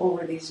bear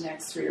over these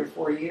next 3 or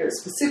 4 years,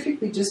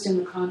 specifically just in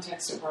the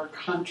context of our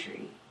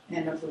country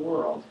and of the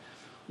world?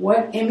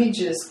 What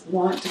images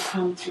want to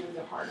come through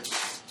the heart?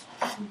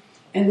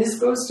 And this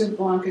goes to,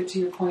 Blanca, to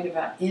your point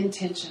about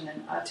intention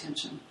and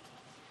attention.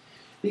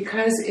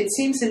 Because it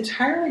seems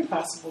entirely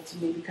possible to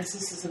me, because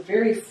this is a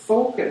very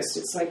focused,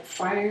 it's like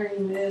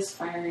firing this.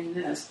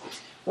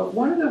 But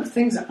one of the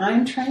things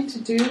I'm trying to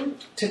do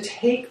to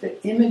take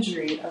the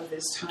imagery of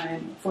this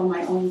time for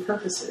my own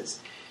purposes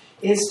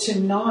is to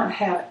not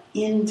have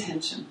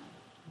intention,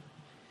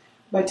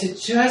 but to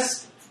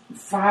just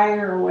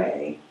fire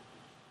away.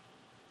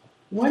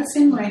 What's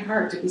in my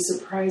heart, to be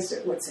surprised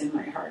at what's in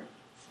my heart?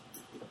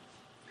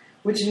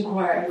 Which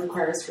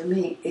requires for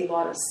me a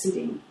lot of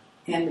sitting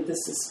and the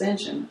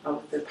suspension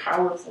of the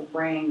powerful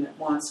brain that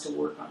wants to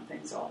work on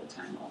things all the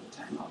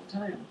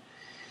time.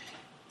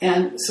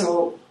 And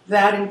so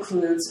that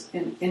includes,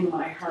 in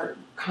my heart,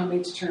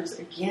 coming to terms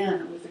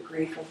again with the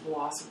grief of the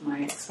loss of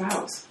my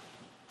spouse.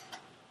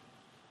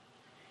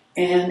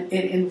 And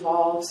it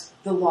involves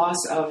the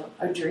loss of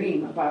a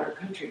dream about our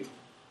country.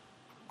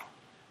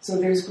 So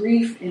there's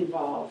grief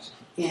involved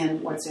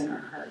in what's in our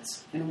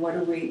hearts. And what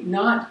do we,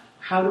 not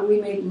how do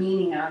we make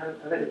meaning out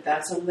of it?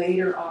 That's a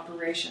later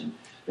operation.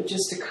 But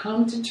just to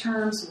come to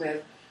terms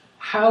with,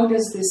 how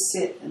does this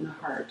sit in the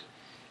heart?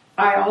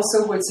 I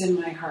also, what's in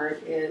my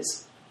heart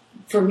is,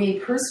 for me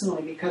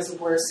personally, because of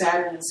where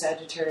Saturn and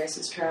Sagittarius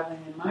is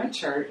traveling in my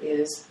chart,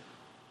 is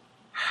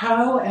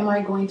how am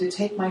I going to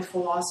take my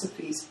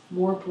philosophies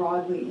more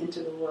broadly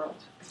into the world?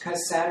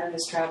 Because Saturn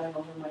is traveling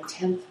over my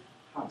 10th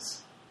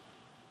house.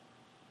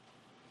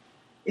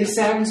 If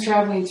Saturn's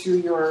traveling through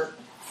your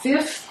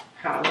 5th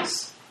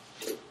house,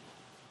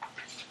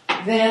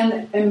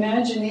 then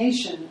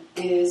imagination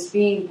is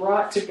being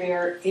brought to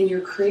bear in your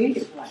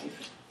creative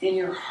life, in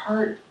your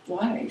heart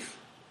life.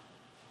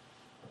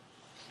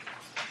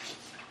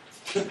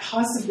 The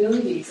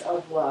possibilities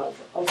of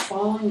love, of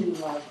falling in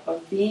love,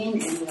 of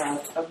being in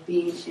love, of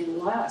being in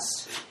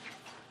lust,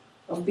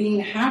 of being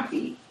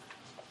happy,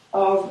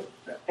 of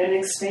an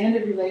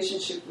expanded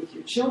relationship with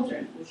your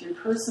children, with your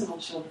personal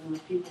children,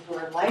 with people who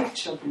are like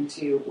children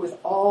to you, with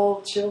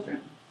all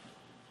children.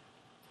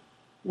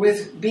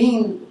 With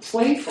being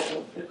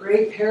playful, the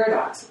great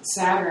paradox,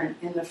 Saturn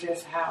in the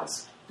 5th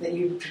house, that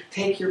you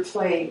take your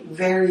play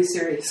very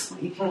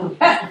seriously.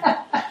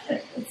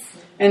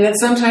 And that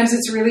sometimes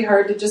it's really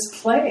hard to just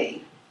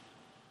play.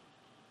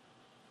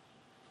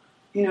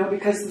 You know,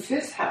 because the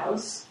 5th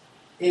house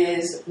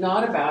is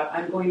not about,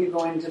 I'm going to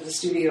go into the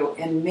studio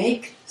and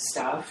make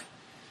stuff.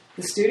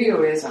 The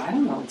studio is, I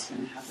don't know what's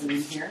going to happen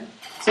in here.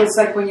 So it's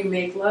like when you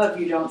make love,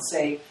 you don't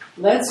say,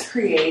 let's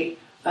create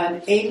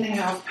an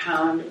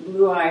 8.5-pound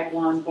blue-eyed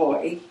blonde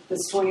boy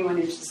that's 21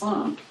 inches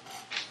long.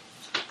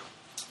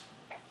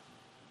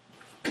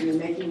 When you're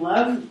making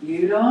love,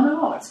 you don't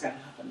know what's going to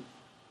happen.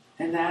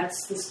 And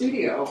that's the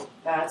studio.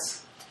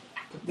 That's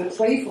the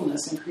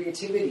playfulness and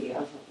creativity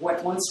of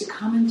what wants to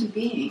come into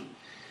being.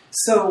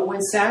 So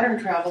when Saturn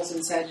travels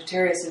in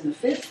Sagittarius in the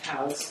 5th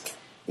house,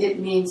 it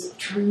means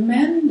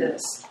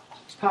tremendous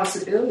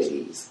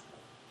possibilities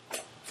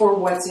for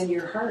what's in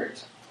your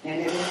heart. And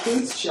it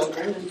includes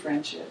children and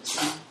friendships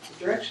and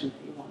the direction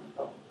that you want to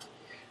go.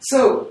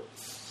 So,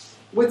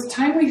 with the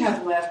time we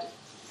have left,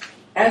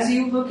 as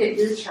you look at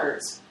your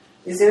charts,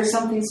 is there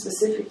something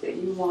specific that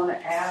you want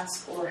to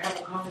ask or have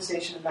a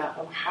conversation about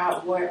of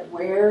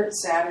where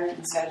Saturn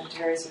and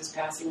Sagittarius is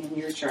passing in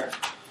your chart?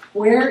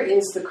 Where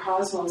is the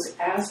cosmos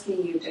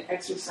asking you to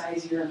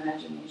exercise your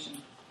imagination?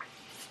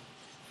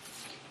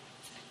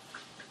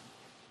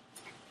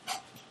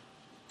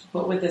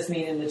 What would this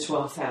mean in the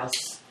 12th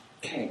house?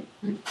 Okay.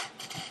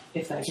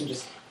 If I can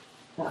just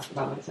talk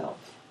about myself.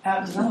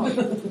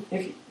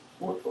 If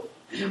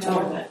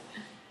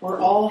we're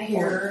all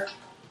here.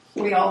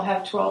 We all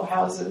have 12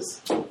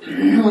 houses.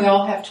 We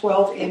all have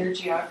 12 inner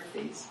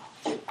geographies.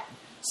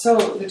 So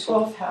the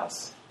 12th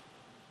house.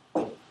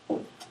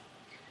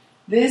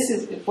 This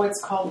is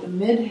what's called the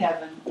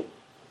midheaven.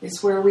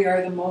 It's where we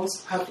are the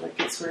most public.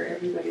 It's where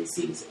everybody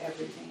sees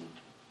everything.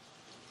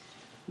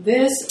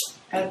 This,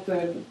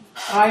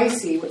 I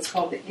see what's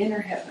called the inner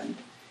heaven,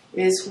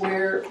 is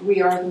where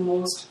we are the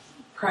most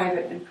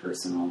private and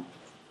personal.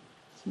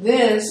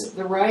 This,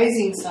 the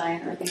rising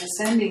sign or the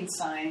ascending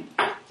sign,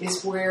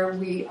 is where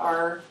we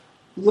are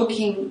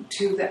looking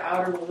to the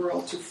outer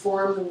world to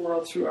form the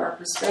world through our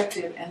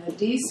perspective, and the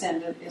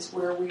descendant is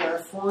where we are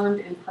formed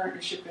in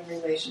partnership and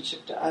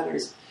relationship to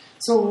others.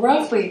 So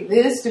roughly,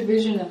 this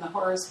division in the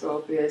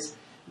horoscope is,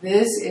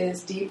 this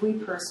is deeply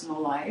personal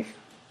life,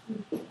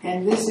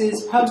 and this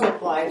is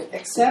public life,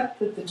 except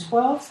that the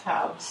 12th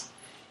house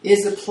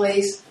is a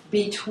place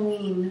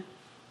between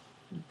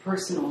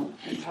personal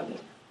and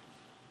public.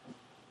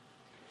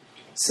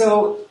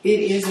 So it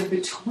is a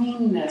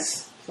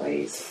betweenness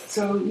place.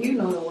 So you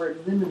know the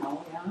word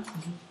liminal, yeah?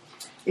 Mm-hmm.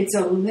 It's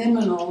a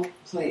liminal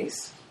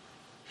place.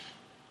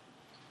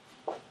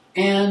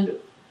 And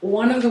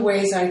one of the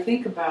ways I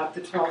think about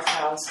the 12th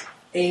house,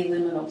 a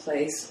liminal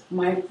place,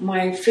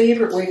 my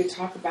favorite way to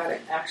talk about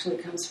it actually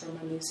comes from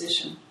a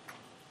musician.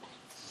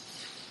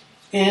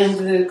 And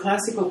the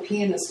classical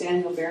pianist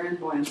Daniel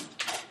Barenboim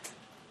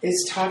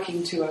is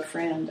talking to a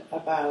friend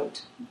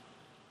about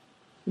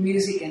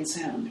music and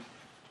sound.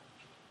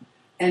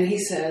 And he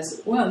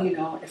says, well, you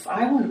know, if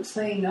I want to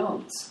play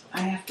notes,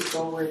 I have to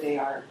go where they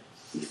are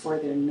before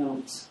they're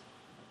notes.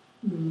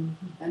 Mm-hmm.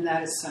 And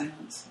that is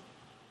silence.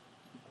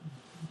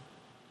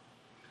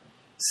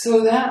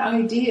 So that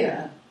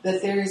idea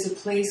that there is a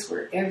place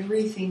where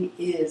everything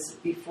is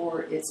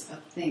before it's a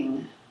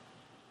thing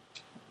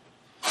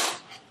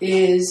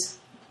is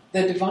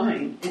the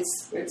divine.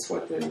 It's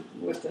what the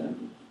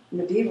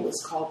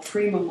medievalists call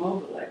prima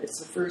mobile. It's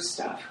the first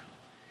stuff.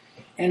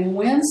 And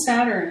when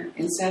Saturn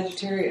in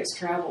Sagittarius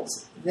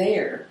travels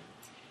there,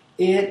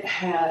 it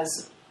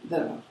has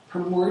the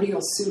primordial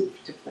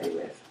soup to play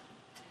with.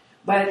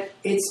 But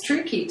it's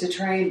tricky to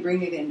try and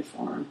bring it into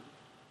form.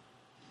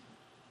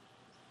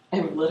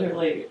 I'm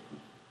literally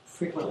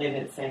frequently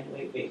been saying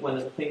lately, one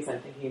of the things I'm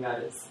thinking about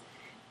is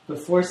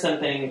before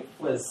something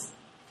was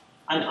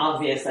an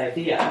obvious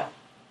idea,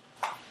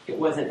 it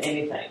wasn't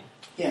anything.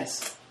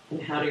 Yes.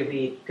 And how do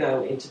we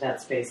go into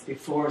that space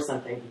before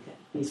something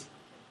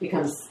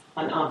becomes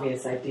an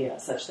obvious idea,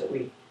 such that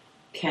we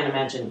can't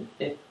imagine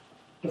it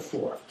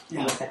before?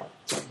 Yeah.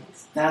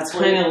 That's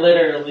kind of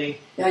literally.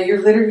 Yeah,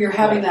 you're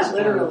having that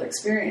literal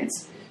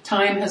experience.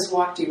 Time has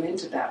walked you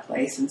into that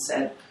place and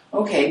said,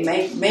 "Okay,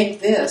 make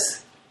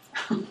this."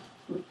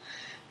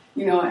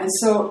 And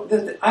so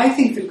I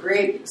think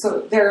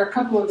so there are a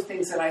couple of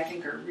things that I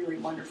think are really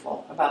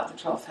wonderful about the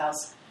 12th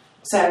house,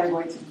 Saturn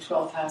going through the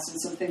 12th house, and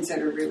some things that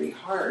are really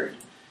hard.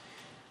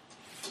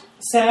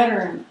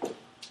 Saturn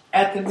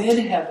at the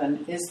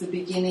midheaven is the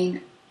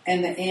beginning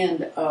and the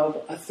end of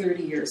a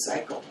 30-year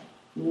cycle.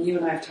 And you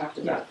and I have talked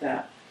about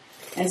that.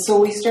 And so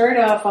we start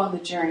off on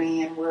the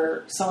journey and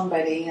we're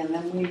somebody, and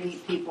then we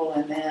meet people,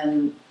 and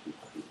then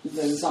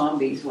the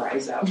zombies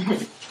rise up.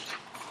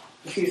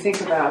 If you think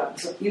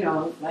about,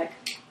 like,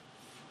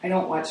 I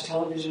don't watch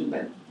television,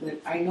 but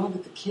I know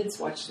that the kids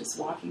watch this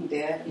Walking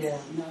Dead. Yeah.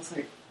 It's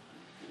like,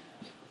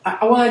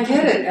 I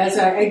get it.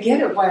 I get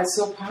it why it's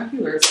so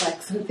popular. It's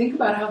like, so think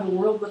about how the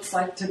world looks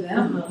like to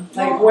them. Mm-hmm.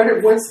 Like,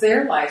 what's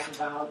their life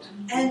about?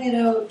 And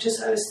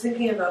I was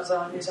thinking about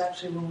zombies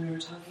actually when we were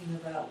talking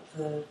about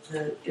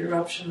the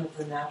eruption of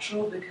the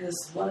natural,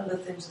 because one of the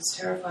things that's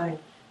terrifying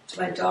to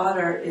my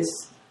daughter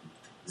is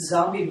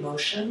zombie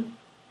motion,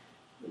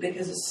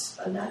 because it's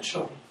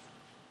unnatural.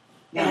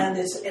 Yeah. And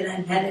it's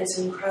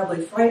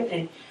incredibly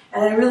frightening.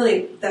 And I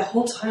really, the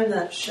whole time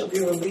that show, we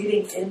were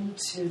leading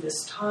into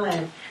this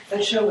time,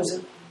 that show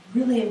was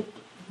really,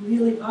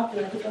 really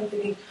popular. I kept on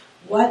thinking,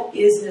 what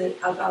is it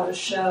about a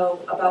show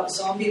about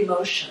zombie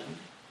motion,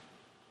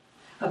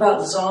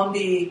 about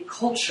zombie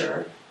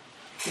culture,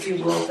 if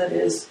you will, that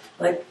is,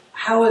 like,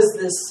 how is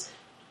this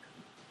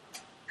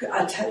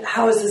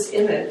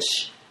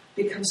image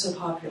become so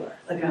popular?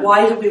 Like,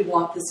 why do we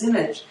want this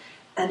image?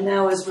 And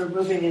now as we're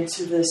moving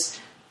into this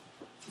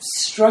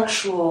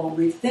structural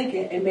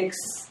rethinking, it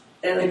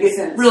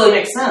really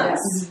makes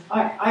sense. Yes.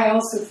 I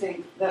also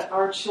think that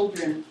our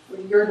children,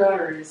 your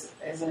daughter is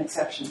an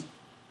exception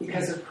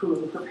because of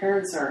who her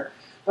parents are,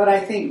 but I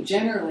think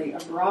generally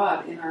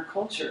abroad in our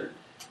culture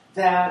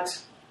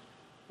that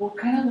what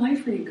kind of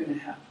life are you going to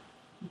have?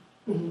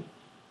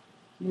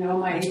 Mm-hmm.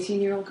 My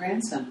 18-year-old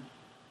grandson.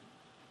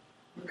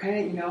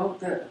 Okay,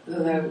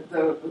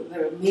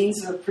 the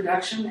means of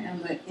production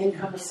and the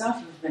income itself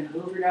have been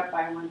hoovered up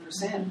by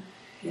 1%.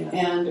 Yeah.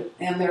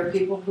 And there are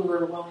people who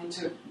are willing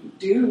to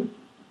do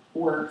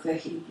work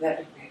that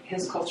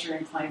his culture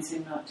inclines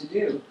him not to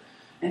do.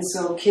 And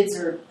so kids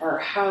are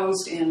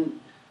housed in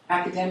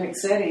academic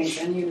settings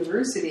and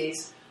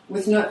universities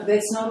that's not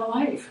a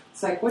life.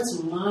 It's like,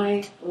 what's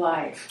my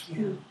life?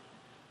 Yeah.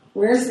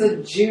 Where's the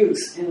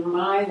juice in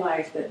my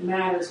life that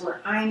matters,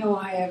 where I know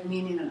I have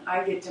meaning and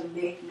I get to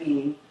make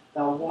meaning?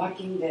 The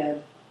Walking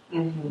Dead.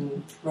 Mm-hmm.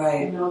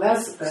 Right.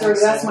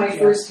 That's my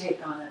first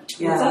take on it.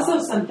 Yeah. It's also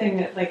something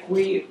that, like,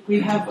 we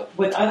have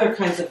with other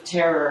kinds of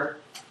terror.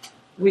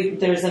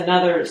 There's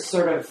another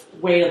sort of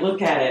way to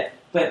look at it,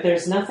 but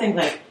there's nothing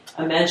like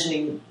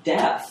imagining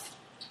death.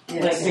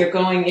 Yes. Like you're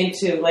going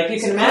into, like, you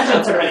can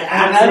imagine sort of an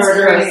axe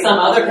murder or some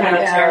other kind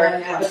of terror,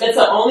 but that's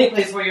the only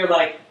place where you're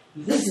like,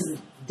 this is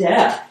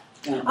death.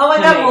 Yeah. Oh my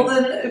God! Well,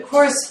 then of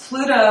course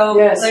Pluto,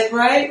 like,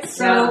 right?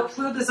 So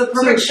Pluto's a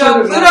perfect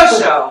Pluto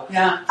show.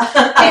 Yeah.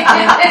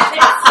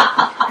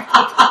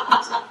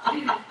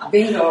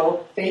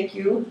 Bingo! Thank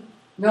you.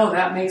 No,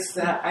 that makes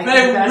that. I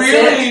think that's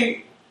really.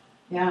 It.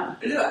 Yeah.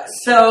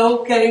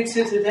 So getting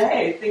to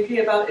today, thinking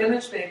about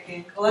image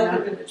making,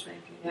 collective image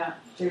making. Yeah,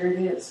 there it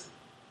is.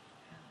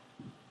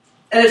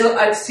 And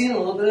I've seen a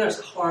little bit of it. It's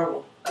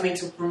horrible. I mean, I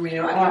can't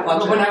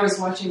watch it. When I was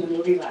watching the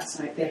movie last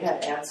night, they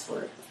had ads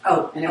for it.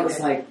 Oh, and it was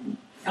like,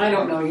 I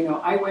don't know,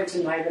 I went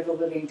to Night of the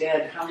Living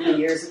Dead. How many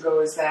years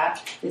ago is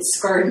that? It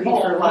scarred me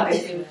for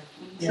life.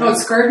 Yeah. No, it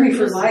scarred me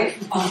for life,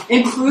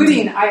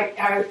 including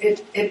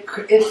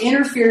it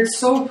interfered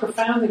so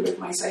profoundly with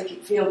my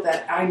psychic field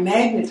that I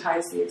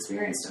magnetized the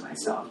experience to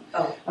myself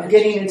of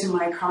getting into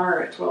my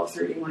car at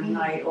 12:30 one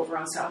night over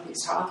on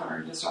Southeast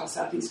Hawthorne, just off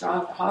Southeast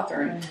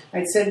Hawthorne.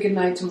 I'd said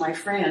goodnight to my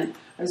friend.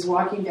 I was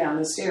walking down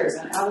the stairs,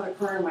 and out of the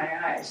corner of my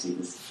eye, I see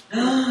this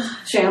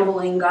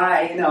shambling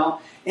guy,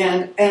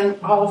 and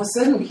all of a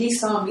sudden he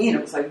saw me, and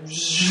it was like,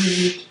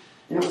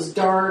 and it was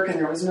dark, and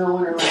there was no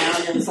one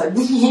around, and it's like,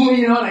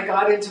 and I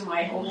got into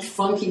my old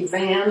funky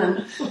van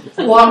and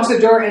locked the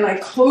door, and I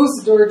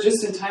closed the door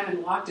just in time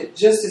and locked it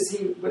just as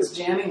he was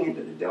jamming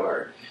into the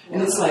door.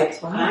 And it's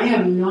like, I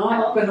am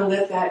not going to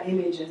let that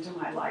image into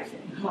my life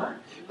anymore.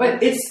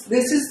 But this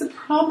is the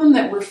problem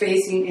that we're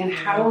facing, and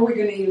how are we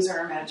going to use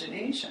our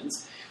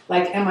imaginations?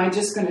 Like, am I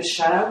just going to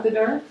shut out the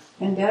dark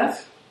and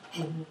death?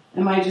 Mm-hmm.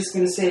 Am I just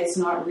going to say it's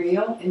not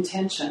real?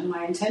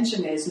 My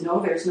intention is, no,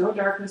 there's no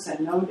darkness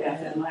and no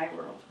death in my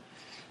world.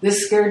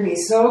 This scared me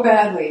so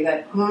badly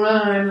that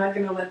I'm not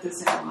going to let this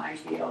into my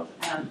field.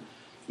 And,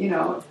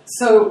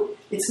 so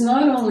it's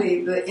not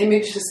only the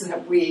images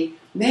that we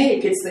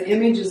make, it's the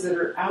images that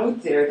are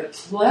out there, the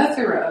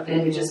plethora of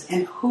images,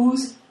 and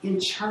who's in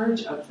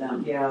charge of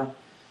them. Yeah.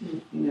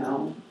 You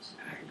know,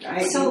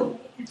 So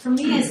for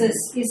me, is the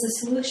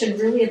solution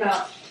really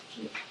about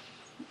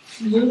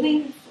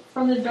moving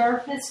from the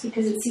darkness,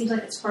 because it seems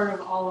like it's part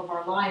of all of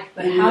our life?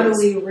 But how do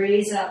we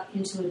raise up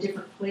into a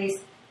different place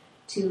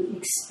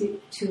to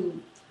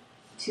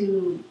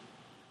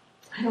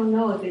I don't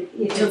know if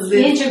it's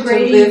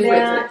integrating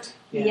that.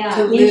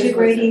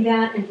 Integrating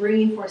that and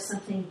bringing forth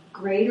something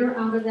greater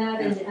out of that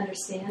and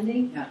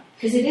understanding.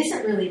 Because it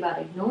isn't really about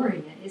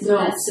ignoring it, it's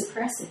about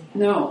suppressing it.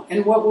 No,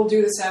 and what we'll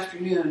do this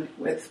afternoon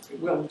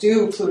we'll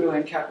do Pluto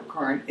and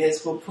Capricorn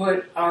is we'll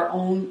put our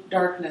own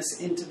darkness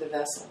into the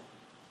vessel.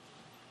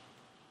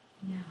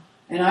 Yeah.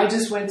 And I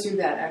just went through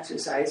that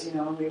exercise, you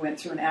know, and we went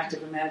through an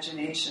active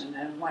imagination,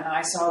 and when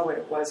I saw what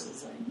it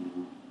was like,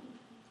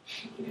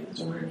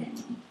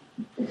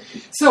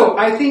 So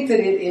I think that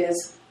it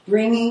is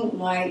bringing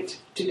light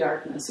to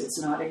darkness. It's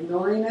not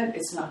ignoring it.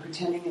 It's not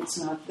pretending it's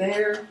not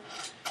there.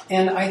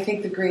 And I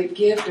think the great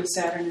gift of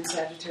Saturn and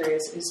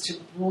Sagittarius is to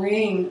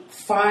bring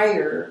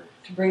fire,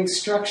 to bring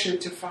structure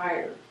to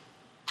fire.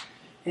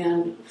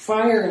 And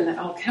fire in the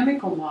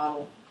alchemical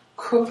model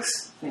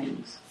cooks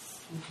things.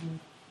 Mm-hmm.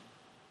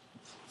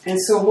 And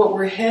so what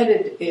we're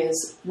headed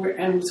is, we're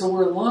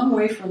a long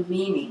way from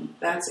meaning.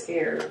 That's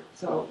air.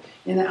 So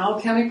in the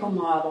alchemical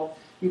model,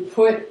 you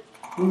put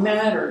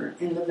matter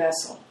in the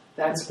vessel.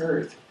 That's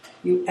earth.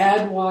 You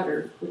add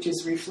water, which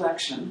is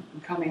reflection,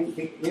 but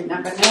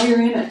now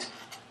you're in it.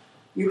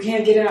 You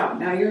can't get out.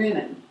 Now you're in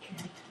it.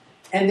 Okay.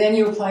 And then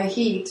you apply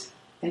heat,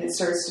 and it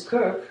starts to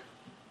cook,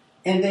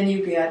 and then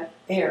you get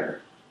air.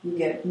 You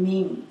get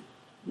meaning.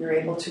 You're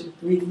able to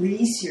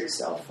release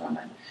yourself from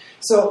it.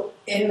 So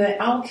in the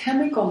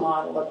alchemical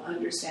model of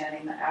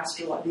understanding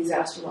these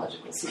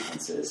astrological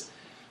sequences,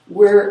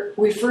 we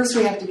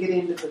have to get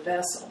into the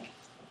vessel.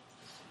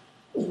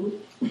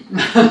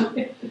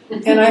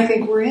 And I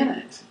think we're in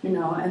it, you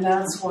know, and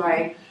that's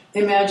why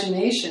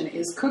imagination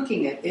is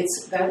cooking it.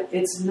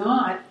 It's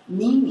not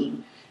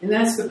meaning. And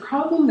that's the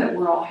problem that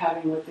we're all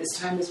having with this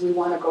time, is we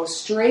want to go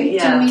straight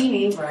to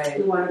meaning. Right.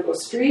 We want to go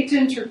straight to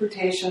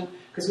interpretation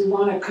because we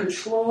want to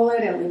control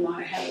it and we want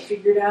to have it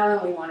figured out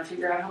and we want to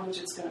figure out how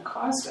much it's going to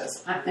cost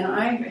us. And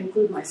I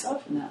include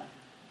myself in that.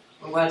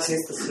 Well, let's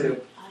eat the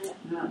soup.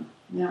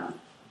 Yeah.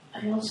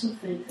 I also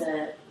think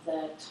that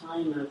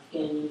time of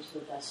getting into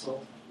the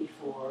vessel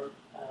before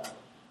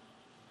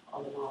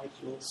all the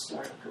molecules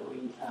start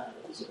going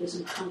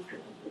isn't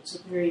comfortable. It's a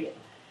very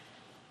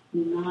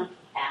not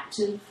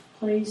active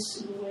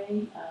place in a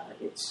way.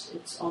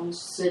 It's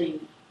almost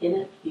sitting in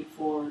it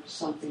before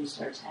something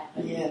starts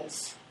happening.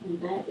 Yes.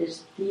 And that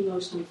is the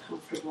most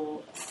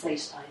uncomfortable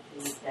place, I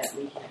think, that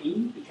we can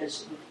be,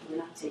 because we're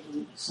not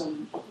taking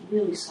some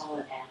really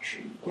solid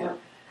action. Yeah.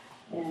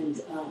 And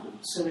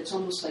so it's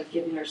almost like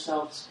giving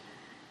ourselves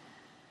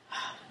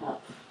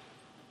up.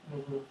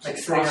 Mm-hmm. Like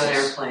sitting on an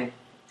airplane.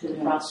 To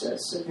the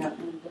process.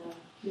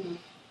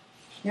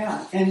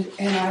 And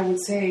I would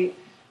say,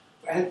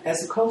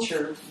 as a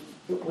culture,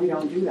 we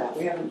don't do that.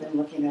 We haven't been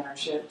looking at our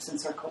shit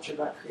since our culture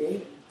got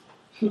created.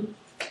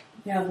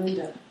 Yeah,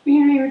 Linda.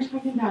 You know, you were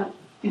talking about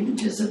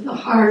images of the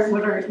heart.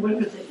 What are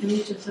the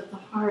images of the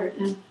heart?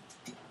 And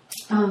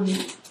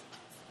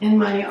in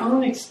my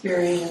own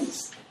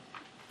experience,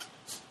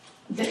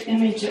 the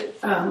image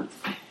of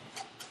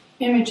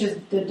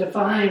the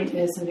divine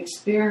is an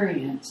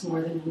experience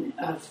more than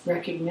of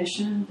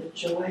recognition, the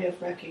joy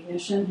of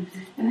recognition. Mm-hmm.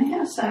 And I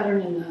have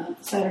Saturn and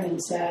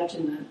Sag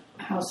in the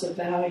house of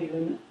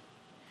value,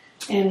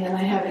 and then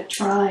I have it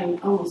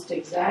almost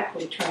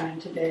exactly trying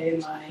today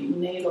my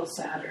natal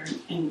Saturn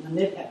in the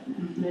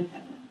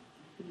midheaven.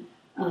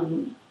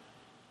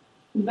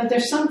 But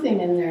there's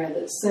something in there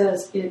that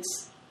says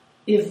it's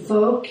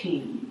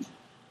evoking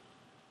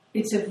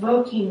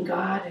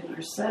God in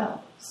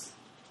ourselves.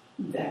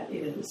 That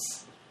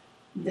is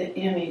the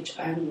image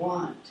I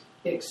want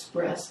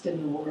expressed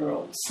in the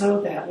world,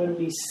 so that when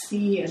we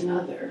see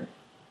another,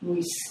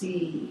 we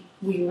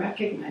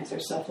recognize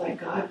ourselves like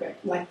God,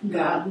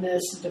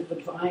 Godness, the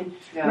divine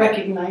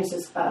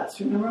recognizes us.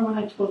 Remember when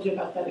I told you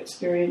about that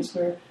experience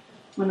where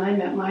when I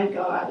met my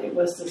God, it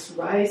was this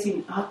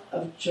rising up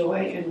of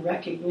joy and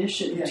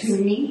recognition to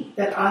me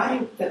that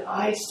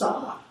I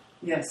saw.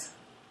 Yes.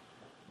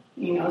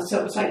 You know, so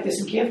it was like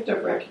this gift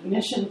of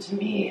recognition to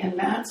me, and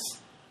I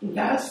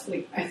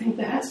think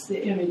that's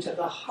the image of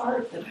the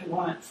heart that I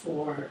want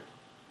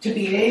to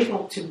be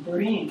able to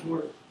bring,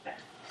 or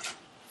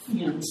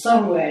in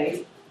some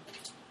way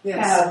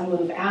have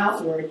moved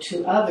outward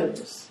to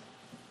others,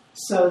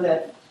 so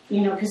that,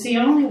 because the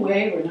only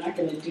way we're not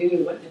going to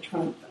do what the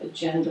Trump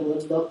agenda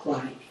would look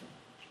like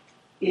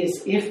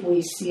is if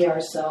we see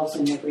ourselves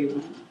in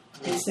everyone.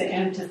 It's the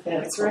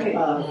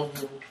antithetical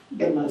of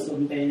the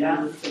Muslim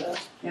ban, the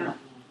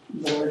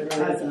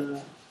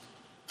border,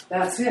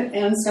 That's it.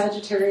 And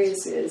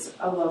Sagittarius is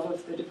a love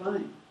of the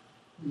divine.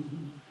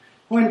 Mm-hmm.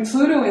 When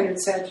Pluto entered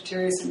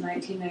Sagittarius in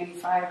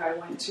 1995, I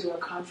went to a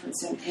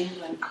conference in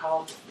England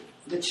called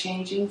The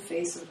Changing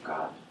Face of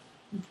God.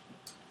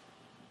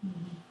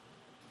 Mm-hmm.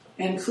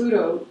 And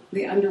Pluto,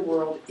 the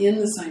underworld in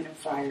the sign of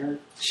fire,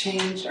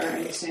 changed our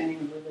understanding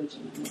of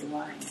religion and the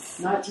divine.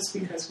 Not just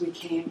because we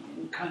came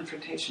in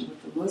confrontation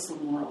with the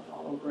Muslim world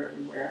all over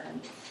everywhere,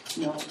 and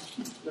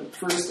the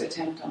first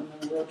attempt on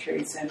the World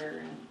Trade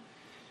Center,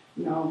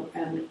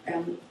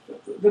 and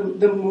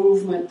the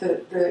movement,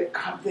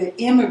 the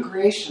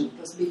immigration,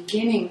 the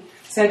beginning,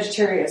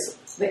 Sagittarius,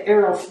 the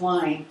arrow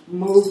flying,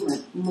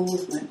 movement.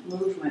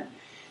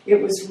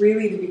 It was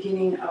really the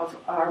beginning of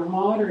our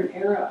modern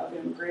era of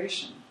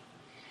immigration.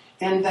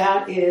 And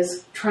that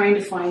is trying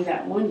to find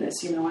that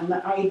oneness, and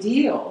the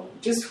ideal,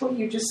 just what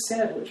you just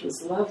said, which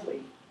was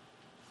lovely,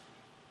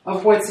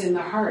 of what's in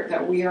the heart,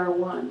 that we are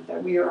one,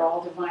 that we are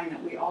all divine,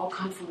 that we all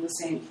come from the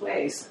same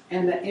place.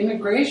 And that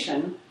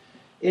immigration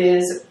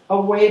is a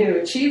way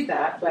to achieve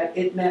that, but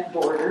it meant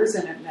borders,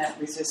 and it meant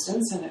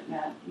resistance, and it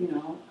meant,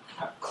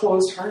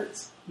 closed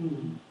hearts.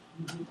 Mm-hmm.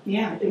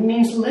 Yeah, it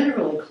means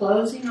literally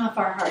closing off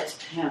our hearts.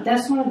 Yeah.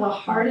 That's one of the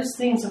hardest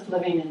things of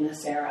living in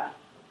this era,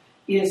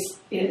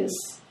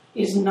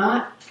 is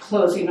not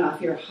closing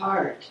off your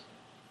heart,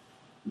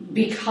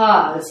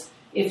 because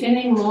if in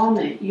a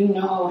moment you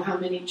know how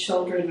many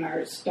children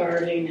are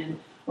starving,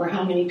 or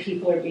how many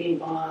people are being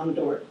bombed,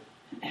 or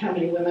how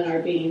many women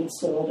are being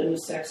sold into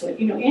sex,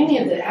 any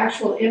of the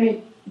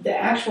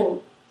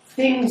actual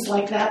things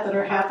like that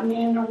are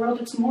happening in our world,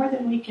 it's more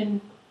than we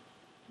can.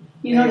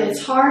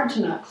 It's hard to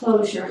not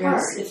close your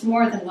heart. Yes. It's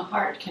more than the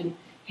heart can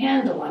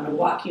handle on a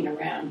walking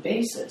around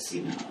basis,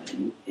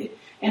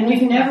 And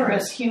we've never,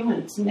 as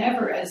humans,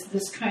 never as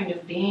this kind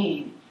of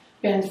being,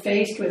 been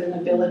faced with an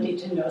ability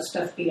to know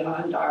stuff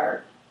beyond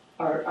our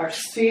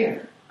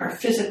sphere, our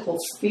physical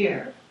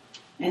sphere.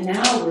 And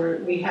now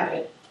we have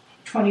it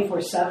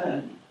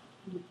 24/7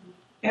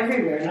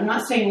 everywhere. And I'm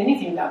not saying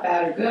anything about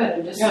bad or good.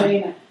 I'm just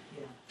saying that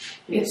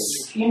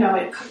it's,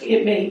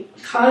 it may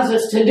cause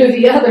us to do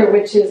the other,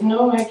 which is,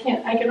 no, I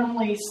can't, I can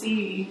only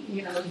see,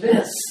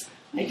 this.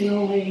 I can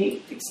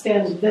only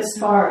extend this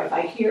far.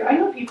 I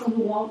know people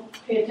who won't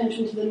pay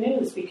attention to the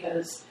news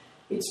because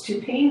it's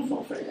too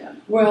painful for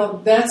them.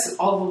 Well, that's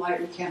all the light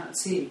we cannot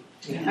see.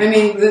 Yeah. I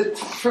mean,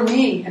 for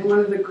me, and one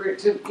of the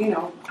great,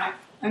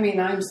 I'm an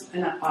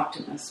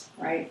optimist,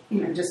 right?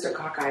 I'm just a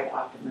cockeyed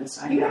optimist.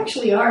 You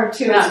actually are,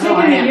 too. Yeah, it's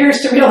taken me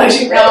years to realize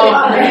you really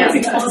are.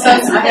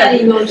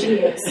 That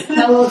emoji is.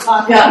 Hello,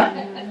 cockeyed.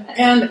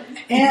 Yeah.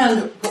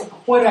 And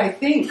what I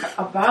think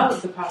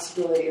about the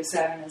possibility of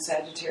Saturn and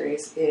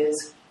Sagittarius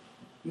is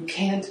you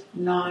can't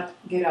not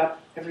get up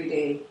every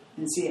day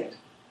and see it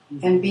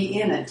and be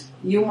in it.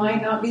 You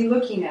might not be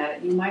looking at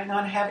it. You might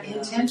not have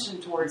intention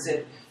towards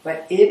it,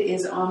 but it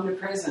is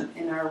omnipresent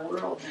in our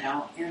world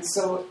now. And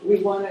so the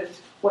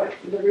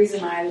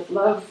reason I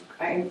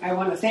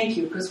want to thank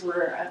you, because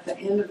we're at the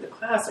end of the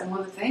class, I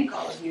want to thank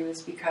all of you,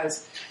 is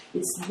because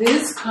it's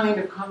this kind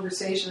of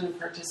conversation and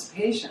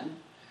participation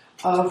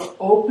of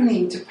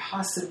opening to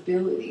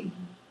possibility,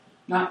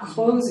 not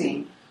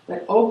closing,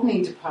 but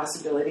opening to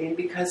possibility. And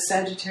because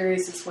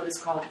Sagittarius is what is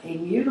called a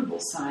mutable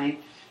sign,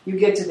 you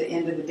get to the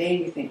end of the day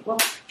and you think, well,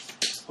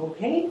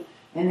 okay.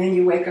 And then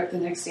you wake up the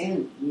next day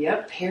and,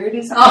 yep, here it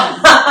is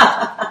again.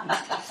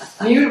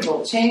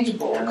 Mutable,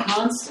 changeable,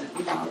 constant,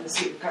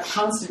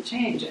 constant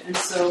change. And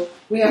so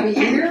we have a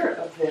year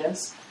of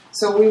this,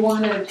 so we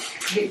want to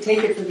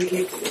take it for the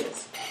gift it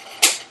is.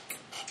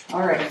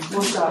 All right,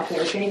 we'll stop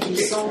there. Thank you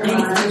so much.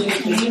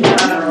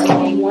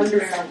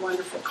 Wonderful,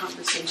 wonderful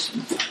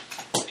conversation.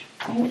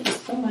 Thank you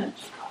so much.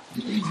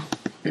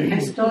 I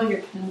stole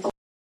your pencil.